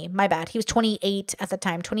than me. My bad. He was 28 at the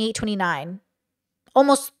time, 28, 29.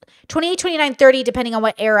 Almost 28, 29, 30, depending on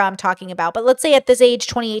what era I'm talking about. But let's say at this age,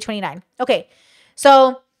 28, 29. Okay.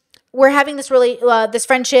 So we're having this this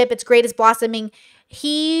friendship. It's great. It's blossoming.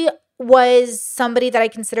 He was somebody that I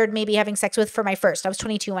considered maybe having sex with for my first. I was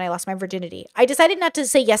 22 when I lost my virginity. I decided not to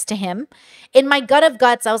say yes to him. In my gut of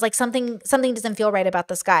guts, I was like, something doesn't feel right about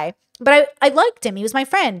this guy. But I liked him. He was my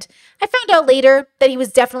friend. I found out later that he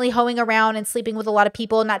was definitely hoeing around and sleeping with a lot of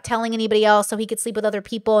people, not telling anybody else so he could sleep with other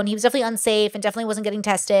people. And he was definitely unsafe and definitely wasn't getting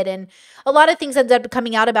tested. And a lot of things ended up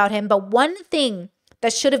coming out about him. But one thing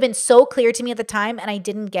that should have been so clear to me at the time, and I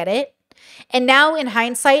didn't get it. And now in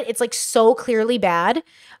hindsight, it's like so clearly bad,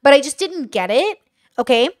 but I just didn't get it.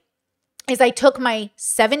 Okay. Is I took my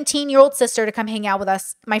 17-year-old sister to come hang out with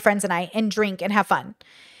us, my friends and I, and drink and have fun.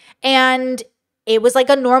 And it was like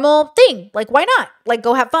a normal thing. Like, why not? Like,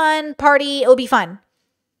 go have fun, party, it'll be fun.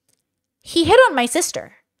 He hit on my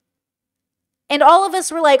sister. And all of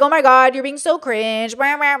us were like, oh my God, you're being so cringe.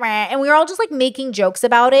 And we were all just like making jokes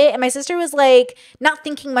about it. And my sister was like not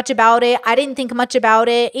thinking much about it. I didn't think much about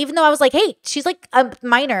it, even though I was like, hey, she's like a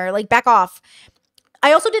minor, like back off.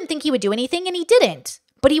 I also didn't think he would do anything, and he didn't.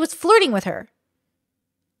 But he was flirting with her.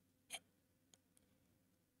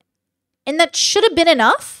 And that should have been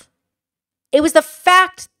enough. It was the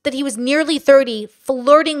fact that he was nearly 30,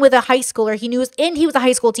 flirting with a high schooler he knew, and he was a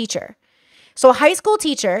high school teacher. So a high school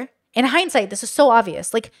teacher, in hindsight, this is so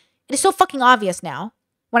obvious. Like, it is so fucking obvious now.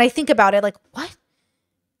 When I think about it, like, what?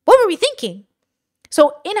 What were we thinking?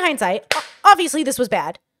 So in hindsight, obviously this was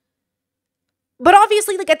bad. But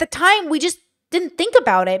obviously, like at the time, we just didn't think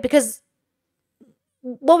about it because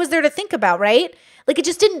what was there to think about, right? Like it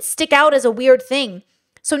just didn't stick out as a weird thing.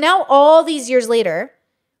 So now all these years later,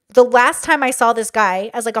 the last time I saw this guy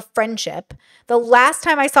as like a friendship, the last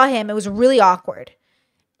time I saw him, it was really awkward.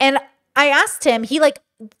 And I asked him, he like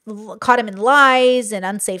caught him in lies and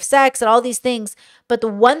unsafe sex and all these things. But the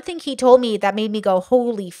one thing he told me that made me go,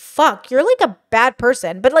 holy fuck, you're like a bad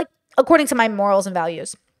person. But like, according to my morals and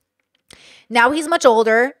values. Now he's much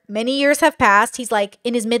older. Many years have passed. He's like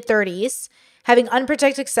in his mid-30s, having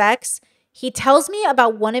unprotected sex. He tells me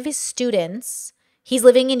about one of his students. He's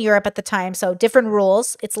living in Europe at the time, so different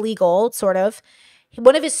rules. It's legal, sort of.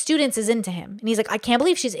 One of his students is into him. And he's like, I can't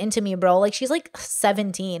believe she's into me, bro. Like, she's like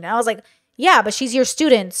 17. And I was like, yeah, but she's your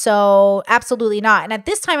student, so absolutely not. And at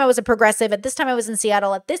this time, I was a progressive. At this time, I was in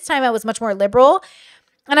Seattle. At this time, I was much more liberal.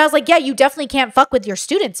 And I was like, yeah, you definitely can't fuck with your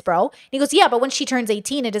students, bro. And he goes, yeah, but when she turns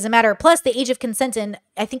 18, it doesn't matter. Plus, the age of consent in,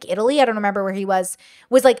 I think, Italy, I don't remember where he was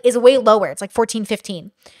like, is way lower. It's like 14,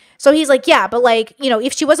 15. So he's like, yeah, but like, you know,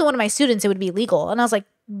 if she wasn't one of my students, it would be legal. And I was like,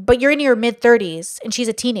 but you're in your mid-30s and she's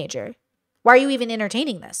a teenager. Why are you even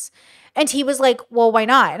entertaining this? And he was like, well, why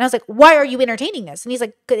not? And I was like, why are you entertaining this? And he's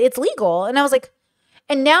like, it's legal. And I was like,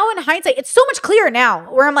 and now in hindsight, it's so much clearer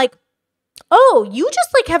now where I'm like, oh, you just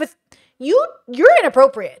like have a, you're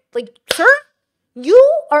inappropriate. Like, sir,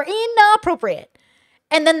 you are inappropriate.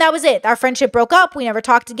 And then that was it. Our friendship broke up. We never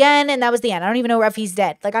talked again. And that was the end. I don't even know if he's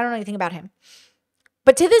dead. Like, I don't know anything about him.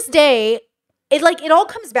 But to this day, it all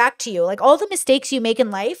comes back to you. Like all the mistakes you make in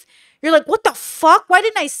life, you're like, what the fuck? Why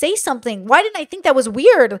didn't I say something? Why didn't I think that was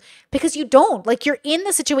weird? Because you don't. Like you're in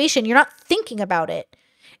the situation. You're not thinking about it.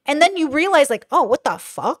 And then you realize like, oh, what the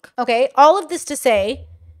fuck? Okay. All of this to say,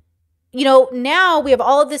 you know, now we have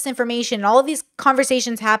all of this information and all of these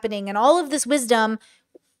conversations happening and all of this wisdom.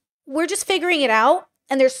 We're just figuring it out.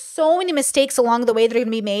 And there's so many mistakes along the way that are going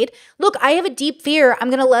to be made. Look, I have a deep fear. I'm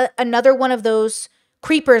going to let another one of those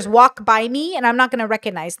creepers walk by me and I'm not going to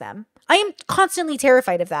recognize them. I am constantly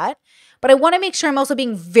terrified of that. But I want to make sure I'm also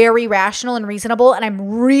being very rational and reasonable and I'm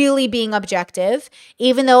really being objective,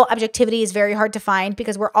 even though objectivity is very hard to find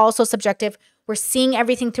because we're also subjective. We're seeing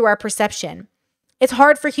everything through our perception. It's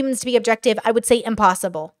hard for humans to be objective. I would say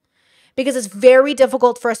impossible because it's very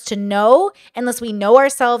difficult for us to know unless we know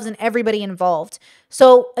ourselves and everybody involved.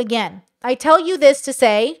 So again, I tell you this to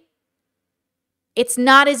say it's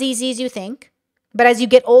not as easy as you think, but as you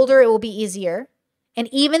get older, it will be easier. And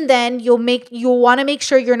even then, you'll want to make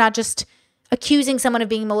sure you're not just accusing someone of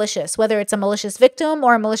being malicious, whether it's a malicious victim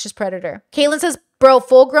or a malicious predator. Caitlin says, bro,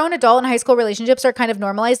 full-grown adult and high school relationships are kind of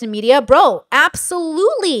normalized in media. Bro,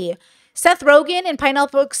 absolutely. Seth Rogen in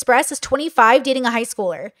Pineapple Express is 25 dating a high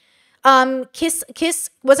schooler. Kiss,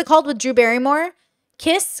 what's it called with Drew Barrymore?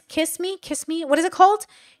 Kiss me. What is it called?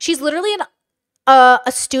 She's literally a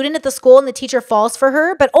student at the school and the teacher falls for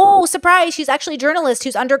her. But oh, surprise, she's actually a journalist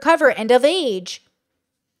who's undercover, end of age.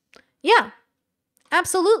 Yeah,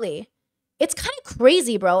 absolutely. It's kind of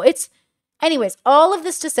crazy, bro. Anyways, all of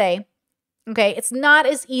this to say, okay, it's not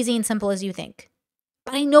as easy and simple as you think.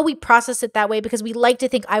 But I know we process it that way because we like to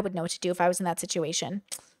think I would know what to do if I was in that situation.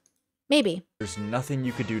 Maybe. There's nothing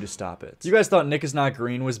you could do to stop it. You guys thought Nick is Not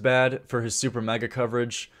Green was bad for his super mega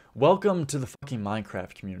coverage? Welcome to the fucking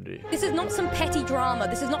Minecraft community. This is not some petty drama.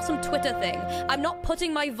 This is not some Twitter thing. I'm not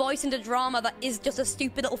putting my voice into drama that is just a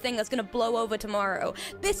stupid little thing that's gonna blow over tomorrow.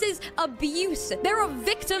 This is abuse. There are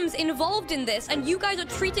victims involved in this, and you guys are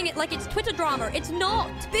treating it like it's Twitter drama. It's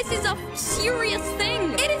not. This is a serious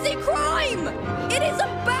thing. It is a crime. It is a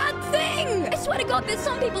bad thing. I swear to God, there's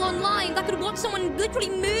some people online that could watch someone literally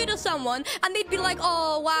murder someone, and they'd be like,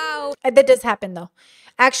 oh, wow. That does happen, though.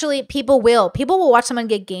 Actually, people will watch someone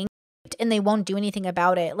get ganked and they won't do anything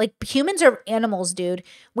about it. Like, humans are animals, dude.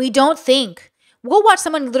 We don't think. We'll watch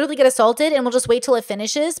someone literally get assaulted and we'll just wait till it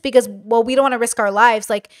finishes because, well, we don't want to risk our lives.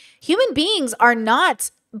 Like, human beings are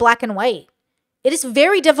not black and white. It is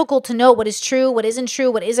very difficult to know what is true, what isn't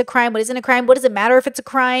true, what is a crime, what isn't a crime. What does it matter if it's a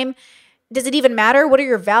crime? Does it even matter? What are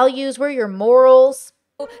your values? What are your morals?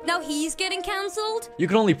 Now he's getting cancelled? You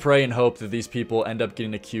can only pray and hope that these people end up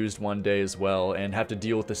getting accused one day as well and have to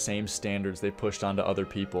deal with the same standards they pushed onto other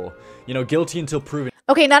people. You know, guilty until proven.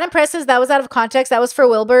 Okay, not impressed as that was out of context. That was for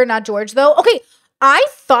Wilbur, not George, though. Okay, I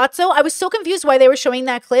thought so. I was so confused why they were showing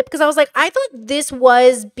that clip because I was like, I thought this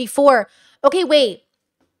was before. Okay, wait.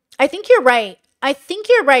 I think you're right.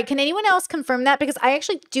 Can anyone else confirm that? Because I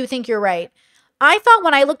actually do think you're right. I thought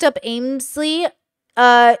when I looked up Amesley,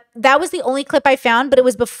 that was the only clip I found, but it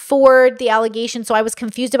was before the allegation, so I was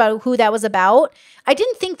confused about who that was about. I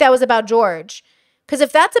didn't think that was about George. Because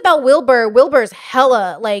if that's about Wilbur, Wilbur's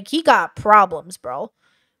hella, like, he got problems, bro.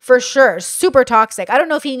 For sure. Super toxic. I don't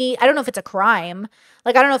know if it's a crime.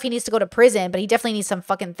 Like, I don't know if he needs to go to prison, but he definitely needs some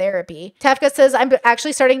fucking therapy. Tefka says, I'm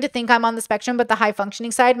actually starting to think I'm on the spectrum, but the high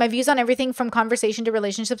functioning side. My views on everything from conversation to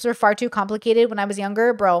relationships were far too complicated when I was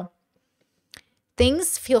younger. Bro,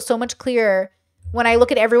 things feel so much clearer when I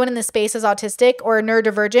look at everyone in this space as autistic or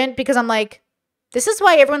neurodivergent, because I'm like, this is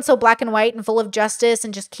why everyone's so black and white and full of justice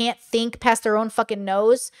and just can't think past their own fucking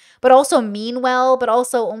nose, but also mean well, but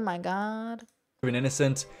also, oh my God. Proven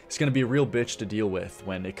innocent is going to be a real bitch to deal with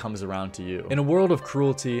when it comes around to you. In a world of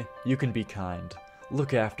cruelty, you can be kind.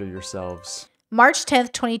 Look after yourselves. March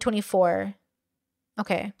 10th, 2024.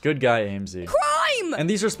 Okay. Good guy, AMZ. Crime! And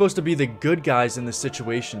these are supposed to be the good guys in this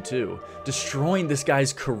situation too. Destroying this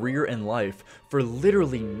guy's career and life for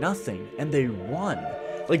literally nothing. And they won.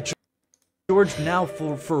 Like, George now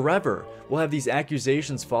for forever will have these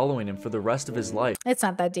accusations following him for the rest of his life. It's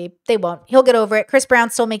not that deep. They won't. He'll get over it. Chris Brown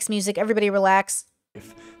still makes music. Everybody relax.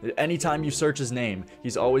 Anytime you search his name,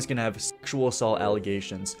 he's always going to have sexual assault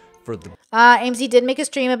allegations for the... AMZ did make a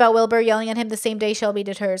stream about Wilbur yelling at him the same day Shelby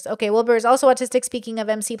did hers. Okay, Wilbur is also autistic. Speaking of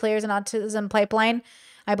MC players and autism pipeline,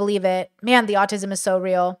 I believe it. Man, the autism is so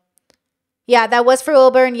real. Yeah, that was for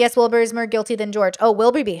Wilbur, and yes, Wilbur is more guilty than George. Oh,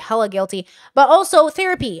 Wilbur be hella guilty. But also,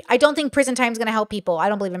 therapy. I don't think prison time is going to help people. I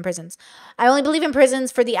don't believe in prisons. I only believe in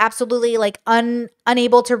prisons for the absolutely, like,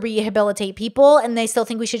 unable to rehabilitate people, and they still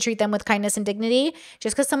think we should treat them with kindness and dignity.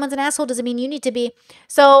 Just because someone's an asshole doesn't mean you need to be.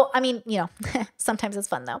 So, I mean, you know, sometimes it's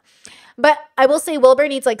fun, though. But I will say Wilbur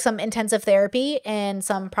needs, like, some intensive therapy and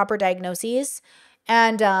some proper diagnoses.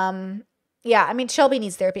 And, yeah, I mean, Shelby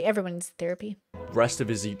needs therapy. Everyone needs therapy. Rest of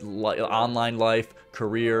his online life,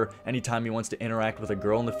 career, anytime he wants to interact with a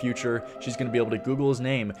girl in the future, she's going to be able to Google his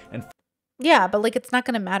name and... Yeah, but, like, it's not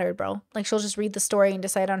going to matter, bro. Like, she'll just read the story and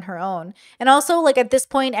decide on her own. And also, like, at this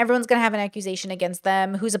point, everyone's going to have an accusation against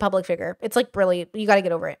them who's a public figure. It's, like, really, you got to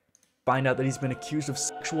get over it. Find out that he's been accused of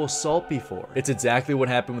sexual assault before. It's exactly what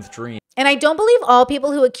happened with Dream. And I don't believe all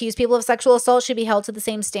people who accuse people of sexual assault should be held to the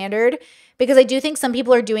same standard, because I do think some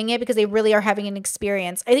people are doing it because they really are having an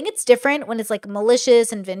experience. I think it's different when it's like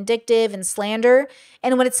malicious and vindictive and slander,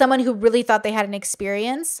 and when it's someone who really thought they had an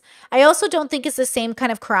experience. I also don't think it's the same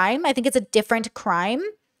kind of crime. I think it's a different crime.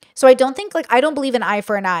 So I don't think, like, I don't believe an eye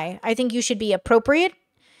for an eye. I think you should be appropriate.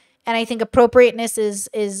 And I think appropriateness is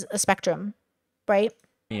a spectrum, right?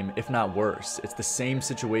 If not worse. It's the same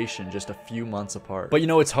situation, just a few months apart. But you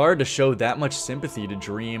know, it's hard to show that much sympathy to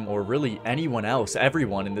Dream or really anyone else,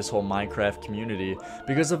 everyone in this whole Minecraft community,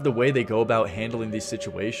 because of the way they go about handling these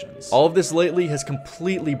situations. All of this lately has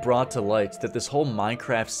completely brought to light that this whole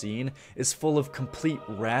Minecraft scene is full of complete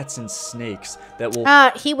rats and snakes that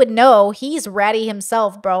will— he would know. He's ratty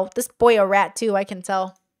himself, bro. This boy a rat too, I can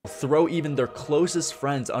tell. Throw even their closest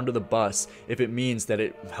friends under the bus if it means that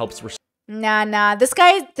it helps Nah. This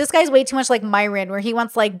guy's way too much like Myron, where he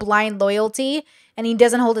wants like blind loyalty and he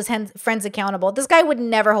doesn't hold his friends accountable. This guy would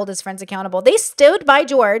never hold his friends accountable. They stood by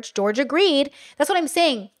George. George agreed. That's what I'm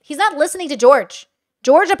saying. He's not listening to George.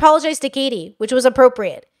 George apologized to Katie, which was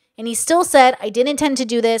appropriate. And he still said, I didn't intend to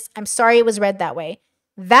do this. I'm sorry it was read that way.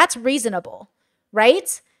 That's reasonable,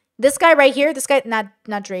 right? This guy right here, this guy,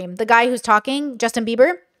 not Dream, the guy who's talking, Justin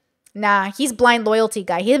Bieber, nah, he's blind loyalty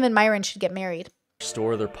guy. Him and Myron should get married.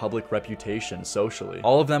 Restore their public reputation socially.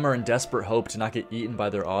 All of them are in desperate hope to not get eaten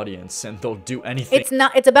by their audience, and they'll do anything.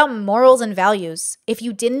 It's about morals and values. If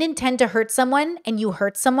you didn't intend to hurt someone and you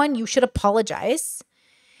hurt someone, you should apologize.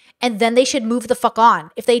 And then they should move the fuck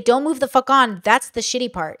on. If they don't move the fuck on, that's the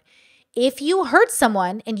shitty part. If you hurt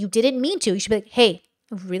someone and you didn't mean to, you should be like, hey,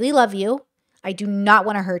 I really love you. I do not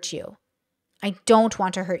want to hurt you. I don't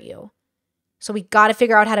want to hurt you. So we got to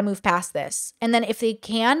figure out how to move past this. And then if they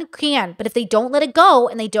can. But if they don't let it go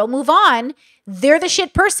and they don't move on, they're the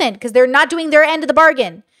shit person because they're not doing their end of the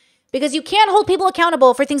bargain. Because you can't hold people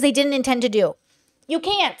accountable for things they didn't intend to do. You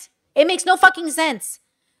can't. It makes no fucking sense.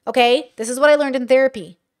 Okay? This is what I learned in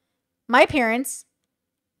therapy. My parents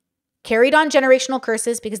carried on generational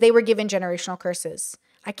curses because they were given generational curses.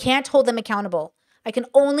 I can't hold them accountable. I can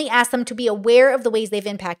only ask them to be aware of the ways they've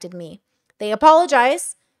impacted me. They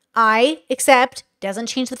apologize. I accept. Doesn't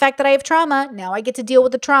change the fact that I have trauma. Now I get to deal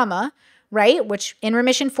with the trauma, right? Which in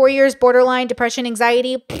remission, 4 years, borderline, depression,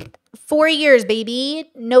 anxiety. 4 years,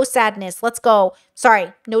 baby. No sadness. Let's go.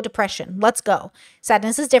 Sorry, no depression. Let's go.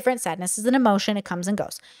 Sadness is different. Sadness is an emotion. It comes and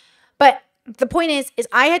goes. But the point is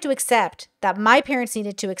I had to accept that my parents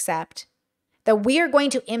needed to accept that we are going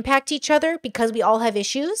to impact each other because we all have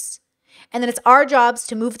issues. And then it's our jobs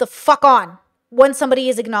to move the fuck on when somebody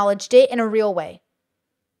has acknowledged it in a real way.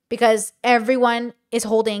 Because everyone is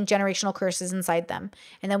holding generational curses inside them.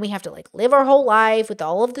 And then we have to like live our whole life with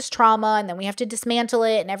all of this trauma. And then we have to dismantle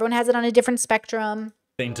it. And everyone has it on a different spectrum.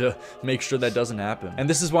 To make sure that doesn't happen. And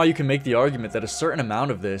this is why you can make the argument that a certain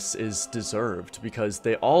amount of this is deserved because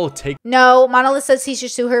they all take— No, Monolith says he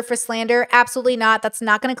should sue her for slander. Absolutely not. That's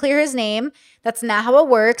not going to clear his name. That's not how it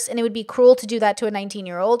works. And it would be cruel to do that to a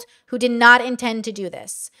 19-year-old who did not intend to do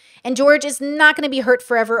this. And George is not going to be hurt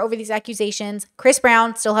forever over these accusations. Chris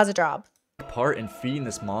Brown still has a job. Part in feeding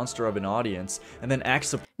this monster of an audience and then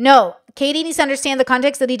acts— No, Katie needs to understand the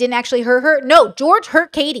context that he didn't actually hurt her. No, George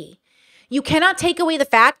hurt Katie. You cannot take away the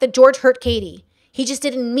fact that George hurt Katie. He just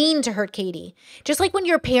didn't mean to hurt Katie. Just like when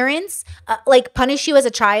your parents punish you as a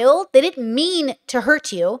child, they didn't mean to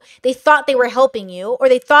hurt you. They thought they were helping you or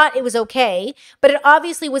they thought it was okay, but it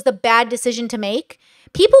obviously was the bad decision to make.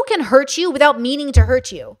 People can hurt you without meaning to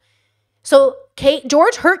hurt you. So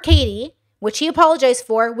George hurt Katie, which he apologized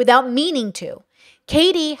for without meaning to.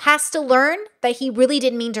 Katie has to learn that he really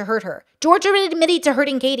didn't mean to hurt her. George already admitted to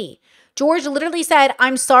hurting Katie. George literally said,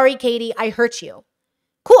 I'm sorry, Katie, I hurt you.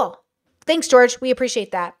 Cool. Thanks, George. We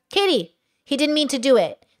appreciate that. Katie, he didn't mean to do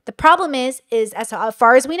it. The problem is as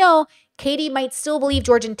far as we know, Katie might still believe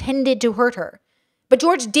George intended to hurt her. But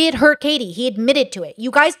George did hurt Katie. He admitted to it.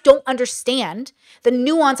 You guys don't understand the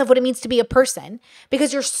nuance of what it means to be a person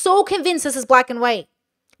because you're so convinced this is black and white.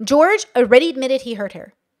 George already admitted he hurt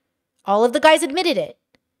her. All of the guys admitted it.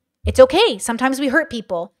 It's okay. Sometimes we hurt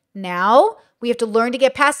people. Now we have to learn to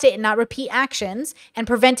get past it and not repeat actions and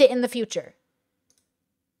prevent it in the future.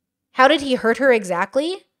 How did he hurt her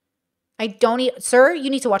exactly? Sir, you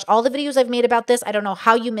need to watch all the videos I've made about this. I don't know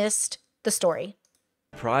how you missed the story.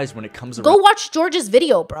 Surprise when it comes Go watch George's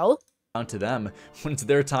video, bro. To them when it's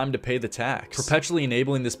their time to pay the tax. Perpetually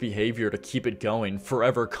enabling this behavior to keep it going,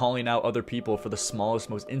 forever calling out other people for the smallest,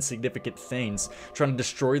 most insignificant things, trying to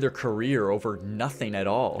destroy their career over nothing at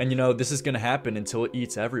all. And you know, this is gonna happen until it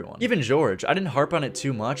eats everyone. Even George, I didn't harp on it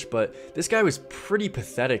too much, but this guy was pretty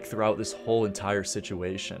pathetic throughout this whole entire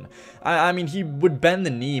situation. I mean, he would bend the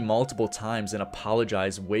knee multiple times and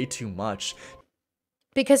apologize way too much.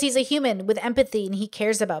 Because he's a human with empathy and he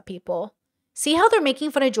cares about people. See how they're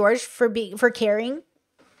making fun of George for caring?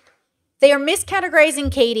 They are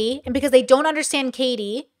miscategorizing Katie, and because they don't understand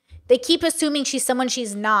Katie, they keep assuming she's someone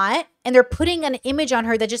she's not. and they're putting an image on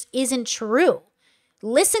her that just isn't true.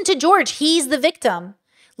 Listen to George. He's the victim.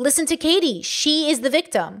 Listen to Katie. She is the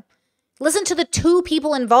victim. Listen to the two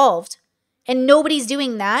people involved. And nobody's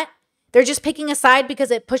doing that. They're just picking a side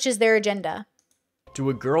because it pushes their agenda. To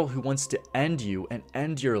a girl who wants to end you and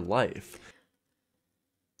end your life.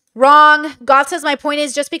 Wrong. God says my point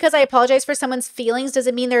is just because I apologize for someone's feelings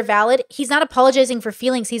doesn't mean they're valid. He's not apologizing for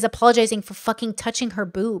feelings. He's apologizing for fucking touching her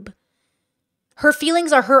boob. Her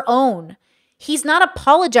feelings are her own. He's not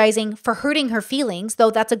apologizing for hurting her feelings,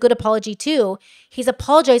 though that's a good apology too. He's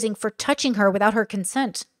apologizing for touching her without her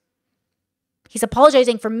consent. He's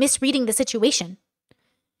apologizing for misreading the situation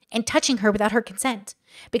and touching her without her consent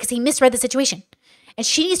because he misread the situation. And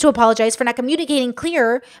she needs to apologize for not communicating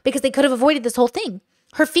clearer because they could have avoided this whole thing.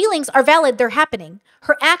 Her feelings are valid. They're happening.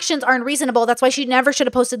 Her actions are unreasonable. That's why she never should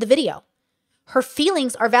have posted the video. Her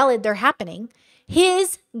feelings are valid. They're happening.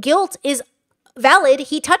 His guilt is valid.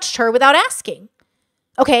 He touched her without asking.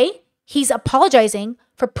 Okay? He's apologizing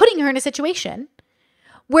for putting her in a situation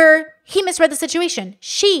where he misread the situation.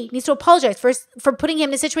 She needs to apologize for putting him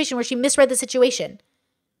in a situation where she misread the situation.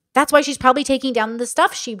 That's why she's probably taking down the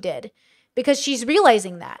stuff she did, because she's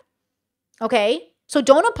realizing that. Okay? So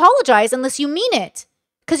don't apologize unless you mean it,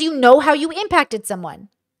 because you know how you impacted someone.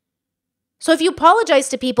 So if you apologize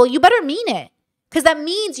to people, you better mean it, because that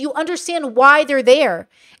means you understand why they're there.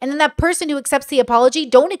 And then that person who accepts the apology,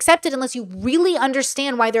 don't accept it unless you really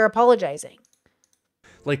understand why they're apologizing.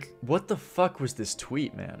 Like, what the fuck was this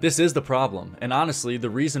tweet, man? This is the problem, and honestly,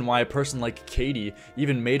 the reason why a person like Katie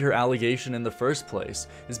even made her allegation in the first place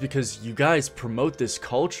is because you guys promote this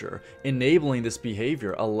culture, enabling this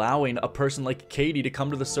behavior, allowing a person like Katie to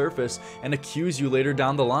come to the surface and accuse you later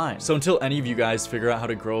down the line. So until any of you guys figure out how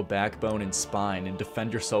to grow a backbone and spine and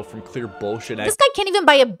defend yourself from clear bullshit— This guy can't even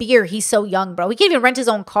buy a beer. He's so young, bro. He can't even rent his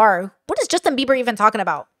own car. What is Justin Bieber even talking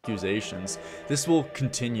about? accusations, this will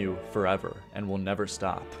continue forever and will never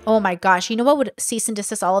stop. Oh my gosh. You know what would cease and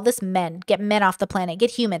desist all of this? Men. Get men off the planet.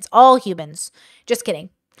 Get humans. All humans. Just kidding.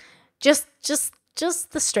 Just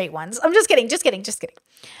the straight ones. I'm just kidding. Just kidding.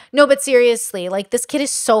 No, but seriously, like, this kid is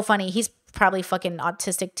so funny. He's probably fucking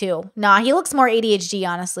autistic too. Nah, he looks more ADHD,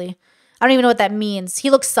 honestly. I don't even know what that means. He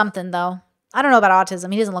looks something though. I don't know about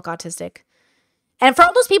autism. He doesn't look autistic. And for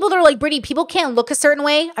all those people that are like, Brittany, people can't look a certain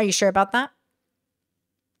way. Are you sure about that?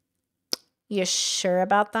 You sure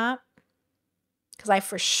about that? Because I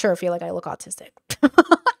for sure feel like I look autistic.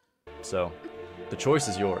 So, the choice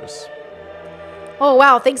is yours. Oh,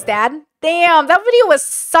 wow. Thanks, Dad. Damn, that video was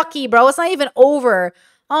sucky, bro. It's not even over.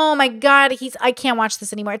 Oh my God. I can't watch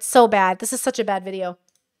this anymore. It's so bad. This is such a bad video.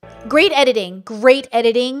 Great editing. Great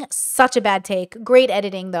editing. Such a bad take. Great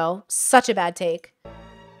editing, though. Such a bad take.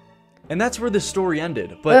 And that's where this story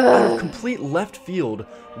ended, but out of complete left field,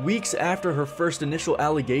 weeks after her first initial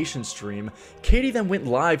allegation stream, Katie then went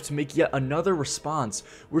live to make yet another response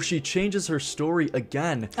where she changes her story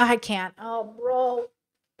again. I can't. Oh, bro.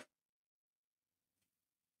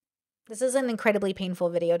 This is an incredibly painful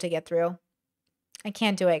video to get through. I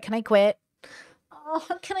can't do it. Can I quit? Oh,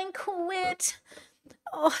 can I quit?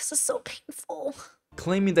 Oh, this is so painful.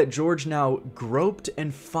 Claiming that George now groped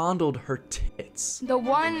and fondled her tits. The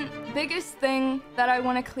one biggest thing that I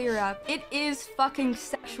want to clear up, it is fucking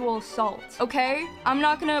sexual assault, okay? I'm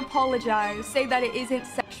not gonna apologize, say that it isn't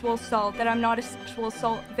sexual assault, that I'm not a sexual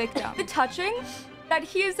assault victim. The touching that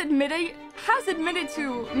he has admitted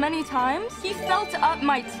to many times, he felt up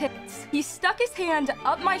my tits. He stuck his hand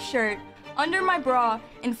up my shirt, under my bra,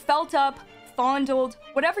 and felt up, fondled,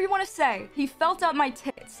 whatever you want to say. He felt up my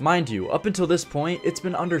tits. Mind you, up until this point, it's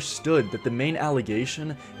been understood that the main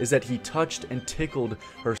allegation is that he touched and tickled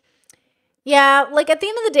her. Yeah, like at the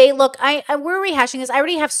end of the day, look, we're rehashing this. I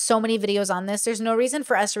already have so many videos on this. There's no reason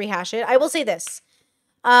for us to rehash it. I will say this.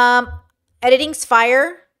 Editing's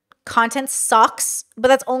fire. Content sucks. But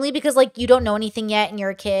that's only because, like, you don't know anything yet and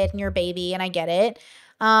you're a kid and you're a baby, and I get it.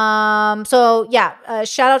 So yeah,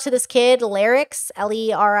 shout out to this kid, Lerix,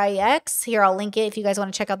 Lerix. Here, I'll link it if you guys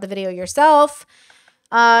want to check out the video yourself.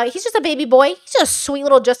 He's just a baby boy. He's just a sweet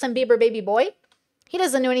little Justin Bieber baby boy. He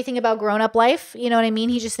doesn't know anything about grown-up life. You know what I mean?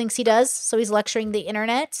 He just thinks he does. So he's lecturing the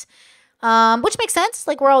internet, which makes sense.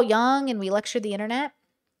 Like, we're all young and we lecture the internet.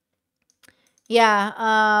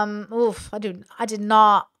 Yeah. Oof. I did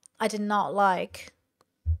not like.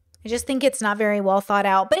 I just think it's not very well thought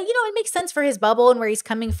out. But, you know, it makes sense for his bubble and where he's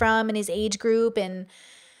coming from and his age group and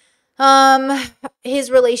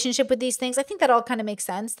his relationship with these things. I think that all kind of makes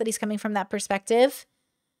sense that he's coming from that perspective.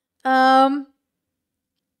 Kay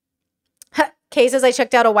says, I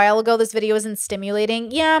checked out a while ago. This video isn't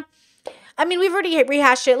stimulating. Yeah. I mean, we've already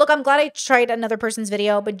rehashed it. Look, I'm glad I tried another person's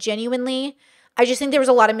video, but genuinely, I just think there was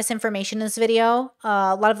a lot of misinformation in this video.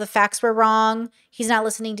 A lot of the facts were wrong. He's not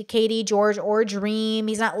listening to Katie, George, or Dream.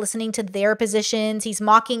 He's not listening to their positions. He's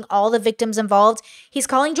mocking all the victims involved. He's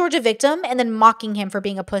calling George a victim and then mocking him for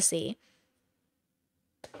being a pussy.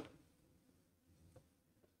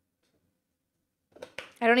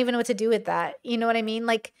 I don't even know what to do with that. You know what I mean?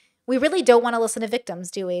 Like, we really don't want to listen to victims,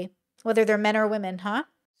 do we? Whether they're men or women, huh?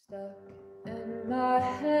 Stuck in my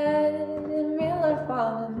head, in real life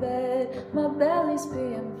while in bed, my belly's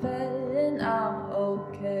being fed and I'm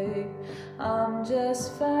okay. I'm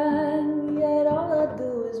just fine, yet all I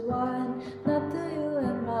do is whine. Not to you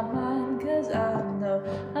in my mind, cause I know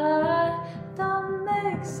I don't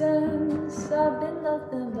make sense. I've been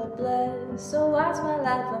nothing but blessed, so why's my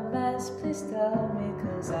life a mess? Please tell me,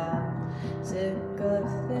 cause I'm sick of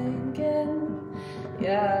thinking.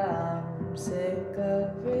 Yeah, I'm sick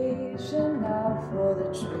of reaching out for the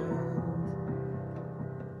truth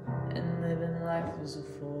and living life as a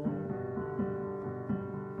fool.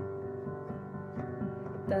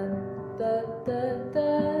 Dun, da, da, da,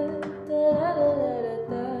 da, da, da.